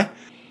this eye,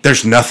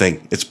 there's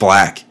nothing. It's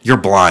black. You're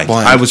blind.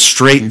 I was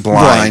straight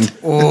blind.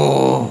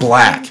 Oh,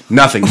 Black.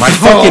 Nothing. My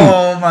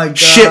fucking my God.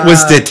 shit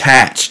was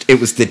detached. It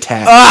was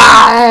detached.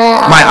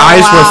 My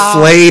eyes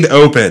were flayed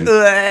open.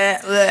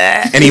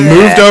 And he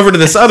moved over to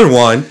this other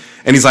one,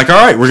 and he's like,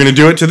 all right, we're going to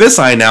do it to this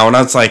eye now. And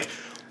I was like,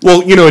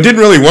 well, it didn't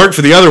really work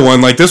for the other one.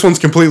 Like, this one's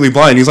completely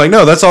blind. He's like,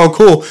 no, that's all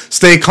cool.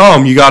 Stay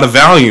calm. You got a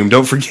Valium.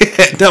 Don't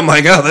forget. And I'm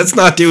like, oh, that's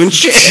not doing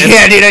shit.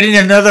 Yeah, dude, I need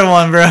another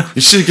one, bro.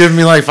 You should have given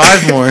me like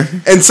 5 more.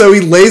 And so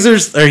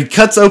he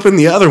cuts open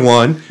the other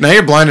one. Now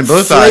you're blind in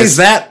both Flays eyes.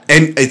 that,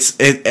 and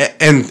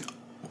and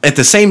at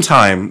the same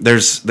time,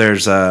 there's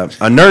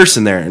a nurse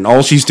in there, and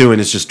all she's doing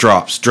is just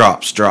drops,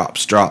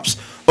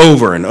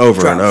 over and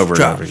over and over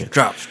and over again.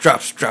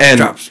 Drops.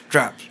 And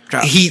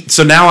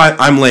So now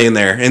I'm laying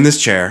there in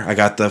this chair. I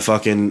got the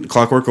fucking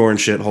Clockwork Orange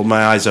shit, hold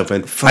my eyes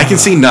open. I can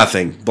see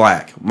nothing.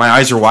 Black. My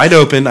eyes are wide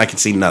open. I can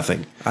see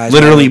nothing. Eyes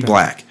Literally wide open.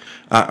 black.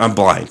 I'm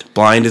blind.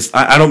 Blind is.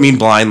 I don't mean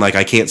blind like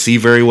I can't see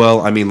very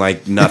well. I mean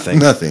like nothing.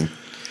 Nothing.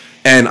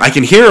 And I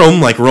can hear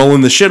him like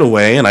rolling the shit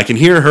away, and I can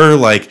hear her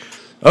like,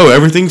 "Oh,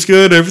 everything's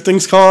good,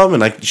 everything's calm,"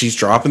 and she's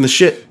dropping the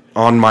shit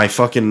on my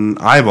fucking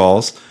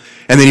eyeballs.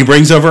 And then he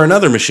brings over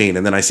another machine,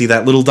 and then I see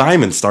that little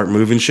diamond start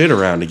moving shit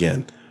around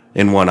again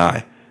in one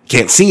eye.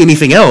 Can't see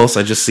anything else.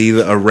 I just see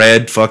a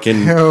red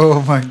fucking.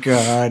 Oh my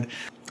God.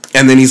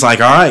 And then he's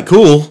like, "All right,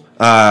 cool.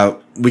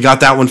 We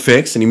got that one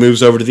fixed." And he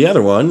moves over to the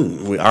other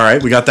one. We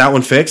got that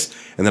one fixed.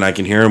 And then I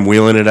can hear him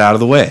wheeling it out of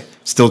the way.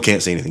 Still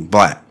can't see anything.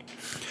 Black.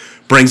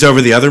 Brings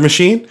over the other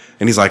machine,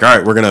 and he's like, all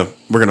right, we're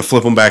gonna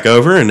flip them back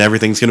over, and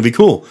everything's gonna be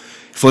cool.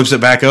 Flips it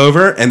back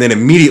over, and then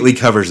immediately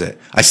covers it.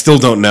 I still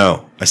don't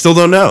know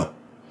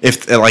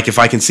if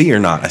I can see or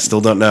not. I still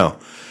don't know.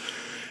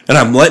 And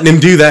I'm letting him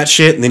do that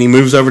shit, and then he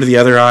moves over to the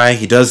other eye.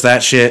 He does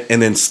that shit,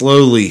 and then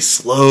slowly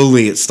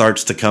it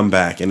starts to come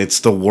back, and it's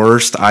the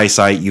worst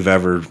eyesight you've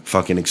ever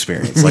fucking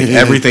experienced. Like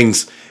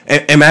everything's.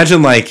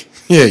 Imagine like.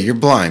 Yeah, you're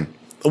blind.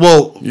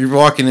 Well, You're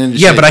walking into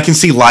yeah, but I can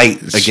see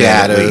light again.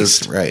 shadows. At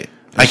least. Right.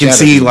 I can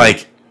see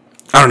like,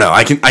 I don't know.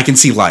 I can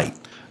see light.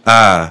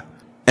 And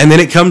then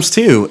it comes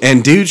to,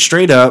 and dude,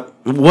 straight up,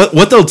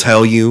 what they'll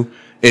tell you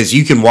is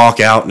you can walk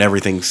out and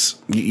everything's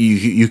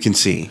you can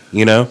see.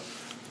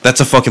 That's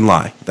a fucking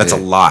lie. That's a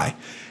lie.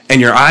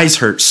 And your eyes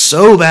hurt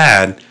so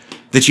bad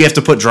that you have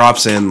to put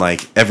drops in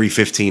like every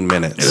 15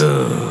 minutes.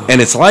 Ugh.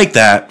 And it's like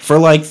that for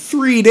like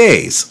 3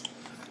 days.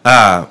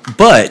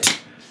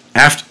 But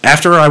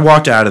after I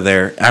walked out of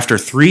there, after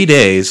 3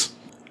 days,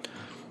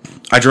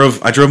 I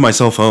drove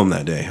myself home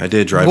that day. I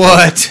did drive.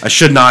 What? Home. I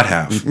should not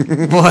have.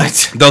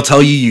 What? They'll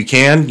tell you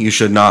can. You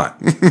should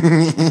not.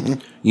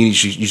 You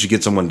should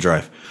get someone to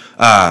drive.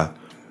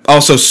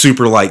 Also,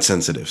 super light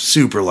sensitive.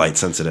 Super light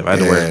sensitive. I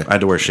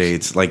had to wear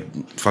shades, like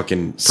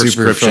fucking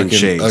Super prescription fucking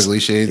shades, ugly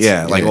shades?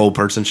 Yeah, like Yeah. old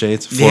person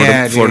shades.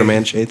 Yeah, Florida dude.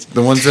 man shades.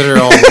 The ones that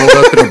are all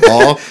rolled up in a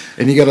ball,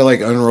 and you gotta like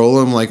unroll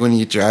them, like when you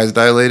get your eyes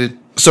dilated.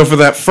 So for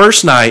that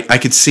first night, I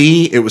could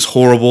see it was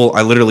horrible.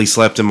 I literally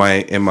slept in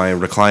my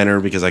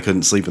recliner because I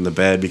couldn't sleep in the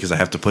bed because I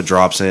have to put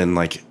drops in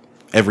like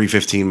every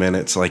 15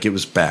 minutes. Like it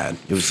was bad.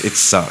 It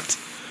sucked.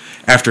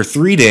 After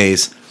 3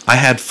 days, I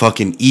had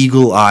fucking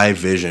eagle eye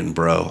vision,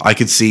 bro. I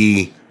could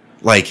see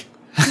like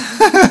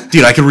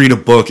dude, I could read a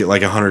book at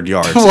like 100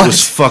 yards. What? It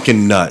was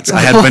fucking nuts. I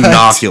had What?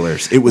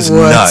 binoculars. It was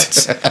What?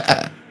 nuts.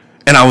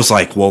 And I was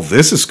like, well,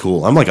 this is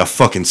cool. I'm like a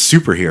fucking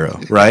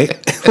superhero, right?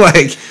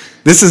 Like,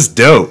 this is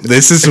dope.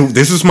 This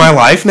is my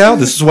life now.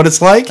 This is what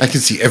it's like. I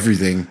can see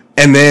everything.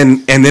 And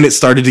then it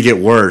started to get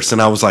worse,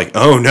 and I was like,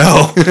 oh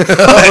no,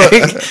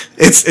 like,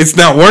 it's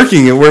not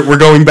working, and we're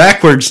going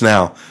backwards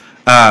now.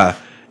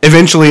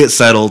 Eventually, it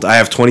settled. I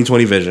have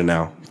 20/20 vision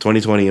now.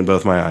 20/20 in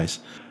both my eyes.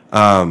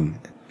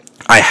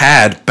 I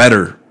had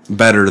better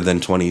than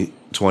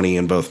 20/20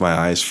 in both my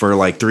eyes for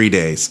like 3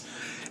 days.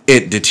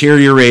 It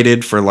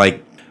deteriorated for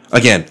like,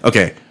 again,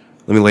 okay,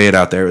 let me lay it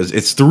out there.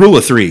 It's the rule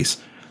of threes.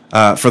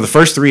 For the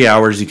first 3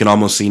 hours, you can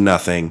almost see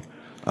nothing.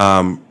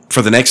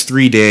 For the next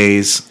 3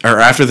 days, or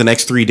after the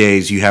next 3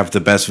 days, you have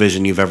the best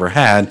vision you've ever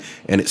had,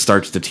 and it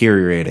starts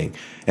deteriorating.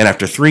 And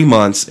after 3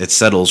 months, it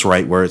settles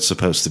right where it's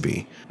supposed to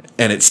be.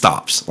 And it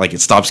stops. Like,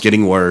 it stops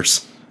getting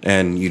worse,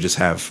 and you just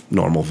have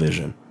normal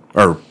vision.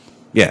 Or,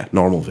 yeah,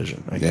 normal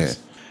vision, I guess.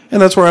 Yeah.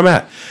 And that's where I'm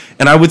at.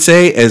 And I would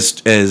say, as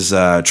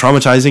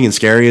traumatizing and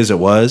scary as it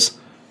was,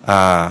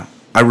 I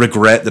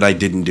regret that I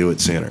didn't do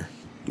it sooner.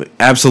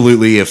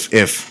 Absolutely,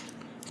 if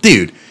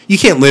dude, you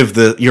can't live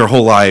your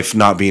whole life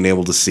not being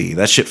able to see.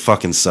 That shit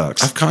fucking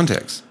sucks. I have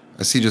contacts.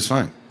 I see just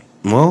fine.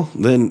 Well,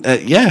 then,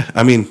 yeah.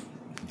 I mean,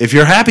 if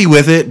you're happy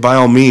with it, by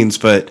all means.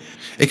 But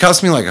It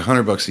costs me like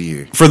 $100 a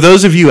year. for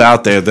those of you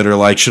out there that are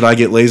like, should I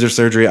get laser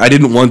surgery? I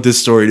didn't want this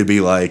story to be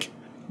like,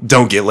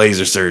 don't get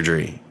laser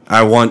surgery.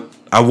 I want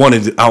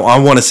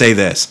to say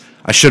this.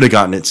 I should have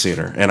gotten it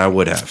sooner, and I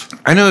would have.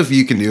 I know if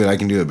you can do it, I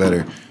can do it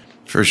better.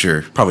 For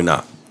sure. Probably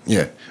not.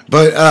 Yeah.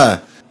 But, I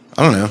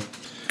don't know.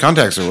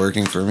 Contacts are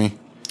working for me.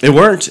 It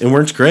worked. It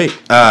worked great.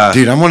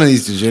 Dude, I'm one of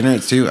these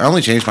degenerates, too. I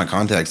only change my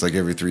contacts like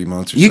every 3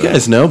 months or You so.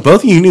 guys know.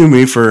 Both of you knew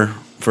me for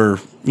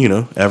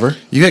ever.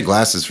 You had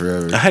glasses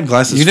forever. I had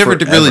glasses You never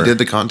forever. really did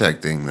the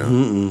contact thing,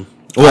 though.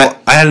 Well,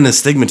 I had an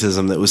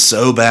astigmatism that was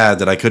so bad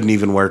that I couldn't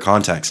even wear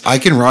contacts. I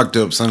can rock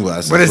dope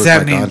sunglasses What does with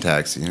that my mean?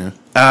 contacts, you know?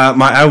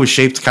 My eye was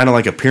shaped kind of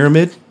like a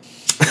pyramid.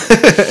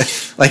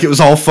 Like it was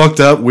all fucked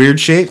up, weird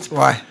shaped.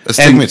 Why?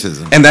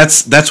 Astigmatism. And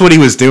that's what he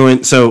was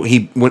doing. So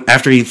he went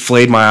after he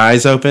flayed my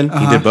eyes open.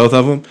 He did both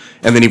of them,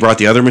 and then he brought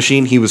the other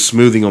machine. He was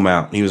smoothing them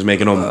out. He was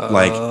making them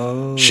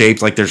like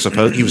shaped like they're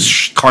supposed. He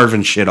was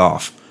carving shit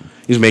off.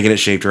 He was making it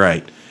shaped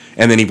right,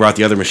 and then he brought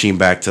the other machine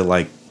back to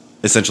like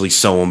essentially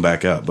sew them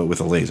back up, but with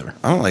a laser.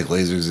 I don't like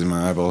lasers in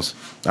my eyeballs.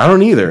 I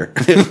don't either.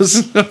 It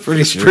was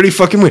pretty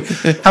fucking weird.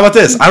 How about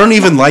this? I don't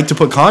even like to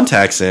put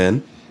contacts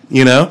in.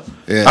 You know,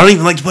 Yeah. I don't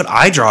even like to put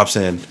eye drops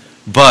in,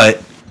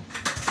 but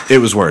it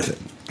was worth it.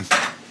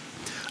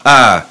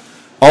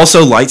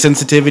 Also, light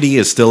sensitivity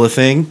is still a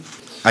thing.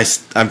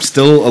 I'm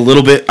still a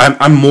little bit.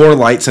 I'm more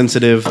light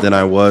sensitive than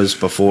I was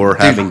before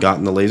having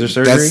gotten the laser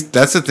surgery.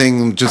 That's the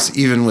thing. Just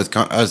even with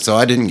so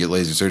I didn't get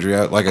laser surgery.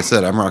 Like I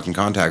said, I'm rocking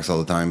contacts all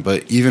the time.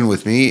 But even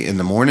with me in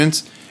the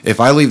mornings, if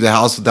I leave the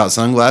house without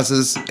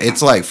sunglasses,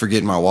 it's like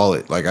forgetting my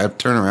wallet. Like I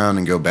turn around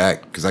and go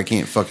back because I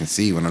can't fucking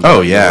see when I'm. Oh,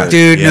 driving yeah. away.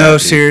 Dude, Yeah, no,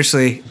 dude.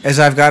 seriously. As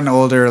I've gotten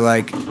older,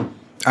 like,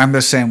 I'm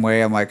the same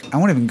way. I'm like, I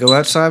won't even go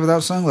outside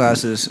without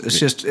sunglasses.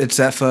 It's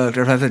that fucked.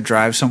 Or if I have to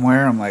drive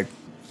somewhere, I'm like,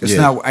 it's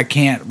Yeah. not, I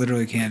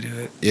literally can't do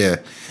it. Yeah,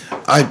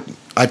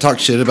 I talk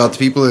shit about the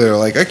people that are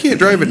like, I can't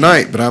drive at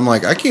night, but I'm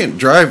like, I can't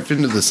drive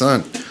into the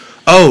sun.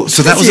 Oh,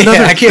 so that was Yeah,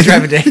 another. I can't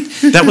drive a day.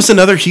 That was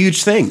another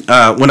huge thing.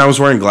 When I was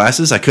wearing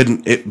glasses, I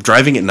couldn't.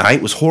 Driving at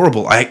night was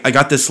horrible. I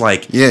got this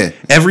like. Yeah.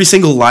 Every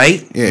single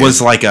light Yeah.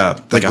 was like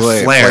a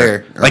glare.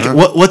 flare. Like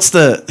Uh-huh. what's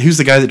who's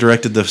the guy that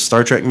directed the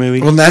Star Trek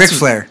movie? Well, Ric that's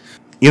Flair.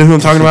 You know who I'm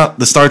talking about?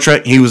 The Star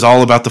Trek. He was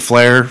all about the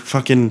flare.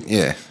 Fucking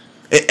Yeah.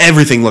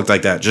 everything looked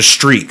like that. Just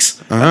streaks.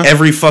 Uh-huh.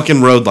 Every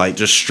fucking road light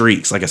just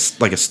streaks like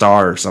a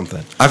star or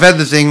something. I've had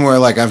the thing where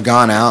like I've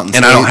gone out and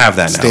And I don't have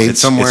that now. Stayed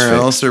It's somewhere fixed.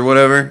 else or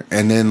whatever,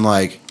 and then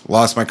like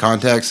lost my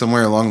contacts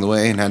somewhere along the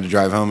way and had to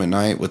drive home at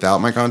night without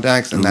my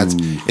contacts, and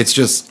it's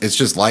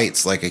just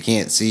lights. Like I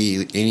can't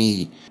see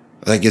any.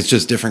 Like it's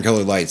just different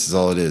colored lights is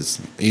all it is.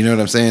 You know what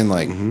I'm saying?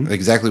 Like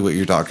exactly what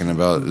you're talking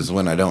about is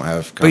when I don't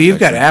have. Contacts But you've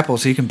got in. Apple,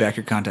 so you can back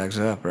your contacts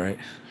up, right?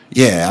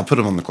 Yeah, I put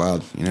them on the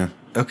cloud. You know,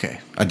 Okay.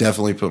 I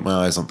definitely put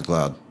my eyes on the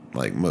cloud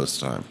like most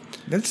of the time.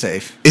 That's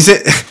safe. Is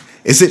it?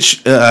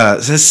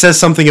 Says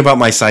something about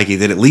my psyche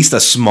that at least a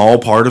small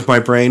part of my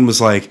brain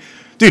was like,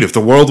 dude, if the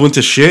world went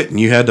to shit and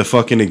you had to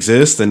fucking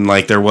exist and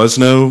like there was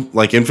no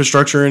like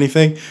infrastructure or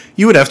anything,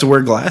 you would have to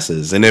wear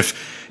glasses. And if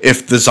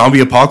the zombie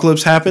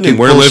apocalypse happened and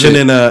we're Bullshit.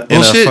 living in a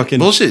fucking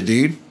bullshit,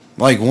 dude.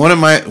 Like one of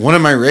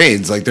my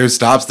raids, like there's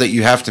stops that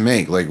you have to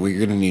make. Like we're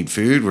gonna need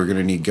food, we're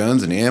gonna need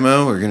guns and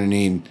ammo, we're gonna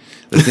need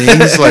the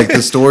things like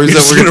the stores You're that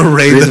just we're gonna gonna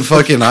raid raid the the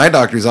fucking eye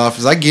doctor's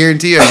office. I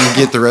guarantee I can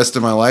get the rest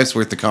of my life's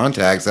worth of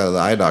contacts out of the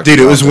eye doctor. Dude,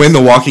 it was when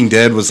The Walking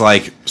Dead was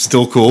like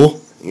still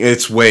cool.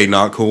 It's way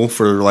not cool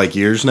for like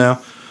years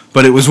now.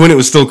 But it was when it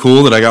was still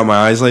cool that I got my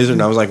eyes lasered,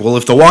 and I was like, well,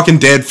 if The Walking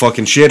Dead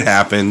fucking shit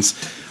happens,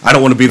 I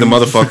don't want to be the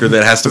motherfucker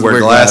that has to wear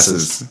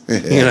glasses.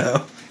 You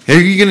know? How are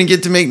you gonna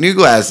get to make new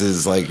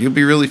glasses? Like you'll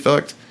be really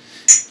fucked.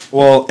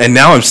 Well, and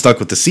now I'm stuck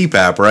with the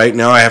CPAP, right?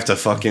 Now I have to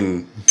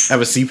fucking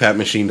have a CPAP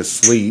machine to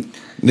sleep.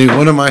 Dude,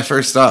 one of my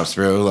first stops,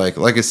 bro. Like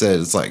I said,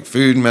 it's like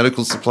food,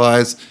 medical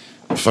supplies,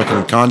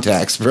 fucking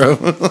contacts, bro.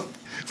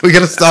 We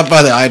gotta stop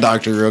by the eye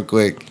doctor real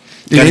quick.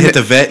 You gotta Dude, hit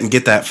the vet and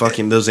get that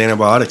fucking those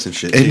antibiotics and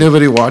shit. ain't Dude.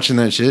 nobody watching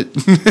that shit.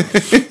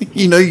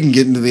 You know you can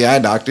get into the eye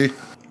doctor.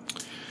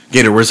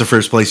 Gator, where's the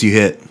first place you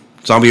hit?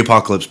 Zombie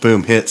apocalypse,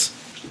 boom, hits.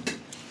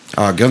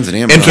 Guns and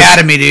ammo.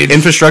 Academy, dude.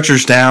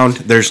 Infrastructure's down.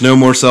 There's no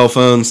more cell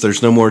phones.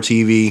 There's no more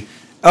TV.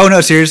 Oh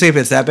no, seriously, if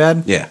it's that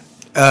bad? Yeah.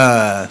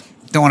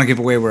 Don't want to give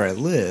away where I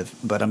live,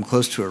 but I'm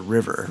close to a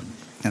river,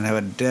 and I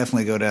would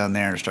definitely go down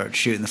there and start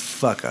shooting the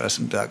fuck out of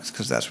some ducks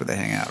because that's where they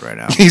hang out right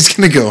now. He's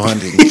gonna go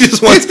hunting. He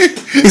just wants.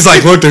 He's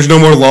like, look, there's no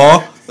more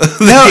law.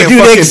 No,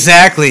 dude,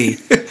 exactly,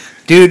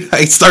 dude.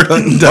 I start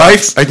hunting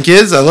ducks. Wife and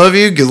kids, I love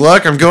you. Good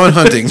luck. I'm going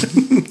hunting.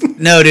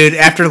 No, dude.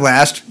 After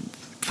last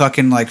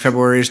fucking like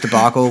February's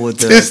debacle with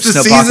the It's the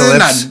season.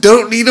 snowpocalypse. I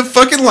don't need a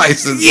fucking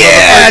license.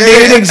 Yeah,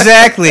 motherfucker. dude,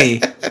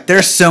 exactly.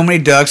 There's so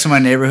many ducks in my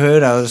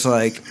neighborhood. I was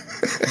like,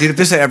 dude, if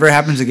this ever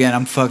happens again,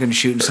 I'm fucking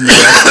shooting some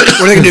ducks.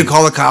 What are they gonna do?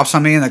 Call the cops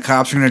on me, and the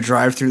cops are gonna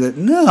drive through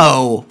the?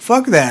 No,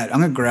 fuck that.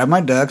 I'm gonna grab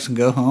my ducks and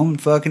go home and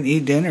fucking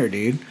eat dinner,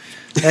 dude.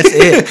 That's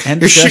it. End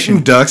You're discussion.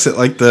 shooting ducks at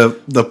like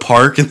the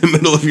park in the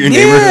middle of your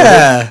neighborhood.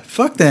 Yeah,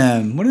 fuck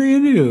them. What are they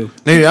gonna do?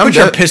 Dude, Put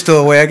your pistol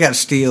away. I got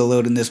steel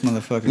loading this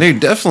motherfucker. Dude,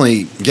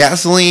 definitely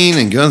gasoline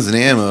and guns and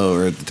ammo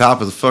are at the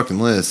top of the fucking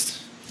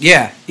list.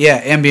 Yeah,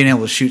 and being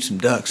able to shoot some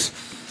ducks.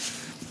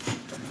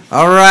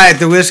 All right,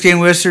 the Whiskey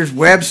and Whiskers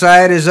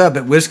website is up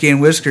at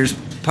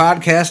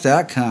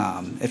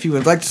whiskeyandwhiskerspodcast.com. If you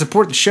would like to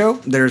support the show,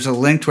 there's a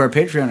link to our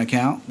Patreon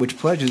account, which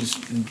pledges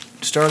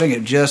starting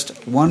at just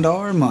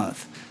 $1 a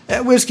month.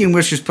 At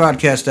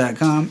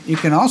whiskeyandwhiskerspodcast.com, you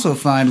can also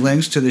find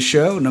links to the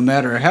show no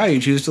matter how you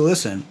choose to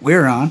listen.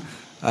 We're on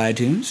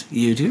iTunes,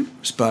 YouTube,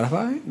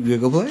 Spotify,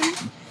 Google Play,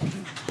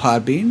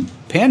 Podbean,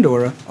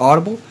 Pandora,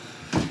 Audible,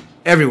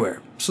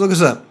 everywhere. So look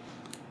us up.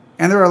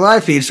 And there are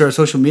live feeds to our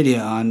social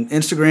media on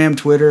Instagram,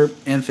 Twitter,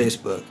 and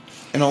Facebook.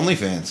 And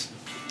OnlyFans.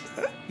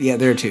 Yeah,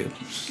 there too.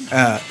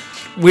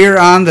 We're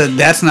on the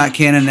That's Not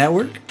Canon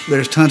network.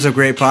 There's tons of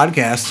great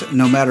podcasts,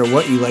 no matter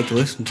what you like to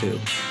listen to.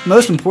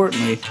 Most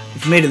importantly,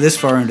 if you made it this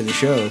far into the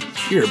show,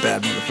 you're a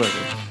bad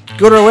motherfucker.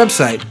 Go to our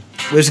website,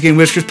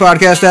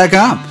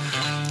 whiskeyandwhiskerspodcast.com,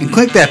 and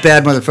click that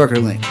bad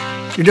motherfucker link.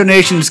 Your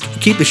donations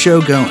keep the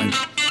show going.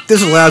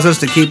 This allows us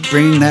to keep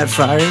bringing that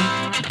fire,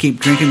 to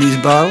keep drinking these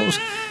bottles,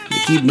 and to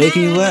keep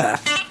making you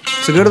laugh.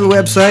 So go to the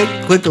website,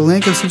 click the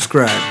link, and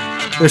subscribe.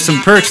 There's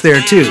some perks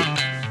there too.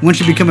 Once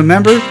you become a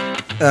member,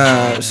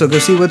 so go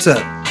see what's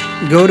up.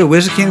 Go to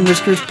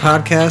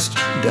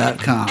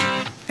whiskeyandwhiskerspodcast.com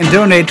and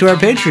donate to our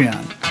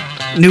Patreon.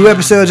 New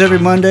episodes every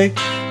Monday,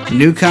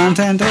 new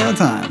content all the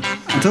time.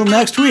 Until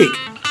next week,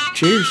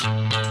 cheers.